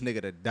wanted this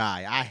nigga to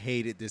die. I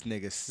hated this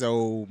nigga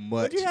so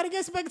much. But you got to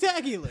get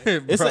spectacular.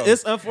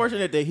 It's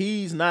unfortunate that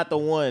he's not the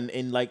one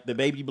in like the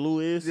baby blue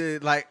is. Yeah,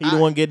 like He the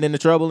one getting into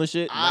trouble and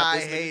shit. I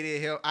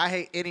hated him. I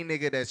hate any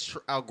nigga that's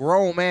a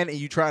grown man and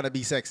you trying to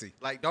be sexy.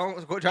 Like, don't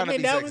go trying to be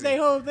sexy. That was their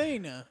whole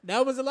thing, though.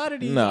 That was a lot of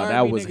these. No, that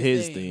R&B was niggas'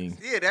 his things.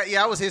 thing. Yeah,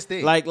 that was his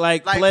thing. Like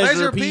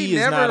Pleasure P is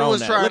never not on was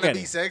that. trying Look to at be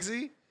him.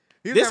 sexy.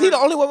 He the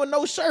only one with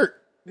no shirt.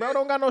 Bro,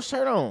 don't got no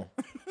shirt on.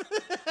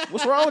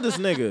 What's wrong with this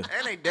nigga?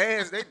 And they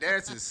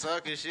dances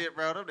suck and shit,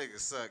 bro. Them niggas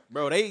suck.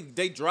 Bro, they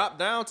drop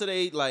down to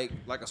they like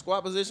a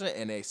squat position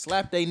and they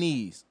slap their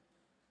knees.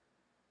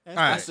 That's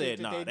All right. the I shit said,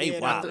 that nah, they they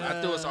did wild. after,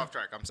 I threw us off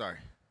track. I'm sorry.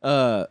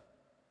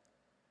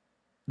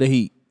 The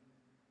Heat.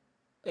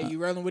 Hey, you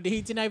rolling with the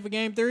Heat tonight for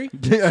Game 3?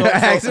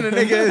 Asking a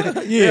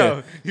nigga,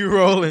 yo, you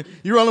rolling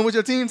with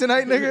your team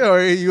tonight, nigga,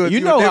 or you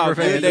know a how Denver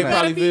fan good they tonight?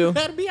 probably feel. You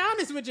gotta be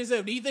honest with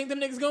yourself. Do you think them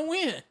niggas gonna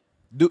win?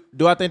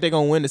 Do I think they're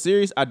gonna win the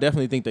series? I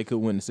definitely think they could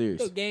win the series.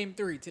 So Game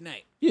 3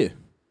 tonight. Yeah.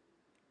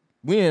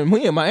 We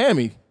in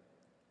Miami.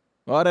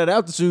 All that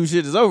altitude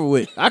shit is over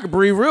with. I can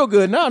breathe real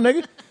good now,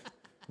 nigga.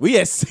 We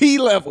at sea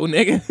level,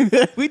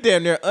 nigga. We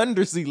damn near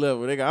under sea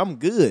level, nigga. I'm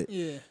good.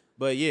 Yeah.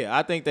 But yeah,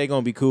 I think they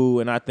gonna be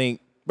cool, and I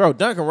think, bro,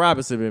 Duncan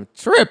Robinson been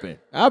tripping.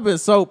 I've been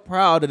so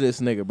proud of this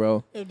nigga,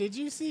 bro. Yo, did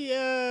you see?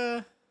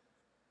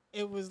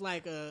 It was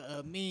like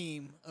a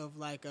meme of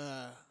like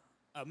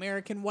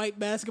American white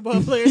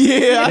basketball players.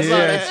 Yeah, I saw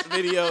that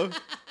video.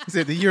 He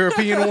said the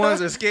European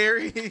ones are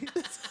scary.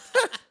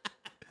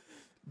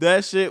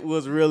 That shit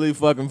was really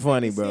fucking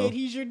funny, bro. Said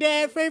he's your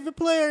dad's favorite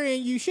player,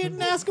 and you shouldn't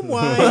ask him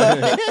why.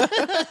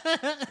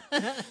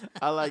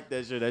 I like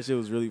that shit. That shit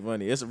was really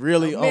funny. It's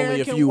really American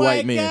only a few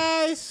white men.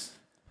 guys.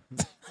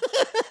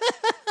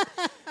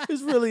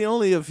 It's really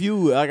only a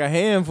few, like a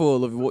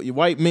handful of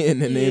white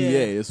men in the Yeah,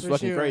 NBA. It's for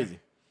fucking sure. crazy.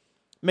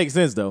 Makes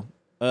sense though.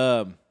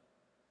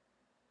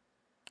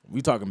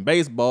 We talking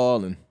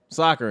baseball and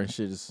soccer and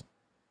shit. It's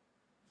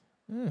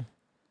a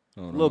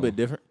little bit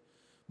different.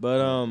 But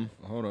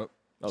Hold up.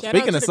 Shout speaking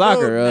out to of the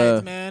soccer, Golden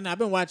Knights, man, I've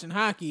been watching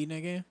hockey,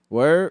 nigga.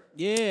 word.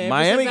 Yeah, ever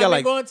Miami since got I've been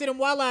like going to them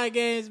Walleye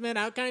games, man.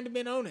 I've kind of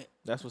been on it.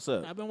 that's what's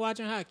up. I've been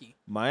watching hockey.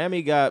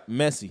 Miami got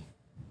Messi,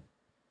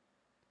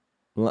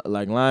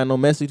 like Lionel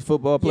Messi, the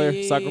football player,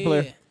 Yeah. soccer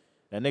player.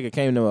 That nigga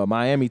came to a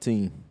Miami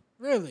team.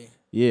 Really?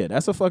 Yeah,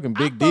 that's a fucking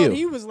big I deal. thought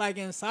he was like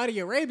in Saudi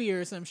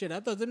Arabia or some shit. I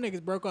thought them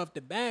niggas broke off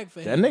the bag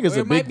for That him. nig's Or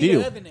a it might big be deal.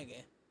 The other nigga.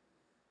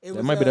 It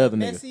was, might be the other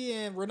nigga. Messi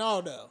and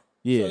Ronaldo.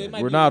 Yeah, So it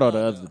might be Ronaldo, the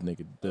other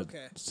nigga, the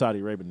Okay. Saudi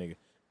Arabian nigga.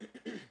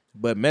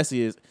 But Messi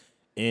is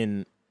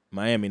in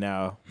Miami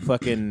now.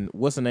 Fucking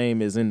what's the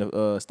name is in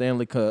the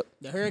Stanley Cup.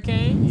 The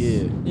Hurricanes?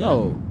 Yeah.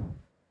 No,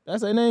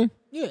 that's their name.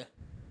 Yeah.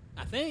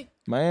 I think.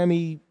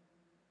 Miami.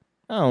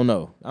 I don't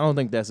know. I don't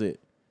think that's it.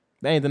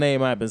 That ain't the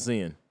name I've been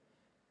seeing.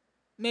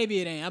 Maybe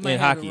it ain't. I might In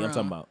have hockey, it I'm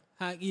wrong.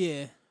 talking about.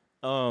 Yeah.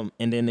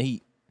 And then the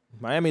Heat.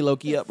 Miami low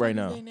key The up right fuck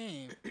now. is their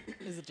name?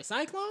 Is it the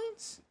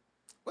Cyclones?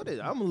 What is?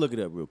 I'm gonna look it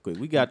up real quick.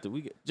 We got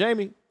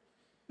Jamie.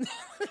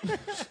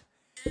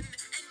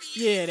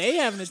 Yeah, they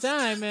having a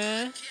time,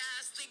 man.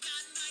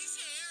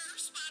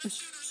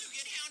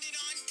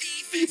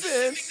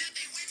 Defense.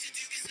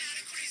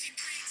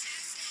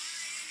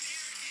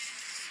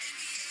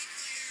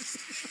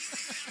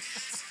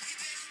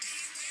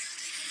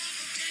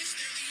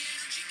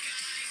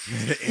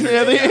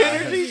 Yeah, the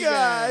energy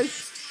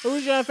guys.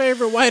 Who's your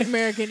favorite white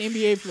American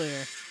NBA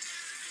player?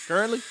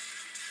 Currently,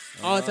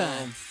 All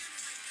time.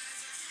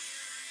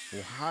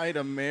 White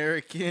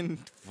American.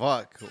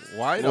 Fuck.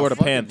 Why Florida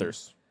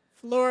Panthers.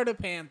 Florida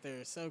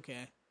Panthers.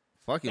 Okay.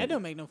 Fucking. That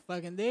don't make no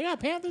fucking. They got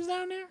Panthers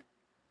down there?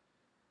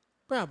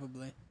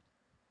 Probably.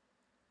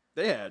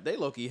 They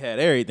low key had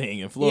everything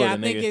in Florida. Yeah, I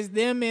nigga. think it's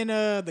them and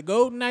the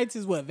Golden Knights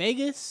is what,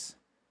 Vegas?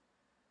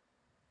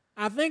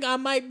 I think I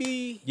might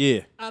be.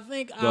 Yeah. I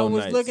think I Golden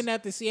was Knights. looking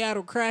at the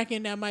Seattle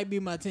Kraken. That might be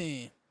my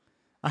team.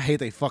 I hate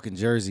they fucking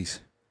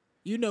jerseys.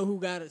 You know who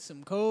got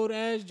some cold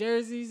ass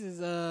jerseys is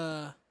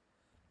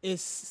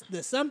it's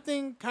the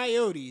something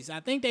Coyotes. I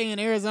think they in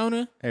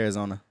Arizona.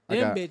 Arizona.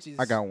 Them bitches.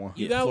 I got one.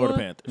 You Yeah, got Florida one?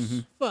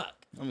 Panthers.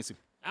 Fuck. Let me see.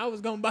 I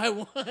was gonna buy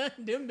one.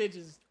 Them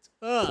bitches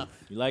tough.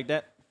 You like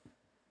that?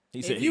 He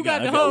If you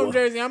got the home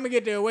jersey, I'm gonna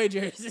get the away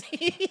jersey.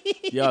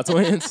 Y'all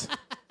twins.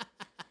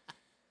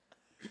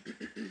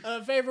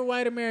 Favorite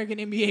white American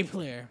NBA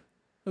player.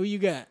 Who you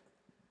got?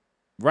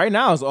 Right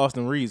now it's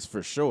Austin Reeves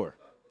for sure.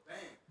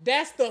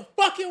 That's the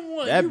fucking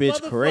one. That you bitch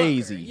motherfucker.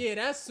 crazy. Yeah,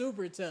 that's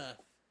super tough.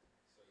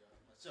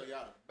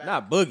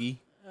 Not Boogie.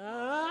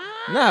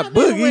 Not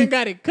Boogie. Went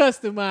got it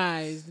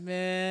customized,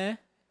 man.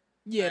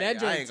 Yeah, that I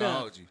joint ain't gonna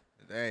tough. hold you.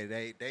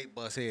 They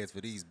bust heads for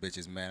these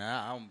bitches, man.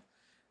 I'm.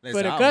 For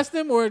Listen, the I'm-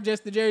 custom or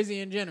just the jersey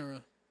in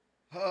general?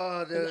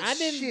 Oh, I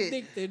didn't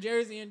think the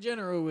jersey in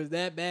general was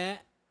that bad.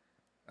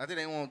 I think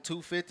they want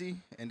 $250,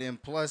 and then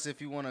plus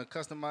if you want to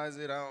customize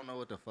it, I don't know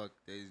what the fuck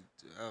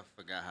I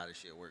forgot how this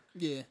shit work.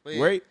 Yeah. But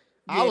Wait.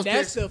 Yeah,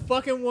 that's the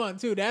fucking one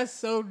too. That's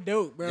so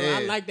dope, bro. Yeah.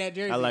 I like that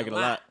jersey. I like it a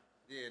lot.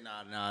 Yeah,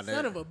 nah.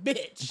 Son of a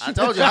bitch. I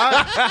told you,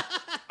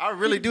 I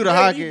really do the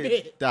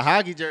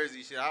hockey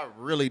jersey shit. I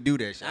really do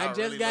that shit. I just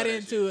really got love that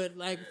into shit. it,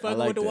 like fucking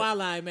like with the that.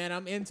 wildlife, man.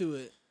 I'm into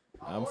it.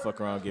 I'm fuck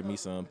around and get me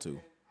some too.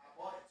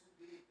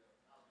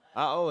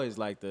 I always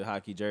liked the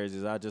hockey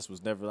jerseys. I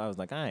was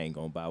like, I ain't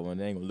gonna buy one.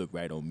 They ain't gonna look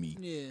right on me.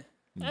 Yeah.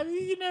 I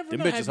mean, you never Them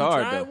know. bitches Have you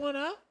hard, tried though. one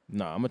out?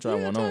 No, I'm gonna try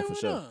Yeah, one try on for one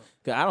sure. on.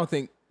 Cause I don't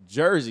think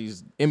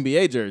jerseys,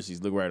 NBA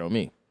jerseys, look right on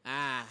me.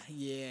 Ah,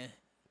 yeah.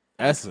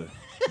 That's a.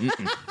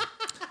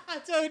 I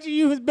told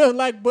you was built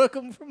like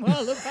Bookham from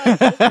Hall of Fame.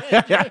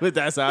 But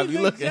that's how He you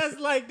look look. just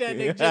like that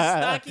nigga, just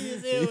stocky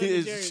as hell in the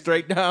It's jersey.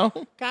 straight down.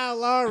 Kyle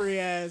Lowry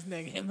ass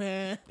nigga,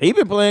 man. He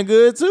been playing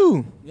good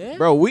too. Yeah.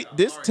 Bro,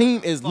 this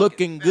team is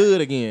looking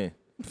good again.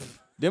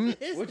 Them.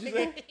 This What you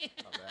nigga- say?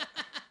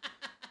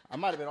 I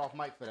might have been off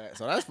mic for that,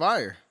 so that's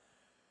fire.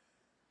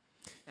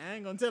 I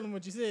ain't gonna tell him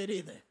what you said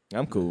either.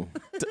 I'm cool.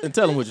 And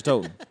tell him what you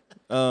told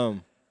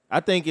him. I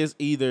think it's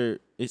either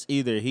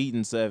Heat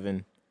in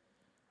 7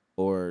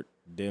 or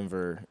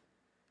Denver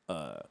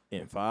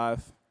in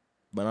 5,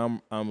 but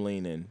I'm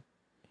leaning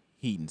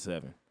Heat in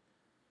 7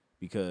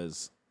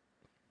 because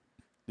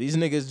these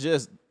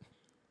niggas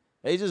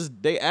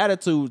they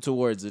attitude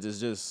towards it is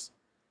just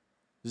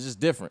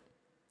different,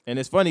 and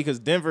it's funny because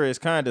Denver is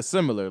kind of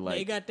similar. Like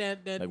They got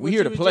that like, what we here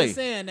you to was play. just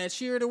saying, that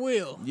sheer to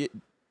will. Yeah,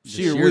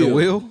 Sheer to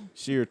will?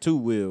 sheer to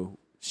will,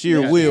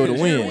 sheer will to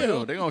Sheer win.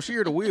 will. They gonna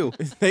sheer the wheel.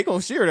 They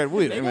gonna sheer that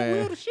will. They gonna man.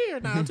 will to sheer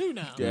now too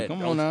now. Yeah, Come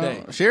don't on now,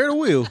 stay. share the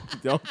wheel.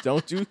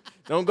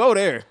 Don't go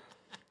there.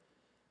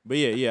 But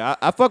yeah,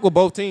 I fuck with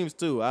both teams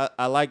too.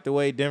 I like the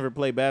way Denver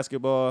play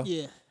basketball.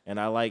 Yeah. And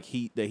I like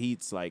the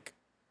Heat's like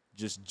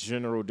just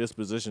general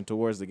disposition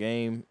towards the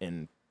game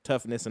and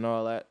toughness and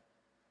all that.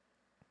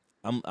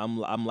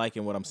 I'm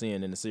liking what I'm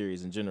seeing in the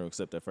series in general,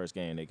 except that first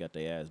game they got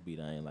their ass beat.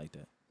 I ain't like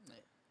that.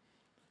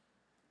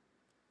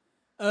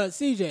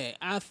 CJ,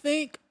 I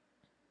think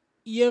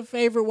your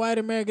favorite white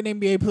American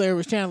NBA player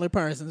was Chandler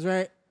Parsons,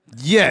 right?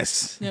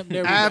 Yes. Yep,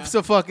 there we go.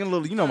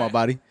 Absolutely. You know my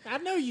body. I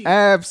know you.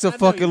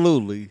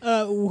 Absolutely.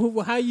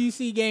 How you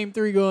see Game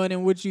 3 going,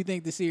 and what you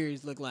think the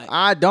series look like?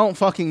 I don't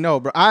fucking know,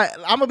 bro. I'm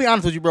gonna be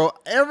honest with you, bro.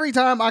 Every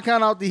time I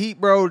count out the Heat,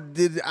 bro,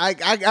 I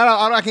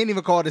can't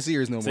even call it a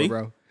series no more, See?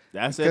 bro.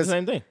 I said the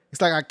same thing.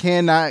 It's like I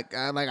cannot.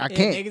 I Yeah,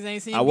 can't. niggas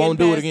ain't seen I won't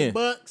getting do it past the again.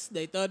 Bucks.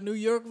 They thought New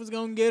York was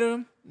gonna get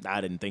him.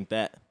 I didn't think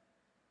that.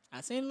 I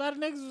seen a lot of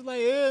niggas was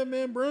like, yeah,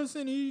 man,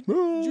 Brunson,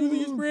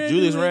 Julius Randle.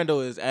 Julius Randle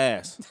is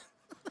ass.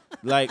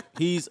 Like,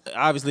 he's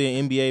obviously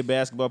an NBA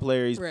basketball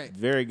player. He's Right.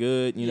 very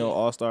good, Yeah.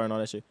 all-star and all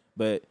that shit.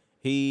 But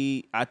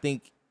I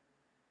think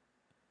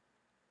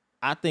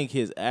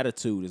his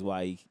attitude is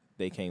why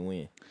they can't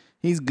win.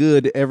 He's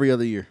good every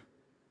other year.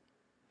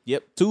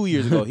 Yep, 2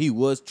 years ago, he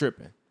was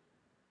tripping.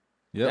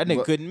 Yep. That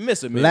nigga couldn't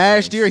miss a minute.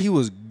 Last year he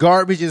was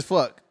garbage as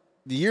fuck.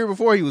 The year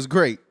before he was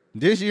great.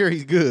 This year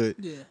he's good.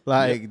 Yeah.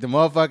 Like the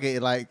motherfucker,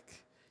 like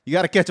you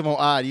got to catch him on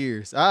odd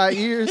years. Odd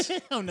years.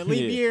 On the leap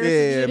Yeah. year.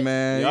 Yeah, shit.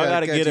 man. Y'all You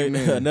gotta catch get him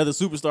then. another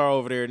superstar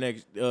over there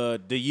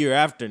the year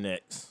after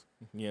next.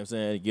 You know what I'm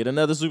saying? Get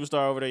another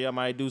superstar over there. Y'all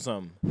might do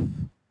something.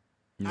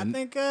 I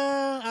think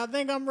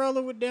I'm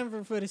rolling with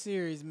Denver for the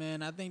series,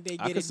 man. I think they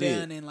I get can it see it.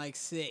 done in like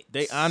 6.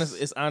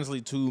 It's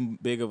honestly too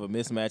big of a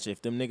mismatch.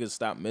 If them niggas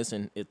stop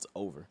missing, it's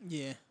over.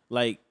 Yeah.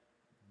 Like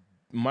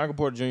Michael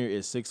Porter Jr.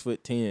 is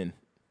 6'10".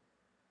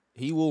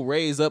 He will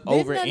raise up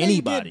over Didn't that nigga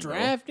anybody. get bro.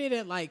 drafted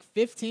at like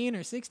 15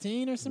 or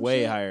 16 or something?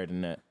 Way higher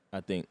than that.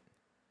 I think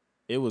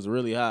it was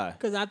really high.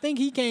 Because I think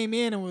he came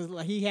in and was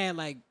like, he had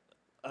like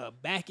a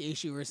back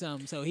issue or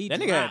something. So he That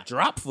nigga dropped. had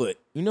drop foot.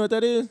 You know what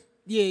that is?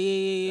 Yeah.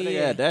 That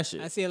nigga had that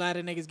shit. I see a lot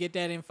of niggas get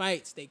that in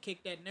fights. They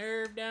kick that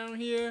nerve down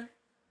here.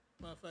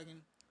 Motherfucking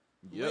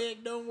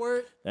leg don't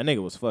work. That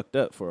nigga was fucked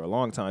up for a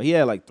long time. He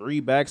had like 3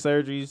 back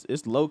surgeries.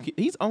 It's low key.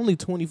 He's only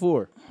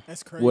 24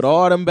 That's crazy. with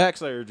all them back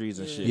surgeries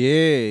and shit.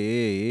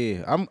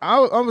 Yeah. I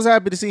was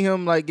happy to see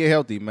him like get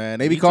healthy, man.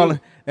 They be Me calling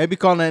too. that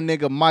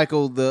nigga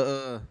Michael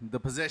the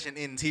possession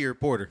interior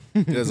Porter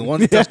because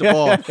once he touched the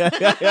ball,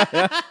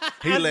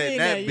 he I let seen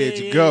that that.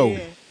 bitch Yeah, go, yeah.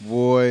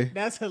 boy.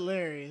 That's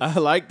hilarious. I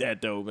like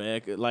that though,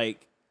 man.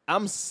 Like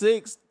I'm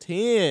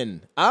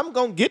 6'10". I'm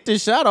gonna get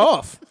this shot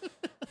off.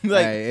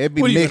 Like, Hey, it'd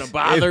be what are you mixed.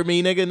 gonna bother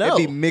me, nigga? No.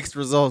 It'd be mixed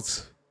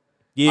results.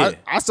 Yeah.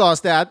 I saw a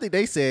stat. I think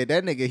they said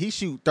that nigga he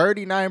shoot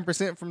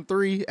 39% from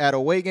 3 at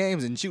away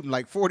games and shooting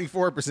like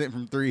 44%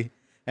 from 3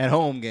 at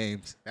home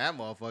games. That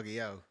motherfucker,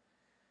 yo,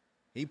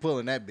 he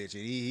pulling that bitch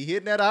and he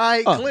hitting that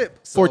high clip.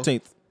 So,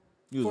 14th.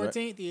 You was right.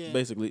 14th, yeah.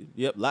 Basically,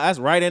 yep. That's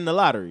right in the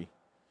lottery.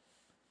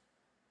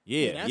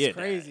 Yeah, That's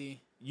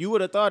crazy. You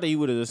would have thought that he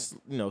would have,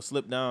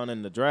 slipped down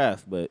in the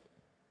draft, but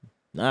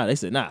nah. They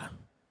said, nah,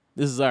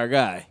 this is our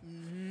guy.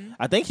 Mm-hmm.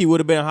 I think he would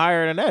have been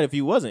higher than that if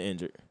he wasn't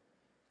injured.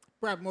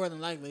 Probably more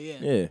than likely, yeah.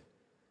 Yeah.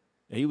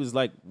 He was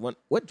like,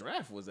 what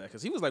draft was that?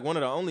 Because he was like one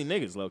of the only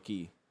niggas low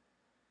key.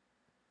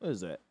 What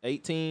is that?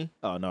 18?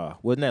 Oh no,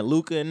 wasn't that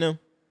Luka in them?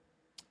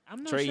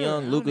 I'm not Trae sure.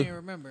 Young, I Luka. don't even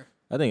remember.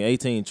 I think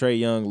 18. Trae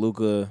Young,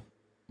 Luka,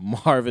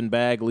 Marvin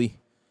Bagley.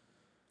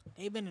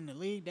 They been in the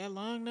league that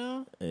long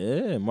now?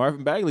 Yeah,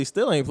 Marvin Bagley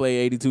still ain't played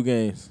 82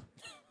 games.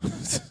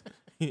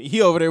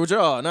 He over there with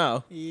y'all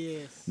now.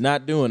 Yes.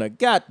 Not doing a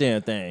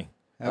goddamn thing.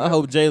 I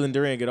hope Jalen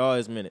Durant get all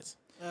his minutes.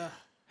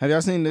 Have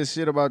y'all seen this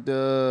shit about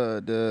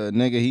the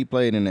nigga he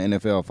played in the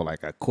NFL for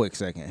like a quick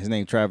second? His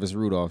name Travis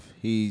Rudolph.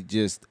 He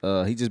just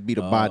beat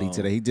a body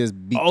today. He just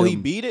beat. He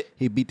beat it.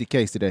 He beat the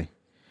case today.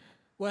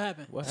 What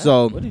happened? What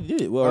he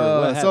did? What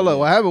happened? So look,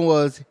 what happened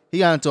was he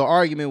got into an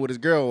argument with his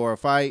girl or a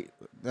fight.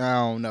 I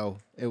don't know.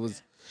 It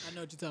was. I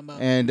know what you're talking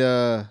about.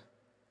 And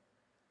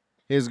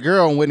his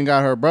girl went and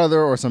got her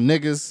brother or some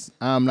niggas.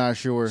 I'm not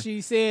sure.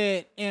 She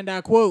said, and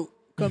I quote,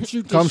 "Come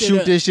shoot this Come shit shoot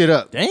up." this shit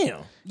up.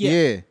 Damn.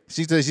 Yeah.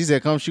 She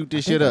said, come shoot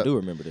this shit I up. do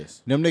remember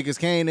this. Them niggas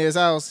came to his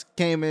house,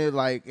 came in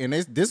like, and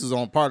this was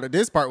on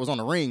this part was on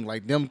the ring,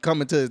 like them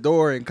coming to his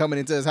door and coming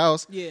into his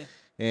house. Yeah.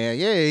 And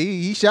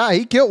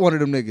he killed one of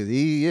them niggas.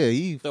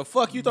 He The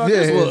fuck you thought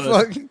this was?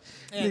 Fuck.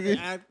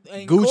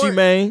 In Gucci court,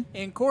 Mane.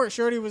 In court,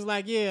 Shorty was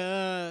like,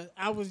 it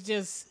was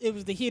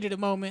the heat of the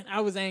moment.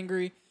 I was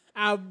angry.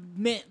 I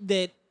meant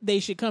that they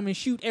should come and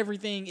shoot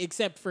everything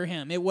except for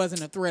him. It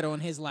wasn't a threat on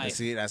his life.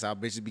 See, that's how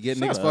bitches be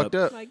getting Shut niggas up. fucked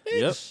up. Like, bitch.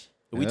 Yep.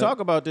 We Yep. talk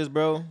about this,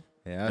 bro.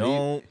 Yeah,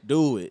 Don't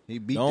do it. he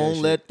beat that Don't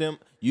shit. let them.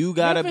 You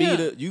gotta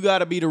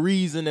Good for be the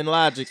reason and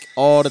logic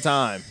all the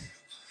time.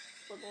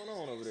 What's going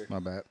on over there? My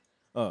bad.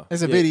 It's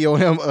It's a video of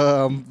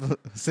him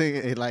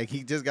singing, like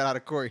he just got out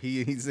of court.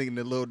 He's singing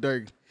the Lil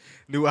Durk.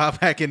 New eye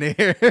pack in the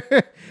air.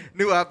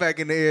 New eye pack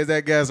in the air. Is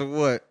that gas or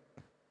what?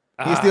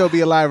 He'd still be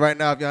alive right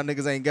now if y'all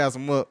niggas ain't gas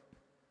him up.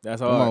 That's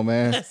Come hard. on,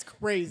 man. That's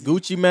crazy.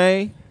 Gucci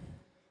Mane,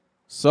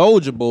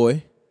 Soldier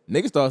Boy.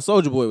 Niggas thought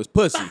Soldier Boy was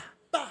pussy.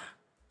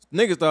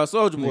 Niggas thought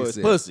Soldier Boy was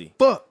said, pussy.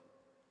 Fuck.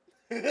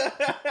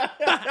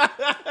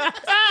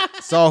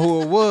 Saw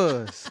who it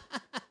was.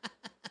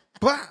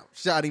 Bow.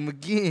 Shot him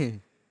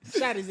again.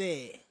 Shot his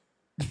head.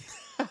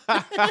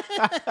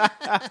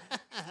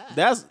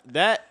 That's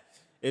that.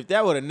 If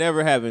that would have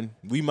never happened,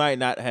 we might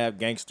not have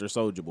Gangster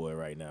Soldier Boy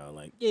right now.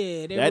 Like,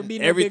 Yeah, there that, would be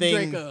no Big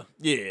everything. Draco.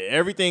 Yeah,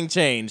 everything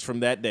changed from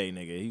that day,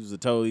 nigga. He was a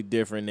totally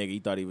different nigga. He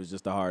thought he was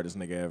just the hardest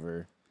nigga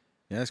ever.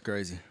 Yeah, that's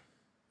crazy.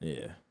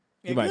 Yeah,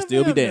 he Yeah, might good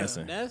still for be him, though.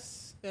 dancing.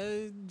 That's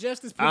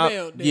justice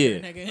prevailed. Yeah,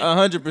 nigga.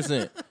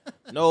 100%.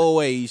 No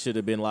way he should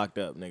have been locked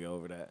up, nigga,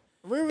 over that.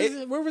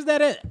 Where was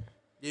that at?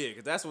 Yeah,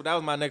 because that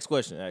was my next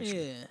question,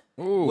 actually.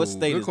 Yeah. Ooh, What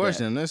state good is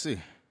question. Let's see.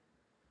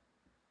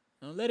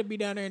 Don't let it be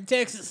down there in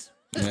Texas.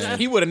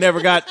 He would have never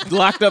got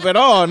locked up at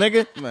all,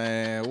 nignga.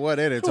 Man, what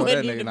they told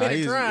that Wouldn't nigga? even Nah, been a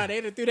he's trial.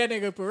 They'd have threw that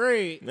nigga a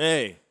parade.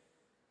 Hey,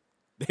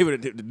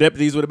 the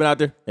deputies would have been out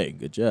there. Hey,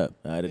 good job.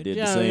 I'd have did the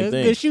Yeah, same that's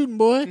thing. good shooting,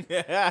 boy.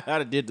 I'd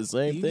have did the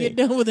same You thing. get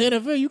done with the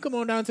NFL, you come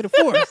on down to the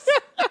force.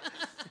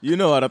 You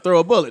know how to throw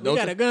a bullet, We don't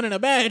got you? a gun and a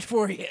badge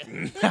for you.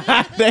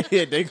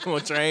 they gonna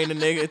train the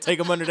nigga, take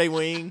him under their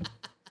wing.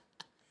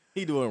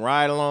 He doing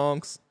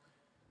ride-alongs.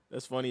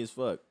 That's funny as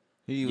fuck.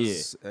 he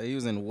was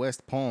in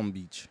West Palm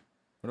Beach.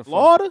 What the fuck?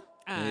 Florida?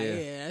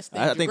 Yeah, that's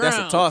I think that's a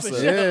ground, toss for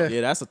up. sure.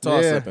 Yeah, that's a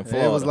toss up in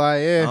Florida. It was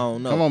like, yeah. I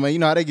don't know. Come on, man. You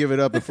know how they give it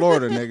up in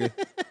Florida, nigga.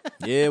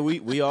 Yeah,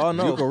 we all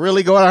know. You can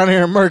really go down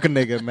here and murk a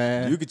nigga,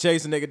 man. You could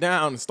chase a nigga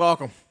down and stalk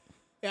him.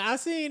 Yeah, I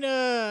seen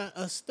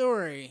a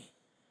story.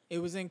 It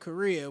was in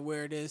Korea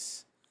where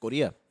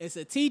Korea. it's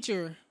a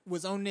teacher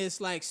was on this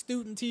like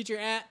student teacher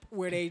app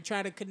where they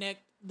try to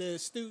connect the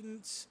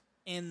students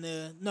and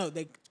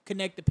they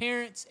connect the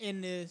parents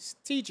and the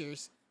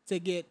teachers to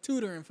get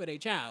tutoring for their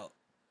child.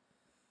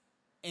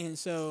 And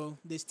so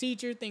this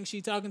teacher thinks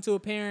she's talking to a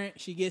parent.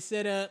 She gets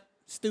set up.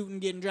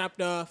 Student getting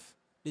dropped off.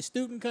 The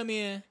student come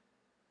in,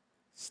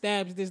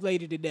 stabs this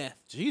lady to death.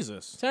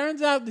 Jesus.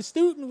 Turns out the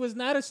student was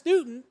not a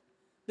student.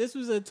 This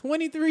was a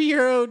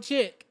 23-year-old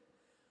chick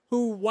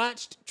who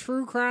watched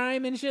true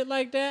crime and shit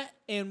like that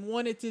and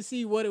wanted to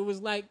see what it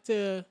was like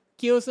to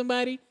kill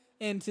somebody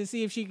and to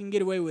see if she can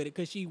get away with it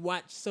because she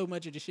watched so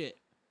much of the shit.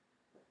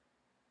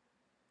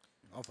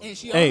 And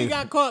she only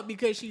got caught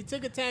because she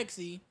took a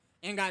taxi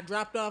and got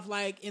dropped off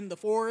like in the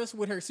forest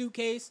with her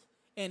suitcase.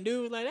 And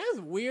dude was like, that's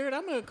weird.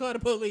 I'm going to call the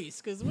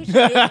police because what she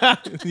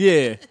did,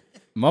 Yeah.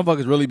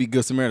 Motherfuckers really be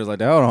good Samaritans like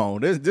that. Hold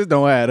on. This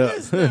don't add up.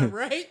 that's not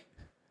right.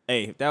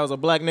 Hey, if that was a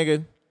black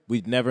nigga,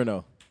 we'd never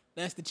know.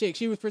 That's the chick.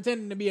 She was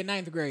pretending to be a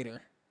 9th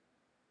grader.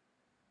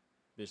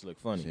 Bitch look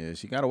funny. Yeah,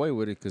 she got away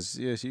with it because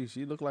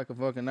she looked like a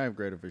fucking 9th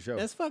grader for sure.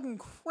 That's fucking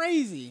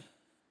crazy.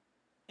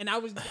 And I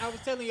was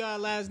telling y'all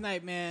last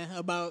night, man,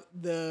 about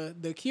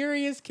the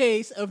curious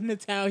case of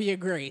Natalia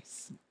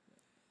Grace.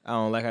 I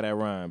don't like how that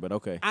rhymed, but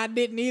okay. I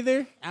didn't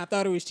either. I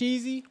thought it was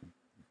cheesy.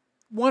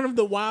 One of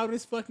the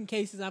wildest fucking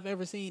cases I've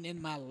ever seen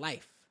in my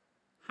life.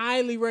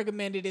 Highly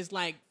recommended. It's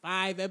like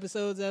 5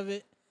 episodes of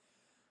it.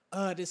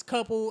 This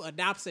couple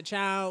adopts a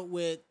child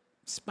with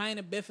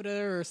spina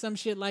bifida or some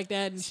shit like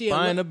that, and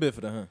Spina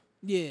bifida, huh?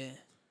 yeah.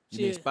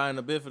 You mean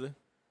spina bifida?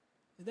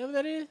 Is that what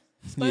that is?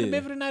 Spina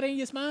bifida not in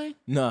your spine?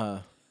 Nah.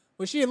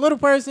 Was she a little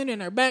person and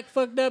her back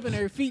fucked up and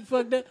her feet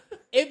fucked up?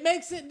 It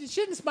makes it.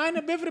 Shouldn't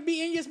spina bifida be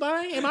in your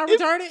spine? Am I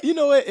retarded? You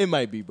know what? It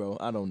might be, bro.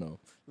 I don't know.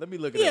 Let me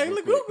look it up.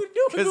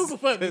 Yeah, Google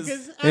for me.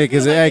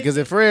 Because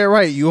if Fred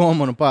right, you owe him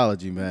an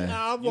apology, man.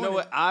 You know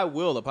what? I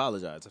will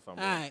apologize if I'm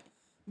wrong. All right.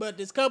 But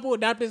this couple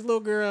adopted this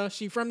little girl.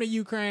 She from the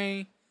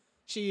Ukraine.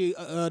 She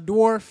a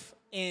dwarf,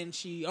 and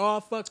she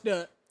all fucked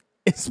up.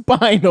 It's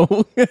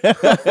spinal.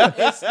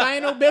 It's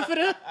spinal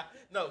bifida?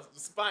 No,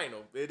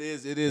 spinal. It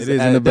is. It is in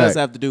the It does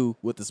back. have to do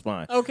with the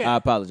spine. Okay. I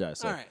apologize,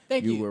 sir. All right.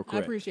 Thank you. You were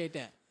correct. I appreciate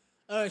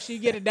that. She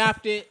get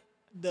adopted.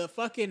 The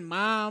fucking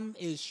mom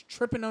is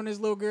tripping on this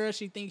little girl.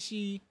 She thinks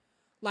she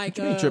like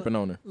What you mean tripping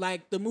on her?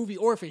 Like the movie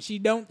Orphan. She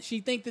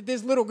think that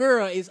this little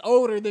girl is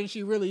older than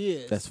she really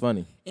is. That's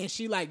funny. And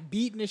she like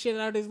beating the shit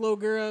out of this little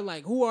girl.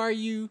 Like, who are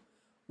you?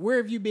 Where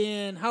have you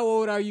been? How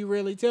old are you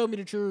really? Tell me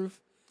the truth.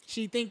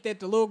 She think that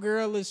the little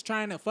girl is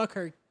trying to fuck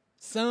her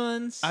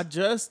sons. I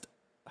just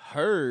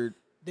heard.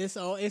 It's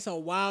a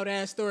wild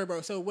ass story,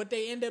 bro. So what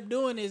they end up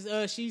doing is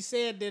she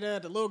said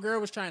that the little girl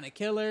was trying to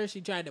kill her. She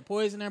tried to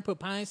poison her, put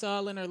pine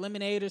sol in her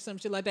lemonade or some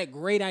shit like that.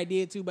 Great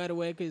idea too, by the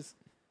way, because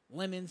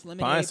lemonade.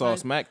 Pine sol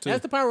smack too.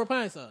 That's the power of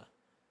pine sol.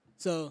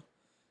 So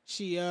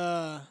she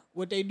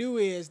what they do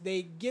is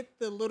they get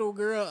the little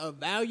girl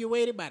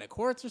evaluated by the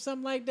courts or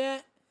something like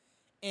that.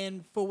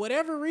 And for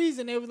whatever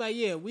reason, they was like,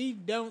 yeah, we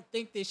don't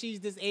think that she's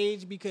this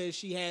age because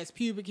she has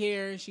pubic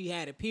hair. She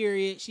had a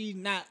period. She's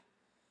not,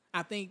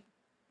 I think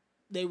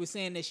they were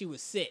saying that she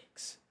was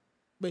 6,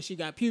 but she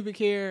got pubic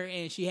hair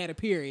and she had a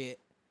period.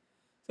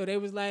 So they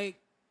was like,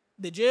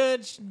 the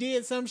judge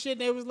did some shit.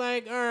 They was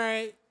like, all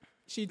right,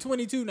 she's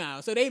 22 now.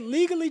 So they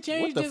legally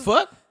changed What the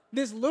fuck?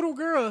 This little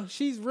girl,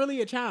 she's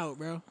really a child,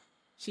 bro.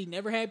 She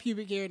never had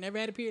pubic hair, never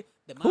had a period.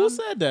 Who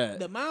said that?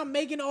 The mom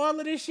making all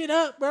of this shit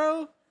up,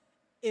 bro.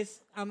 I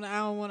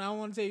don't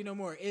want to tell you no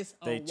more. It's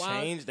They a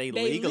wild. They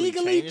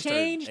legally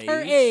changed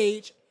her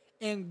age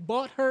and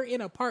bought her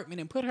an apartment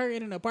and put her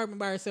in an apartment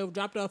by herself.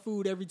 Dropped off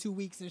food every 2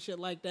 weeks and shit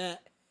like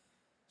that.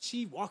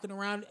 She walking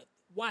around.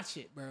 Watch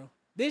it, bro.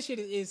 This shit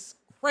is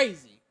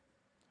crazy.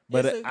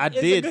 But it's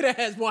a good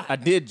ass watch. I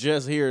did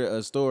just hear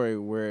a story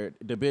where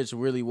the bitch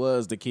really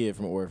was the kid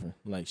from Orphan.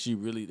 Like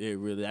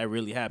that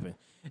really happened.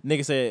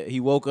 Nigga said he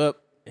woke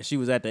up and she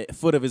was at the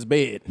foot of his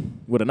bed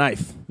with a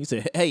knife. He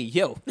said, "Hey,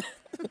 yo."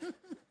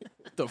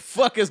 The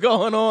fuck is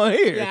going on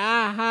here?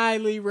 Yeah, I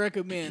highly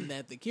recommend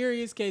that. The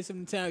Curious Case of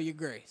Natalia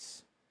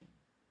Grace.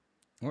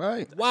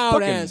 Right. Wild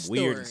fucking ass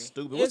weird story. and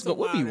stupid. It's a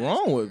What be wild-ass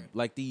wrong story. with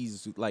like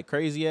these like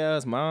crazy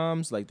ass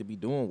moms like to be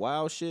doing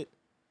wild shit?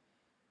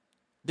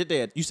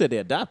 You said they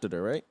adopted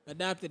her, right?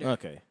 Adopted her.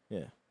 Okay,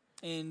 yeah.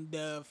 And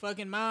the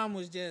fucking mom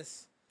was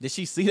just Did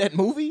she see that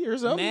movie or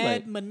something? mad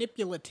Like,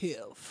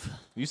 manipulative.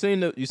 you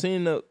seen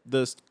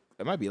the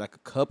it might be like a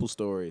couple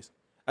stories.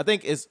 I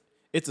think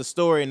it's a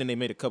story and then they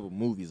made a couple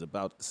movies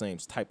about the same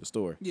type of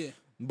story. Yeah.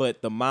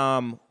 But the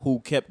mom who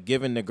kept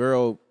giving the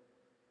girl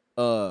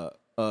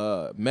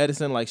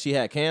medicine like she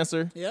had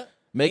cancer. Yep.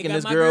 Making They got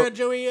this my girl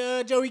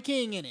Joey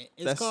King in it.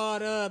 It's That's-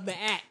 called The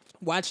Act.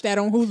 Watch that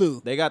on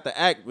Hulu. They got the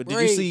act, but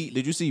Crazy.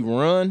 did you see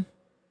Run?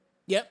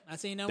 Yep, I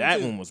seen that That one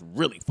too. one was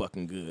really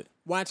fucking good.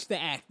 Watch The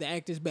Act. The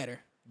Act is better.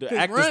 The 'Cause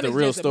act is Run the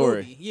real just a story.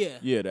 movie. Yeah.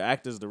 Yeah, the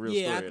act is the real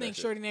story. Yeah, I of think that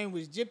shit. shorty name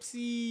was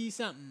Gypsy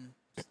something.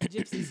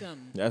 Gypsy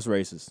something. That's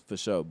racist for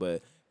sure.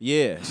 But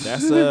yeah,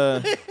 that's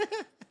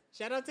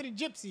Shout out to the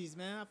gypsies,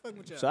 man. I fuck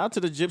with y'all. shout out to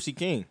the Gypsy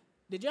King.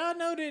 Did y'all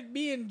know that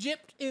being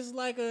gypped is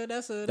like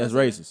that's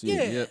racist, yeah.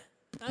 Yeah. Yep.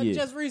 I Yeah.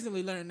 just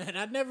recently learned that.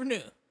 I never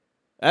knew.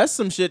 That's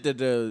some shit that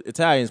the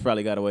Italians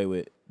probably got away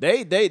with.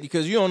 They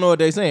because you don't know what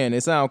they saying.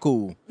 It sound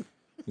cool.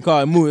 You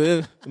call it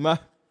it's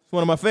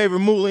one of my favorite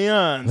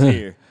Moulians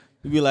here.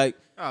 You be like,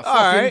 all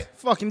right,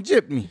 Fucking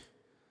gypped me.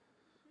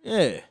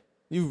 yeah.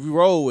 You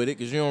roll with it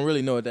because you don't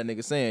really know what that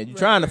nigga saying. You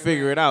trying to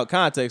figure it out,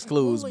 context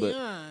clues, but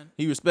Bouillon.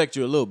 he respect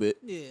you a little bit.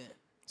 Yeah.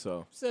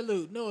 So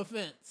Salute. No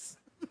offense.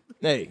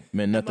 hey,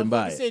 man, nothing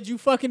by Motherfucker it. said you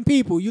fucking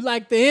people. You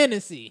like the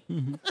Hennessy.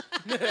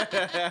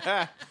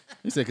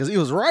 He said, because he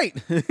was right.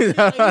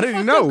 I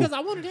didn't know. Because I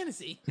wanted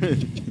Hennessy.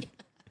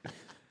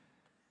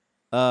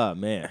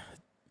 Man,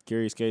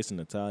 Curious Case of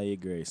Natalia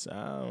Grace.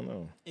 I don't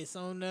know. It's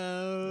on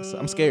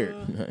I'm scared.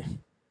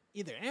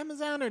 either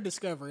Amazon or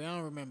Discovery. I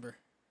don't remember.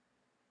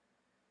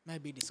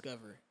 Might be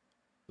Discovery.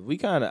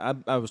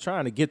 I was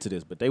trying to get to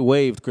this, but they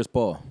waived Chris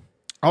Paul.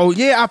 Oh,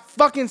 yeah, I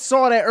fucking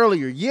saw that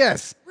earlier.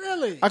 Yes.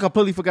 Really? I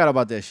completely forgot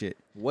about that shit.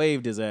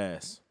 Waived his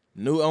ass.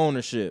 New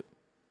ownership.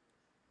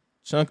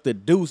 Chunk the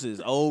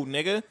deuces, old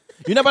nigga.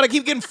 You're not about to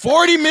keep getting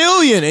 $40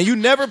 million and you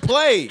never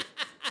play.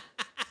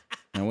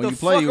 And when The you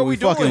play, fuck are we we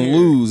doing fucking here?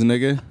 lose,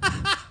 nigga.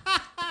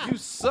 You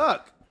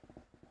suck.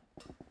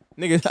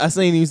 Nigga, I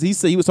seen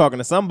he was talking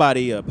to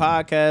somebody, a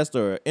podcast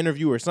or an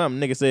interview or something.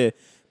 Nigga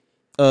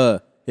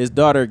said, his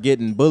daughter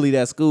getting bullied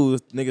at school.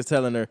 Niggas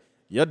telling her,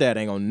 your dad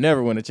ain't gonna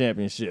never win a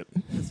championship.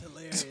 That's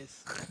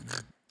hilarious.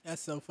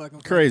 That's so fucking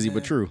funny, Crazy, man.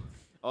 but true.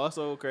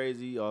 Also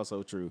crazy,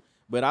 also true.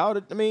 But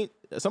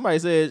somebody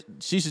said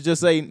she should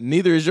just say,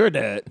 neither is your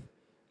dad,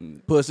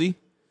 pussy.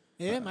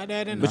 Yeah, my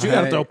dad didn't. But know. you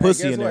gotta throw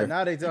pussy guess in what? there.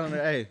 Now they telling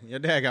her, hey, your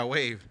dad got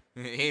waived.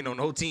 He ain't on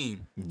no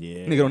team.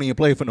 Yeah. Nigga don't even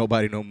play for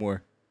nobody no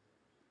more.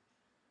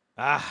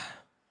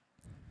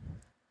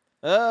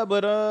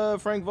 But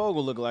Frank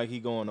Vogel looked like he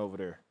going over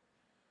there.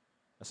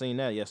 I seen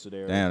that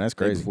yesterday. Damn, that's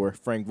Day crazy. before.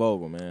 Frank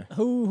Vogel, man.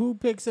 Who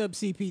picks up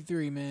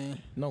CP3, man?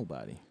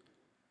 Nobody.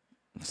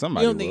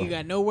 Somebody You don't think will. you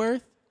got no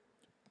worth?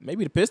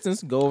 Maybe the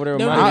Pistons go over there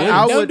with Don't Monty do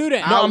that. Williams. Don't do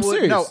that. No, I'm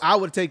serious. No, I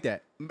would take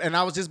that. And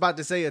I was just about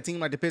to say a team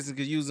like the Pistons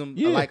could use them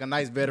Yeah. like a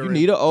nice veteran. You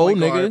need an old point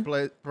guard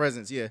nigga.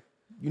 presence, yeah.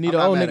 You need I'm an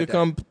not old mad nigga at that.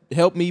 come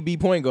help me be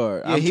point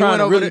guard. Yeah, I'm he trying went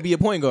to over really there- be a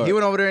point guard. He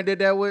went over there and did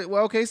that with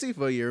OKC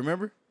for a year,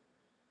 remember?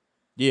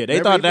 Yeah, they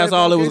Remember thought he that's played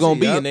all for it was gonna OKC,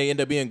 be, yup. and they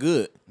ended up being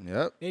good.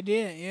 Yep. They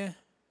did, yeah.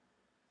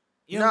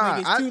 You don't Nah,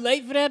 think it's too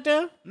late for that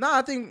though? No,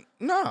 I think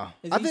no.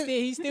 Is I he think still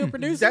he's still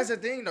producing? that's the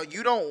thing though.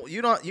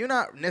 You're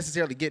not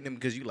necessarily getting him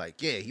because you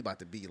like, yeah, he about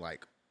to be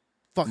like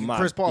fucking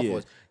Chris Paul for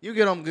us. You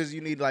get him because you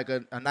need like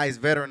a nice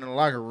veteran in the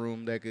locker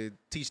room that could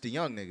teach the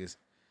young niggas.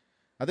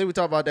 I think we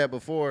talked about that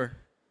before,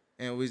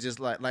 and we just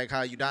like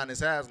how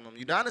Udonis Haslem.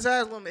 Udonis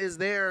Haslem is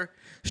there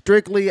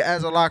strictly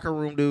as a locker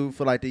room dude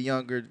for like the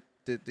younger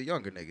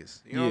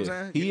niggas. You know what I'm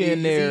saying? He You need- in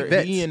you there. need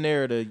vets. He in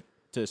there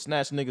to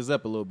snatch niggas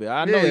up a little bit.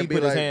 I know Yeah, he be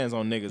put his like- hands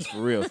on niggas for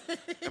real.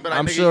 But like,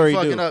 I'm nigga, sure you he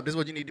fucking do. up. This is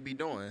what you need to be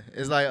doing.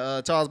 It's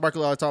like Charles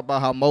Barkley always talked about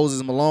how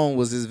Moses Malone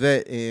was his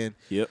vet, and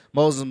Yep.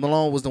 Moses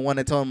Malone was the one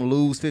that told him to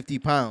lose 50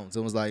 pounds.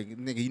 And was like,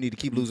 nigga, you need to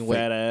keep losing weight.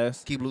 Fat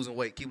ass. Keep losing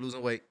weight. Keep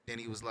losing weight. Then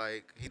he was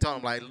like, he told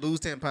him like, lose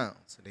 10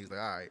 pounds. And he's like,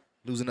 all right,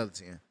 lose another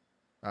 10.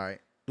 All right,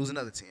 lose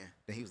another 10.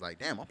 Then he was like,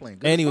 damn, I'm playing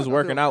good. And he was Fuck, I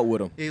working feel- out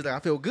with him. He was like, I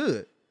feel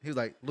good. He was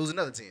like, lose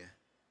another 10.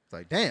 It's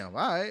like, damn,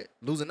 all right,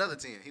 lose another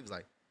 10. He was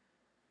like,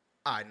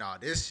 all right, nah,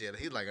 this shit.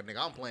 He's like, nigga,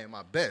 I'm playing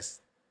my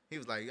best. He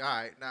was like, all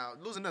right, now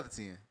lose another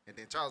 10. And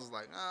then Charles was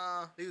like,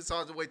 he was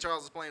talking the way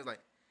Charles was playing. He was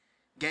like,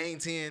 gain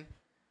 10,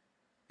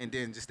 and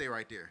then just stay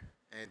right there.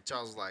 And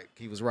Charles was like,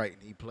 he was right.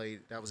 And he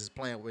played, that was his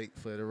plan weight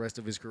for the rest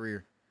of his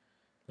career.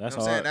 That's You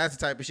know what I'm saying? hard. That's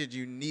the type of shit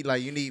you need.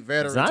 Like, you need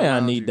veterans. Zion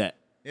around need you. that.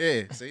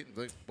 Yeah, see?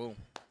 Like, boom.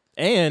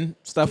 And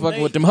stop Too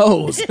fucking with late. them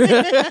hoes.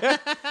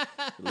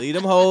 Leave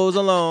them hoes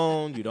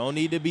alone. You don't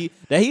need to be.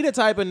 That he the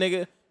type of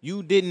nigga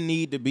you didn't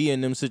need to be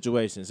in them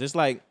situations. It's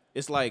like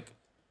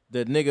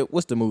the nigga.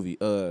 What's the movie?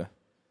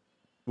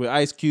 With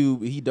Ice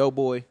Cube, he dope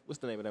boy. What's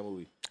the name of that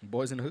movie?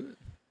 Boys in the Hood.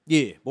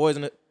 Yeah, boys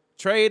in the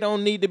Trey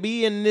don't need to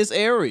be in this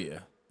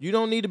area. You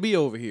don't need to be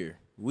over here.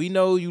 We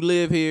know you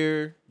live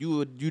here.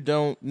 You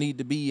don't need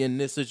to be in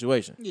this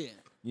situation. Yeah.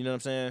 You know what I'm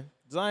saying?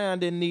 Zion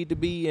didn't need to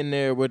be in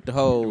there with the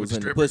hoes With the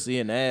and the strippers. pussy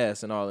and the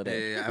ass and all of that.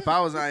 Yeah, if I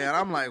was Zion,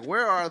 I'm like,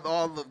 where are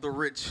all of the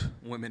rich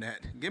women at?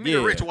 Give me the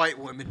Yeah. rich white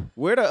women.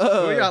 Where the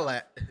Where y'all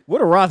at? where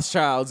the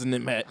Rothschilds in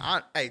them at?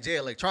 Hey, Jay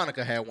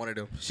Electronica had one of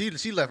them. She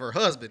left her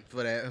husband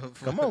for that.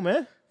 Come on,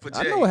 man. For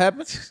I Jay. know what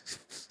happened.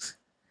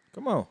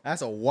 Come on.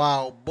 That's a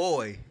wild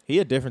boy. He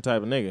a different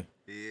type of nigga.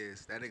 He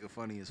is. That nigga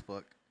funny as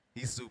fuck.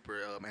 He's super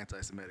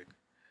anti-Semitic.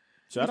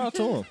 Shout out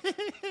to him.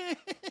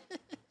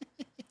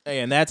 Hey,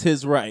 and that's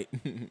his right.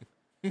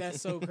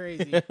 That's so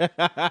crazy.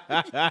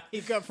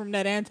 He cut from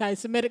that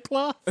anti-Semitic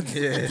cloth.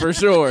 Yeah. For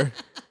sure.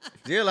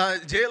 Jay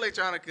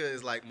Electronica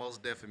is like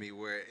most deaf for me,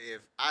 where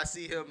if I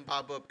see him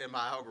pop up in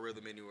my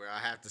algorithm anywhere, I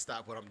have to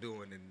stop what I'm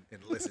doing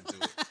and listen to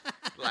it.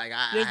 Like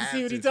I Just to have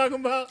see what to. he's talking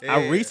about. Yeah.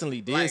 I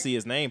recently did Like- see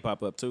his name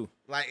pop up too.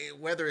 Like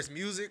whether it's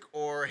music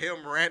or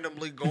him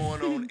randomly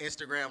going on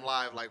Instagram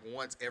Live like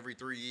once every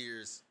 3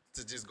 years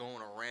to just go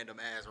on a random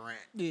ass rant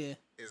Yeah.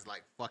 is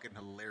like fucking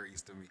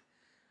hilarious to me.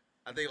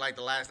 I think like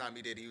the last time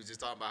he did, he was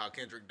just talking about how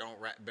Kendrick don't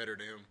rap better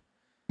than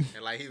him,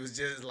 and like he was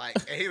just like,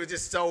 and he was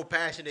just so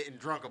passionate and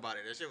drunk about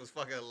it. That shit was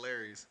fucking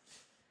hilarious.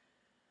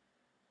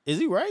 Is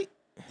he right?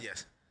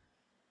 Yes,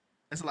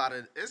 it's a lot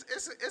of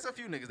it's a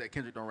few niggas that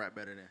Kendrick don't rap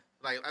better than.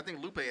 Like I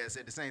think Lupe has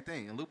said the same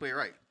thing, and Lupe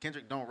right.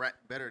 Kendrick don't rap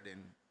better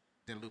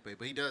than Lupe,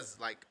 but he does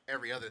like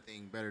every other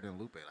thing better than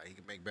Lupe. Like he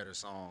can make better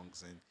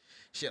songs and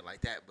shit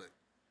like that. But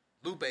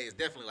Lupe is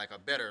definitely like a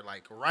better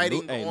like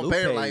writing on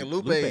paper. Like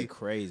Lupe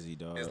crazy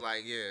dog. is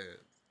like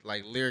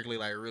like lyrically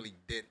like really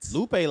dense.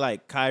 Lupe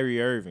like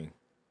Kyrie Irving.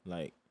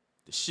 Like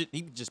the shit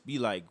he would just be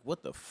like,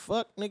 what the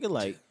fuck, nigga?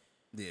 Like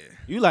Yeah.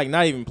 you like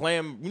not even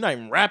playing, you're not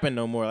even rapping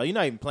no more. Like you're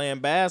not even playing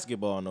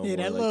basketball no Yeah, more.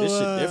 that Like little this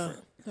shit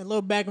different. that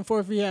little back and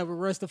forth we had with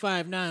Rusta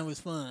 5'9" was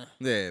fun.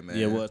 Yeah, man.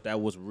 Yeah,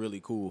 that was really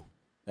cool,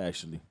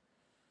 actually.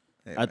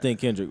 Hey, I man. think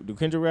Kendrick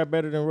rap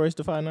better than Royce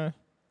da 5'9"?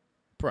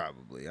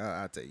 Probably.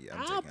 I'll tell you.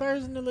 I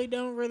personally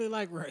don't really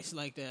like Royce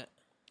like that.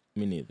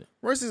 Me neither.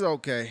 Royce is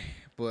okay,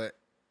 but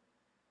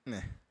nah.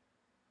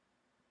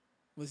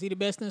 Was he the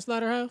best in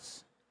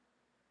Slaughterhouse?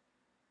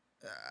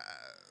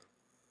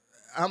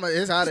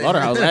 It's out of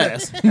Slaughterhouse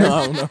ass. No,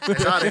 I don't know.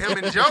 It's out of him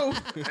and Joe.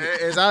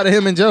 It's out of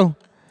him and Joe.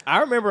 I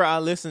remember I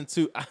listened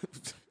to.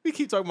 We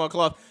keep talking about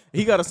cloth.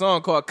 He got a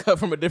song called "Cut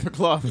from a Different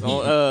Cloth."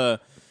 On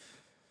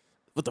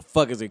what the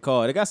fuck is it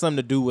called? It got something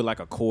to do with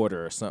like a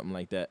quarter or something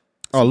like that.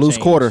 Oh, Some Loose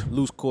change. Quarter.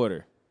 Loose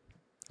quarter.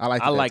 I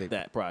like I like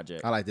that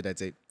project. I liked that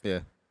tape. Yeah.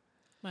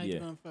 Might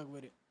gonna fuck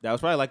with it. That was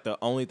probably like the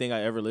only thing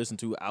I ever listened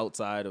to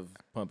outside of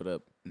Pump It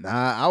Up.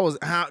 Nah, I was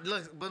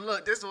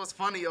look, this was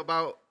funny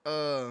about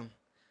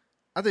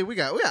I think we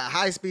got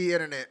high speed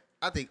internet.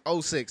 I think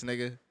 06,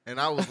 nigga. And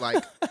I was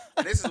like,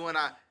 this is when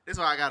I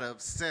got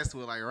obsessed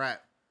with like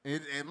rap.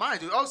 And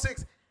mind you,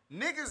 06,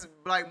 niggas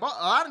like a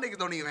lot of niggas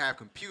don't even have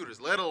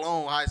computers, let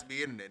alone high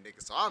speed internet,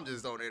 nigga. So I'm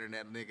just on the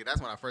internet, nigga. That's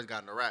when I first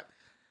got into rap.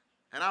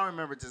 And I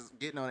remember just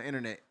getting on the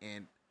internet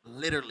and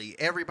literally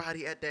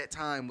everybody at that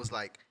time was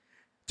like,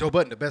 Joe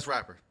Budden, the best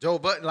rapper. Joe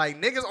Budden, like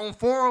niggas on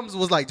forums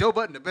was like, Joe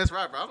Budden, the best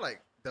rapper. I'm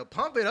like, the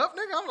Pump It Up,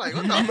 nigga? I'm like,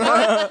 what the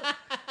fuck?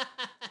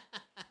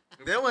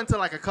 Then went until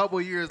like a couple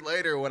years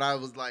later when I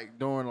was like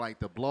doing like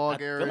the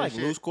blog era. I feel like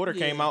shit. Loose Quarter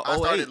came out. I 08.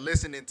 started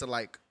listening to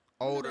like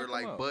older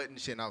like Budden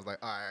shit, and I was like,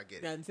 all right, I get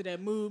it. Got into that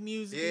mood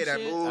music. Yeah, and that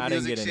shit. mood I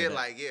didn't music get into shit. that.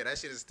 Like, yeah, that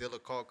shit is still a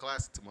cult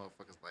classic to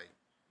motherfuckers. Like,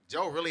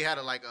 Joe really had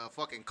a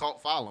fucking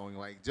cult following.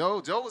 Like,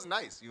 Joe was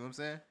nice. You know what I'm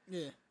saying?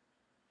 Yeah.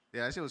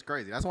 Yeah, that shit was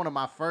crazy. That's one of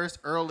my first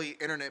early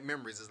internet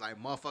memories. Is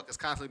like motherfuckers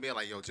constantly being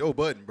like, "Yo, Joe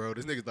Budden, bro,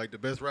 this nigga's like the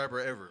best rapper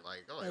ever."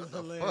 Like, oh, That's what the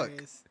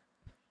hilarious. fuck?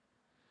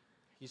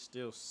 He's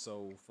still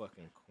so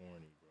fucking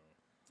corny,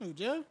 bro. Who,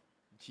 Joe?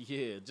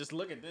 Yeah, just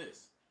look at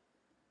this.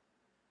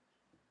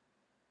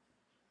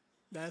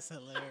 That's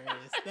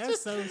hilarious.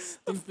 That's so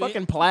stupid.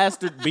 Fucking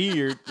plastered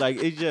beard. Like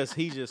he's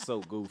just so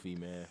goofy,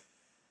 man.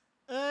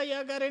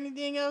 Y'all got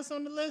anything else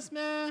on the list,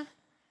 man?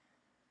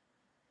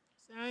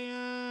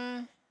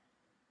 Zion,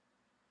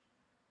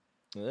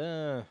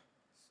 Yeah.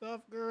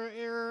 soft girl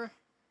era.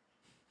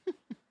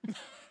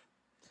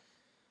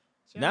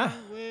 Nah. John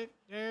Wick,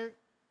 Dirk.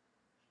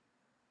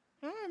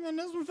 All right, man,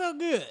 this one felt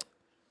good.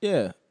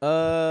 Yeah.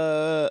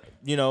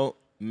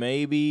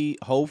 Maybe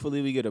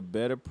hopefully we get a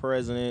better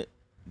president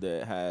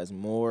that has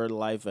more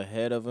life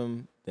ahead of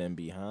him than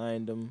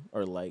behind him,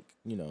 or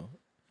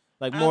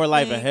more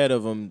life think ahead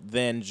of him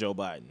than Joe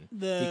Biden.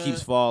 the He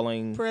keeps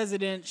falling.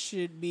 President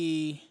should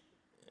be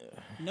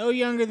no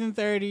younger than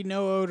 30,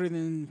 no older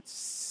than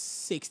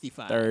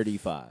 65.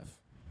 35.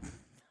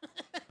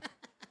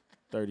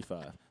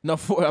 35. No,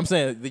 I'm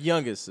saying the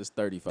youngest is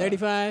 35.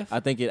 35? I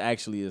think it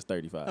actually is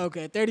 35.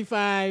 Okay,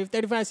 35,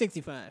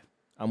 65.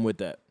 I'm with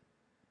that.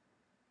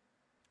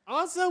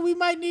 Also, we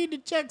might need to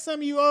check some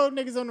of you old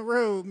niggas on the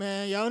road,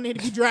 man. Y'all don't need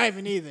to be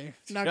driving either.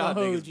 Not Y'all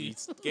gonna niggas hold be you.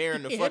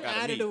 scaring the fuck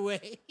out of me. the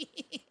way.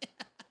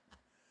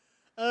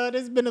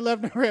 This has been the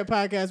Left and Red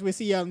podcast. We'll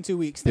see y'all in 2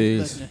 weeks.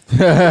 Thanks for Peace.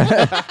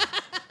 listening.